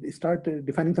they start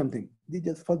defining something. They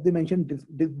just first they mention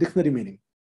dictionary meaning.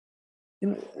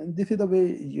 And this is the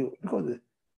way because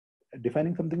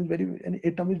defining something is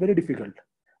a term is very difficult,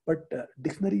 but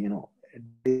dictionary,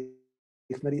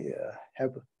 dictionary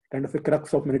have kind of a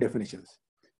crux of many definitions.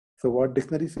 So what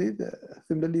dictionary says,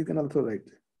 similarly you can also write.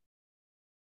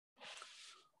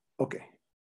 Okay.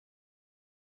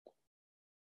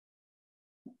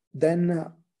 Then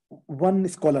one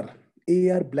scholar,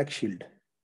 A.R. Blackshield,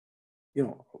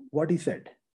 what he said?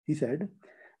 He said,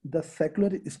 the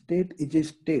secular state is a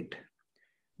state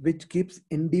which keeps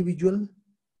individual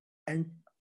and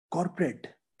corporate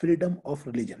freedom of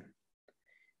religion,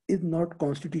 is not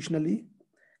constitutionally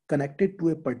connected to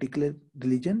a particular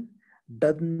religion,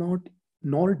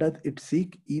 nor does it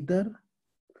seek either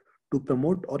to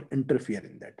promote or interfere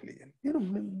in that religion.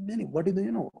 What is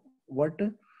what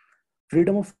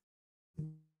freedom of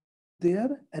there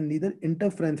and neither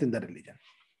interference in the religion.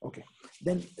 Okay.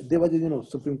 Then there was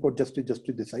Supreme Court Justice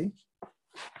Desai.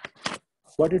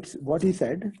 What he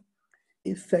said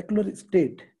is secular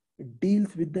state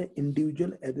deals with the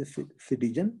individual as a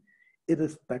citizen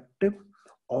irrespective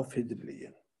of his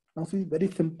religion. Now see, very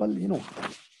simple,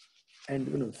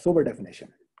 and sober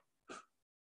definition.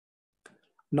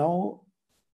 Now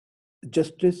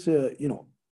Justice, there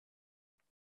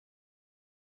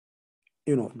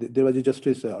was a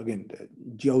Justice again,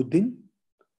 Jiauddin.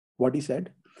 What he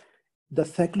said, the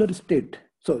secular state.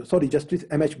 So sorry, Justice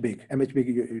M.H. Beg. M.H. Beg,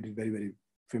 it is very, very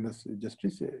famous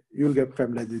justice. You will get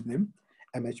familiar with his name,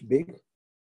 M.H. Beg.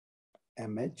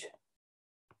 M.H.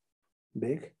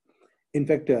 Beg. In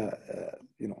fact,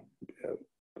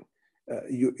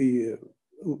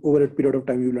 over a period of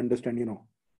time, you will understand.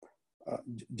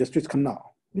 Justice Khanna.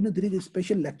 There is a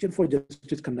special lecture for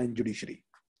Justice Khanna in judiciary.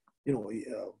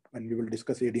 When we will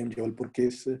discuss ADM Jabalpur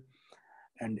case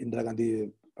and Indira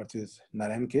Gandhi versus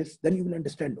Narayan case, then you will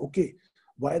understand, okay,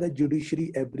 why the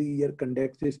judiciary every year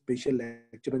conducts a special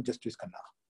lecture on Justice Khanna.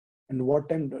 And what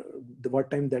time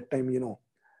that time,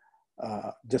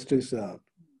 Justice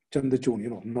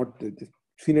Chandrachud, not the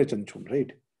senior Chandrachud,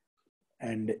 right?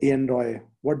 And A.N. Roy,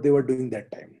 what they were doing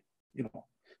that time,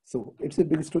 So it's a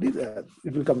big story.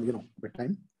 It will come, with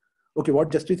time. Okay,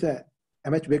 what Justice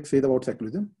M.H. Beg says about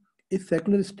secularism? A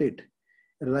secular state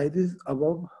rises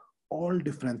above all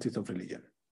differences of religion,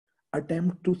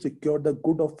 attempt to secure the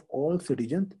good of all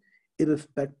citizens,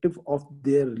 irrespective of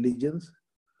their religious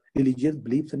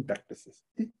beliefs and practices.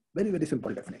 Very, very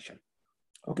simple definition.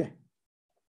 Okay.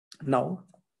 Now,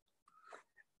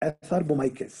 S.R.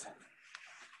 Bomai case.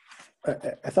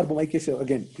 S.R. Bomai case,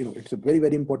 again, it's a very,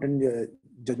 very important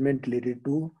judgment related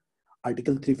to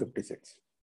Article 356.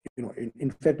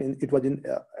 In fact, it was in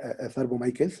S.R.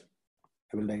 Bomai case.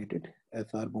 I will write it.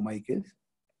 S.R. Bomai case.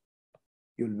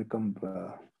 You will become,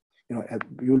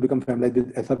 you will become familiar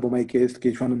with S.R. Bomai case,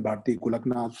 Keshwanand Bharti,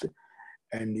 Kulaknath,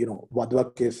 and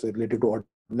Wadhwa case related to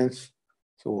ordinance.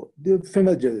 So the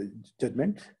famous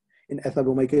judgment in S.R.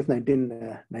 Bomai case,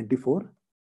 1994.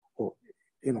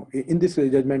 In this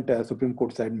judgment, Supreme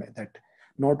Court said that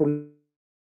not only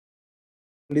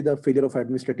the failure of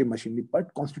administrative machinery,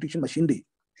 but constitution machinery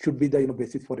should be the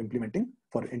basis for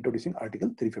introducing Article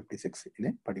 356 in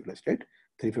a particular state.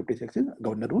 356 is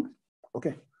governor rule.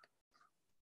 Okay.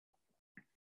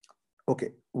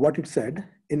 Okay. What it said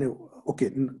now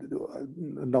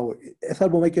S.R.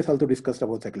 Bomai case also discussed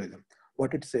about secularism.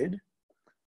 What it said,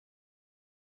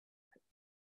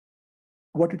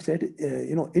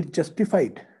 it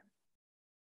justified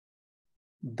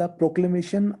the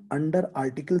proclamation under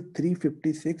Article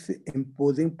 356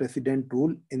 imposing precedent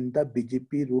rule in the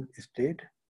BJP ruled state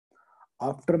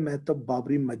aftermath of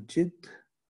Babri Masjid,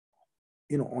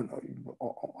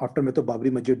 aftermath of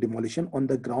Babri Masjid demolition on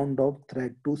the ground of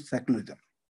threat to secularism.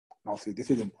 Now see, this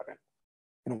is important.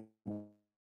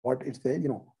 What it says,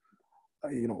 there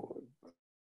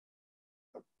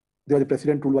was a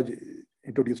precedent rule was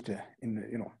introduced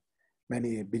in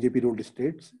many BJP ruled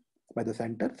states by the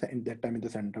center. In that time, in the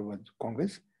center was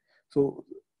Congress. So,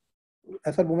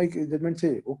 as our Bomai judgment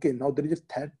say, okay, now there is a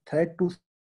threat to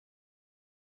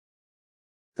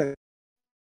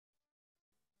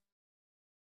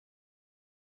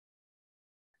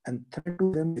and threat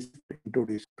to them is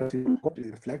introduced. It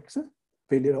reflects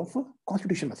failure of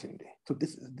constitutional machinery. So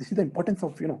this is the importance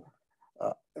of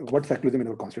what secularism in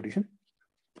our constitution.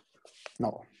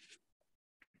 Now,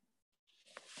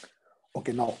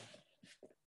 okay, now.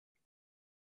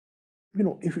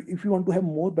 If you want to have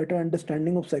more better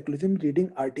understanding of secularism,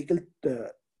 reading Article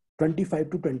 25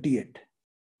 to 28,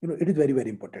 it is very, very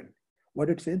important. What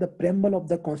it says, the preamble of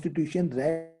the Constitution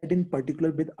read in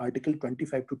particular with Article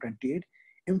 25 to 28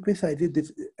 emphasizes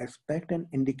this aspect and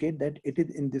indicate that it is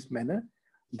in this manner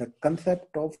the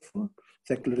concept of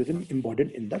secularism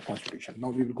embodied in the Constitution. Now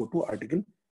we will go to Article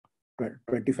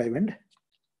 25 and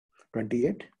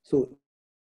 28. So,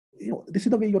 this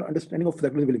is the way your understanding of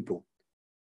secularism will improve.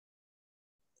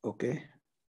 Okay.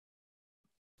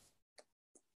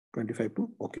 25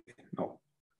 to, okay. Now,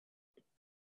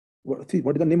 see,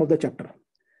 what is the name of the chapter?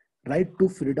 Right to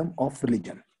freedom of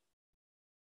religion.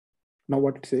 Now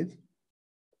what it says?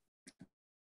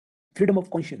 Freedom of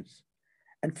conscience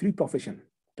and free profession,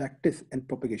 practice and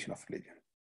propagation of religion.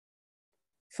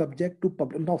 Subject to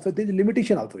public, now so there is a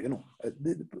limitation also,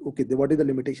 okay, what is the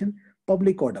limitation?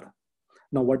 Public order.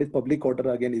 Now what is public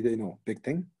order again is a big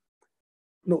thing.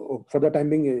 No, for the time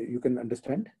being you can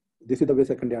understand. This is the way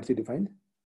second RC defined.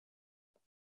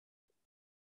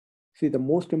 See, the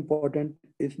most important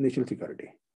is national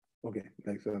security. Okay,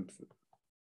 like so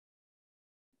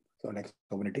like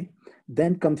sovereignty.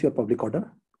 Then comes your public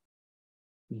order.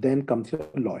 Then comes your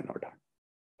law and order.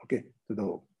 Okay,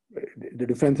 so the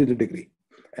difference is the degree.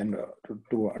 And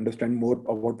to understand more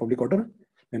about public order,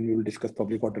 then we will discuss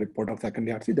public order report of second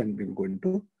RC. Then we will go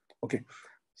into, okay.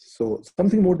 So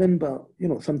something more than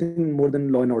something more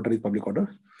than law and order is public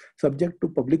order. Subject to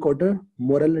public order,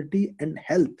 morality and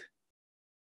health,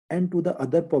 and to the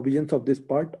other provisions of this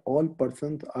part, all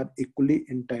persons are equally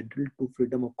entitled to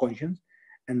freedom of conscience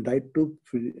and right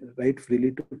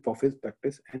freely to profess,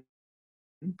 practice, and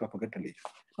propagate religion.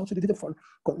 Now, so this is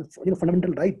a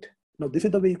fundamental right. Now, this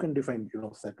is the way you can define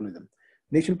secularism.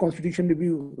 National Constitution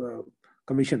Review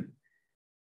Commission.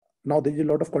 Now, there is a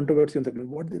lot of controversy on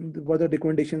secularism. What was the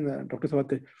recommendation, Dr.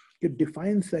 Savarkar? It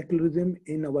defines secularism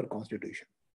in our Constitution.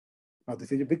 Now,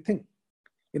 this is a big thing.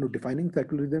 Defining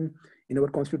secularism in our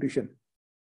Constitution.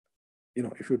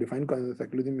 If you define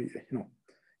secularism,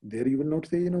 there you will not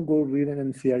say, go read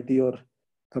an NCRT or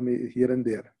come here and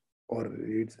there, or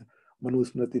it's Manu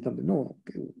Smriti, something. No,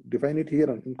 define it here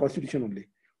in Constitution only.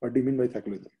 What do you mean by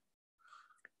secularism?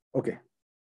 Okay.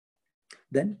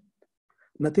 Then,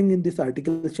 nothing in this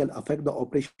article shall affect the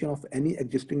operation of any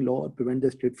existing law or prevent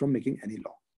the state from making any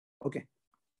law. Okay.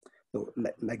 So,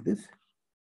 like this.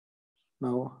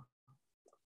 Now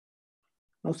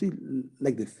see,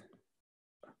 like this.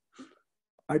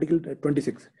 Article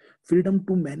 26, freedom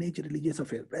to manage religious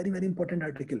affairs. Very, very important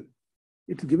article.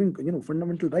 It's giving,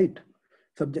 fundamental right.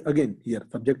 Subject, again, here,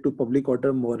 subject to public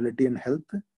order, morality and health.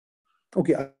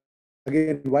 Okay,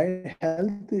 again, why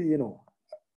health, we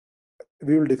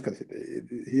will discuss it.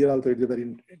 Here also it's a very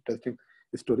interesting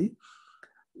story.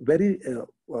 Every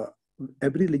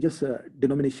religious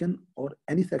denomination or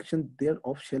any section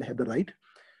thereof shall have the right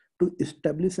to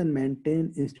establish and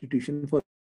maintain institution for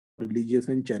religious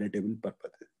and charitable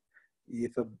purposes.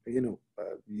 Yes,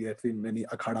 we have seen many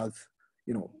akhadas,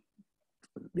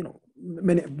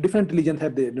 many different religions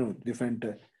have their different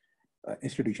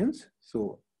institutions.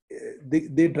 So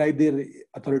they drive their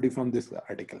authority from this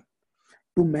article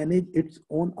to manage its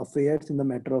own affairs in the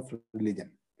matter of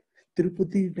religion.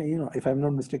 Tirupati, if I'm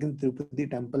not mistaken, Tirupati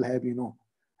temple have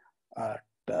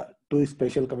two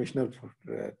special commissioners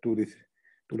to this,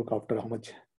 to look after how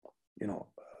much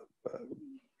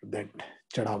that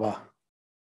chadava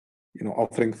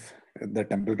offerings the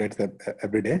temple gets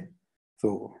every day.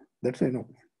 So that's to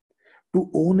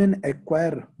own and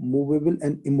acquire movable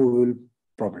and immovable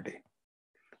property,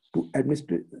 to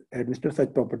administer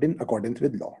such property in accordance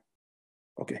with law.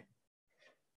 Okay.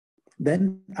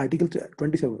 Then Article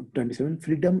 27,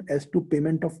 freedom as to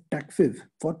payment of taxes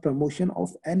for promotion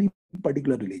of any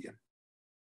particular religion.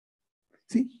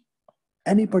 See,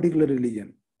 any particular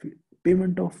religion,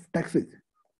 payment of taxes.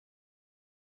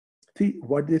 See,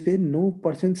 what they say, no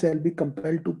person shall be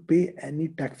compelled to pay any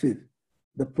taxes,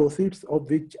 the proceeds of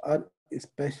which are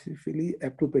specifically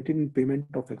appropriated in payment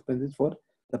of expenses for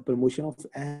the promotion of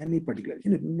any particular.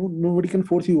 Nobody can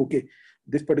force you, okay,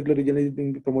 this particular religion is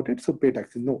being promoted, so pay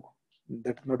taxes. No,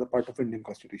 that's not a part of Indian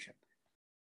Constitution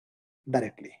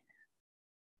directly.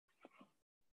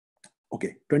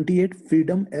 Okay, 28,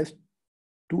 freedom as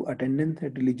to attendance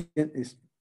at religious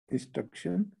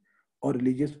instruction or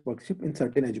religious worship in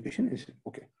certain education.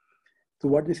 Okay. So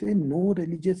what they say, no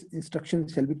religious instruction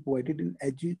shall be provided in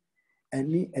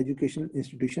any educational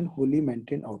institution wholly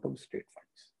maintained out of state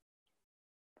funds.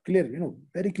 Clear,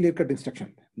 very clear-cut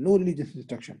instruction. No religious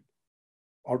instruction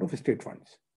out of state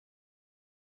funds.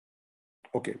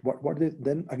 Okay, what is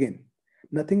then again?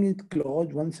 Nothing in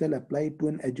clause 1 shall apply to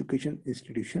an education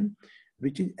institution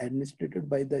which is administered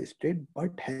by the state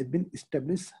but has been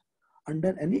established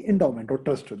under any endowment or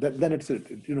trust. Then it's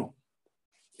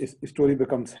story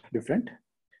becomes different.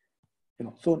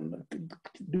 So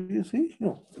do you see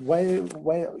why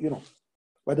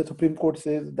why the Supreme Court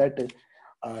says that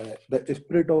the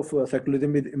spirit of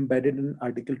secularism is embedded in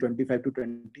Article 25 to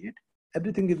 28.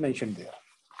 Everything is mentioned there.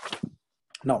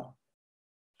 Now,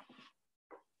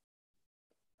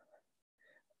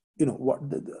 what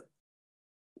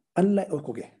unlike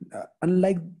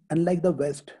the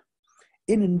West,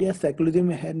 in India,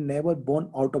 secularism had never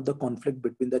born out of the conflict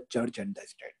between the church and the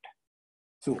state.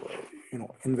 So,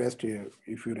 in West,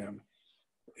 if you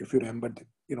remember,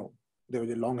 there was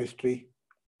a long history.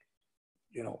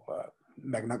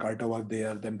 Magna Carta was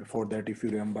there. Then before that, if you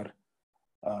remember,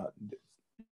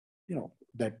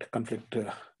 that conflict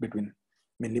between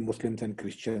mainly Muslims and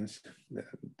Christians.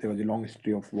 There was a long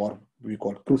history of war we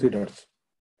call Crusaders,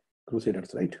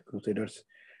 right? Crusaders.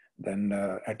 Then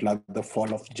at last, the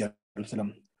fall of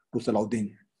Jerusalem to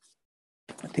Salahuddin,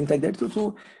 things like that.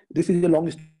 So this is a long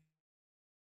history.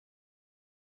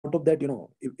 Out of that,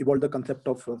 evolved the concept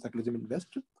of secularism in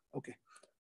West. Okay.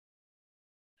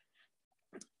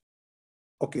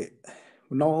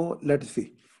 Now let's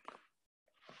see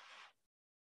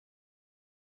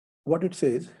what it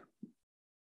says.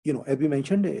 As we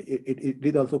mentioned, it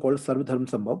is also called Sarv Dharm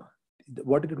Sambhav.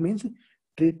 What it means,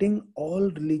 treating all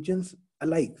religions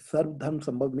alike. Sarv Dharm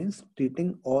Sambhav means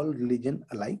treating all religion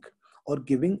alike or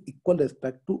giving equal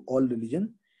respect to all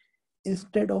religion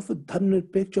instead of Dharm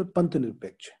Nirpeksh or Panth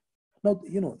Nirpeksh. Now,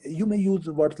 you may use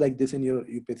words like this in your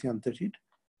UPSC answer sheet.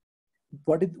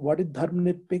 What is Dharm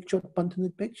Nirpeksh or Panth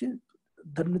Nirpeksh?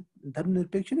 Dharm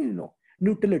Nirpeksh,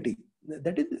 neutrality.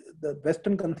 That is the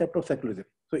Western concept of secularism.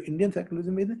 So Indian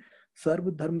secularism is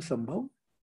Sarv Dharm Sambhav,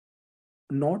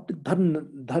 not Dharm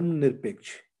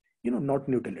Nirpeksh, not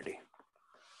neutrality.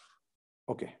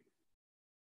 Okay,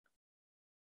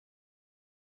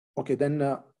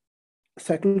 then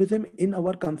secularism in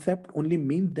our concept only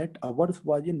means that ours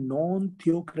was a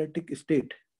non-theocratic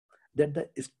state, that the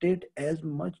state as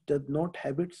much does not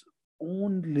have its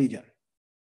own religion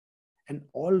and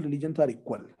all religions are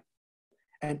equal,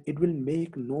 and it will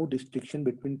make no distinction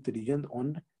between religions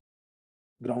on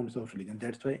grounds of religion.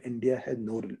 That's why India has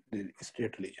no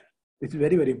state religion. It's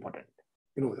very, very important.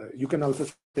 You can also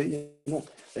say,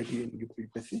 that you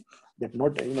see that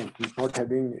not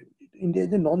having, India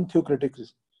is a non-theocratic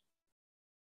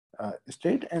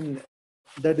state, and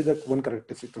that is one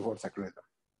characteristic of secularism.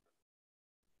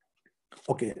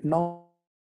 Okay, now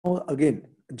again,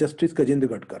 Justice Kajendra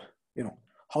Gadkar,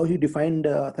 how he defined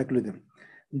secularism.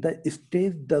 The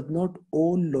state does not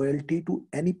owe loyalty to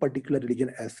any particular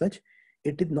religion as such.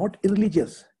 It is not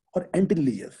irreligious or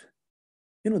anti-religious.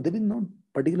 There is no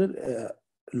particular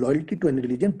loyalty to any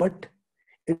religion, but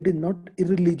it is not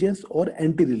irreligious or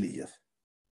anti-religious.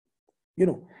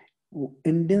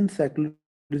 Indian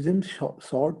secularism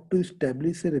sought to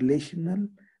establish a rational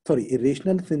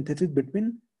synthesis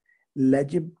between now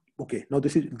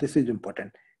this is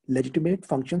important. Legitimate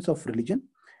functions of religion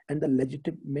and the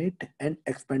legitimate and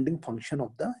expanding function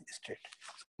of the state.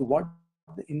 So what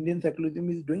the Indian secularism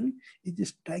is doing is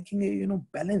striking a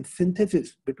balance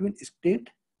synthesis between state,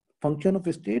 function of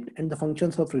state, and the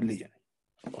functions of religion.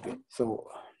 Okay, so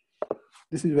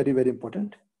this is very, very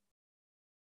important.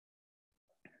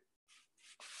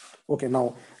 Okay,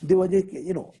 now there was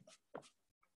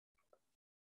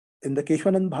in the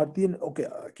Keshwanand Bharti,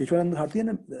 Keshwanand Bharti,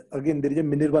 and again there is a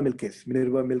Minerva Mill case.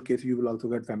 Minerva Mill case you will also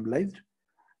get familiarized,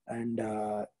 and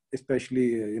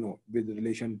especially with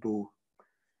relation to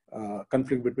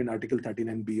conflict between Article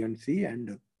 39 B and C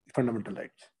and fundamental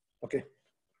rights. Okay,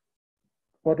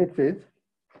 what it says,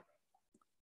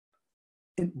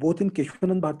 both in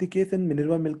Keshwanand Bharti case and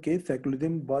Minerva Mill case,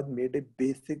 secularism was made a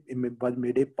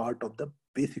part of the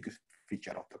basic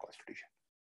feature of the Constitution.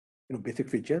 Basic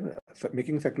feature,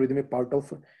 making secularism a part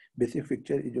of basic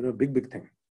feature is a big thing.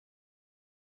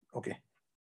 Okay.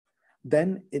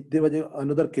 Then there was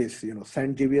another case,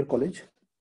 St. Xavier College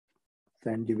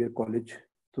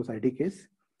Society case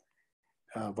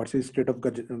versus State of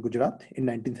Gujarat in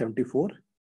 1974.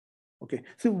 Okay.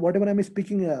 So whatever I'm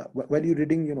speaking, while you're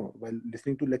reading, while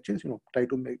listening to lectures, try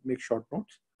to make short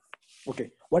notes.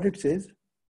 Okay. What it says,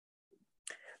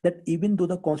 that even though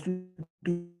the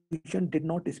Constitution did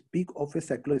not speak of a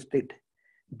secular state,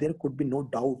 there could be no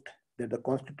doubt that the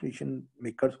Constitution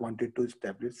makers wanted to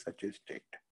establish such a state.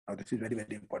 Now, this is very,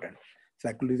 very important.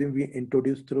 Secularism we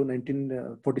introduced through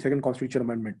 1942nd Constitution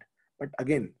Amendment. But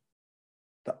again,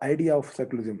 the idea of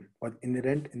secularism was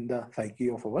inherent in the psyche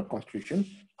of our Constitution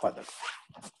fathers.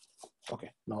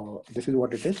 Okay, now this is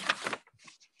what it is.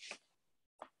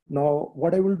 Now,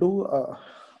 what I will do,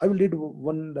 I will read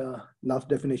one last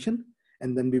definition,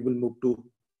 and then we will move to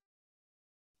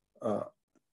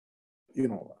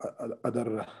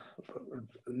other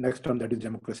next term, that is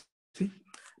democracy.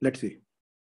 Let's see.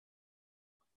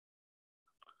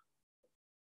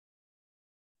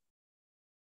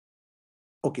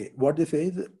 Okay, what they say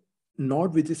is,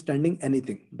 notwithstanding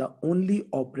anything, the only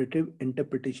operative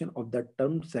interpretation of the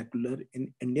term secular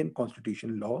in Indian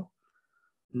constitutional law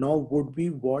now would be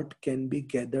what can be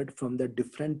gathered from the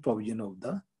different provision of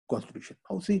the constitution.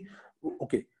 Now see,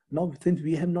 okay, now since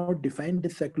we have not defined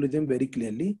this secularism very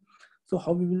clearly, so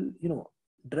how we will,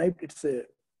 derive its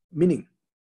meaning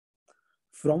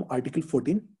from Article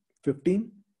 14,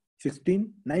 15,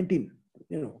 16, 19,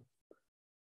 you know,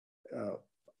 uh,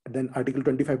 then Article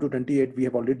 25 to 28 we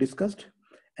have already discussed,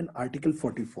 and Article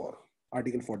 44,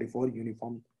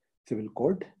 Uniform Civil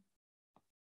Code,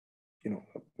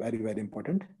 very, very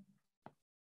important.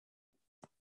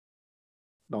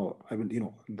 Now I will,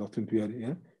 since we are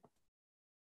here,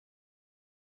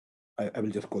 I will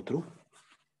just go through,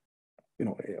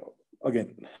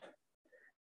 again,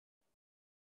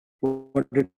 what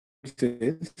it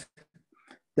says: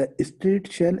 the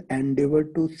state shall endeavor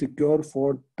to secure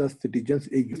for the citizens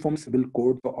a uniform civil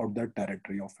code throughout the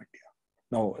territory of India.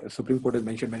 Now, Supreme Court has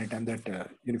mentioned many times that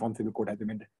uniform civil code has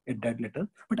been a dead letter.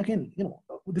 But again,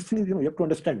 this thing is, you have to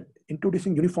understand,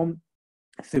 introducing uniform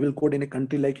civil code in a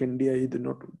country like India is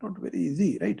not very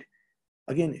easy, right?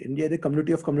 Again, India is a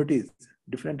community of communities,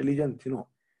 different religions,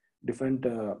 different,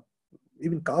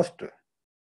 even caste,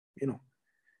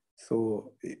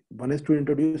 So one is to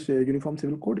introduce a uniform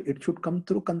civil code. It should come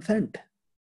through consent.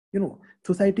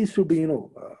 Society should be,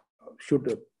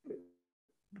 should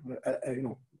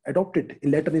adopt it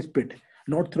in letter and spirit,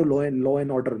 not through law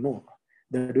and order. No,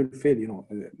 that will fail.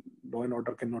 Law and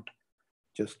order cannot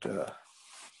just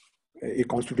a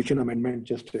constitution amendment.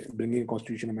 Just bringing a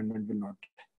constitution amendment will not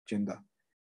change the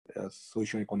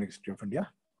socio-economic history of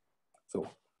India. So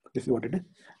this is what it is.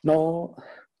 Now,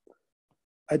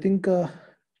 I think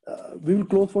we will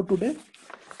close for today,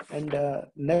 and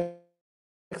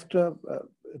next, what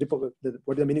is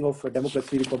the meaning of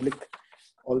democracy, republic,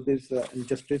 all this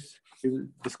injustice we will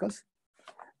discuss.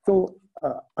 So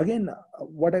again,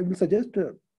 what I will suggest,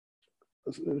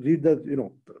 read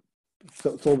the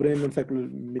sovereign and secular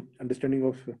understanding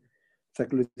of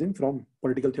secularism from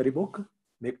political theory book,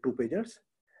 make 2 pages,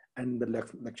 and the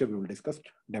lecture we will discuss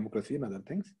democracy and other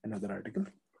things, another article.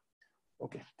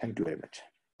 Okay, thank you very much.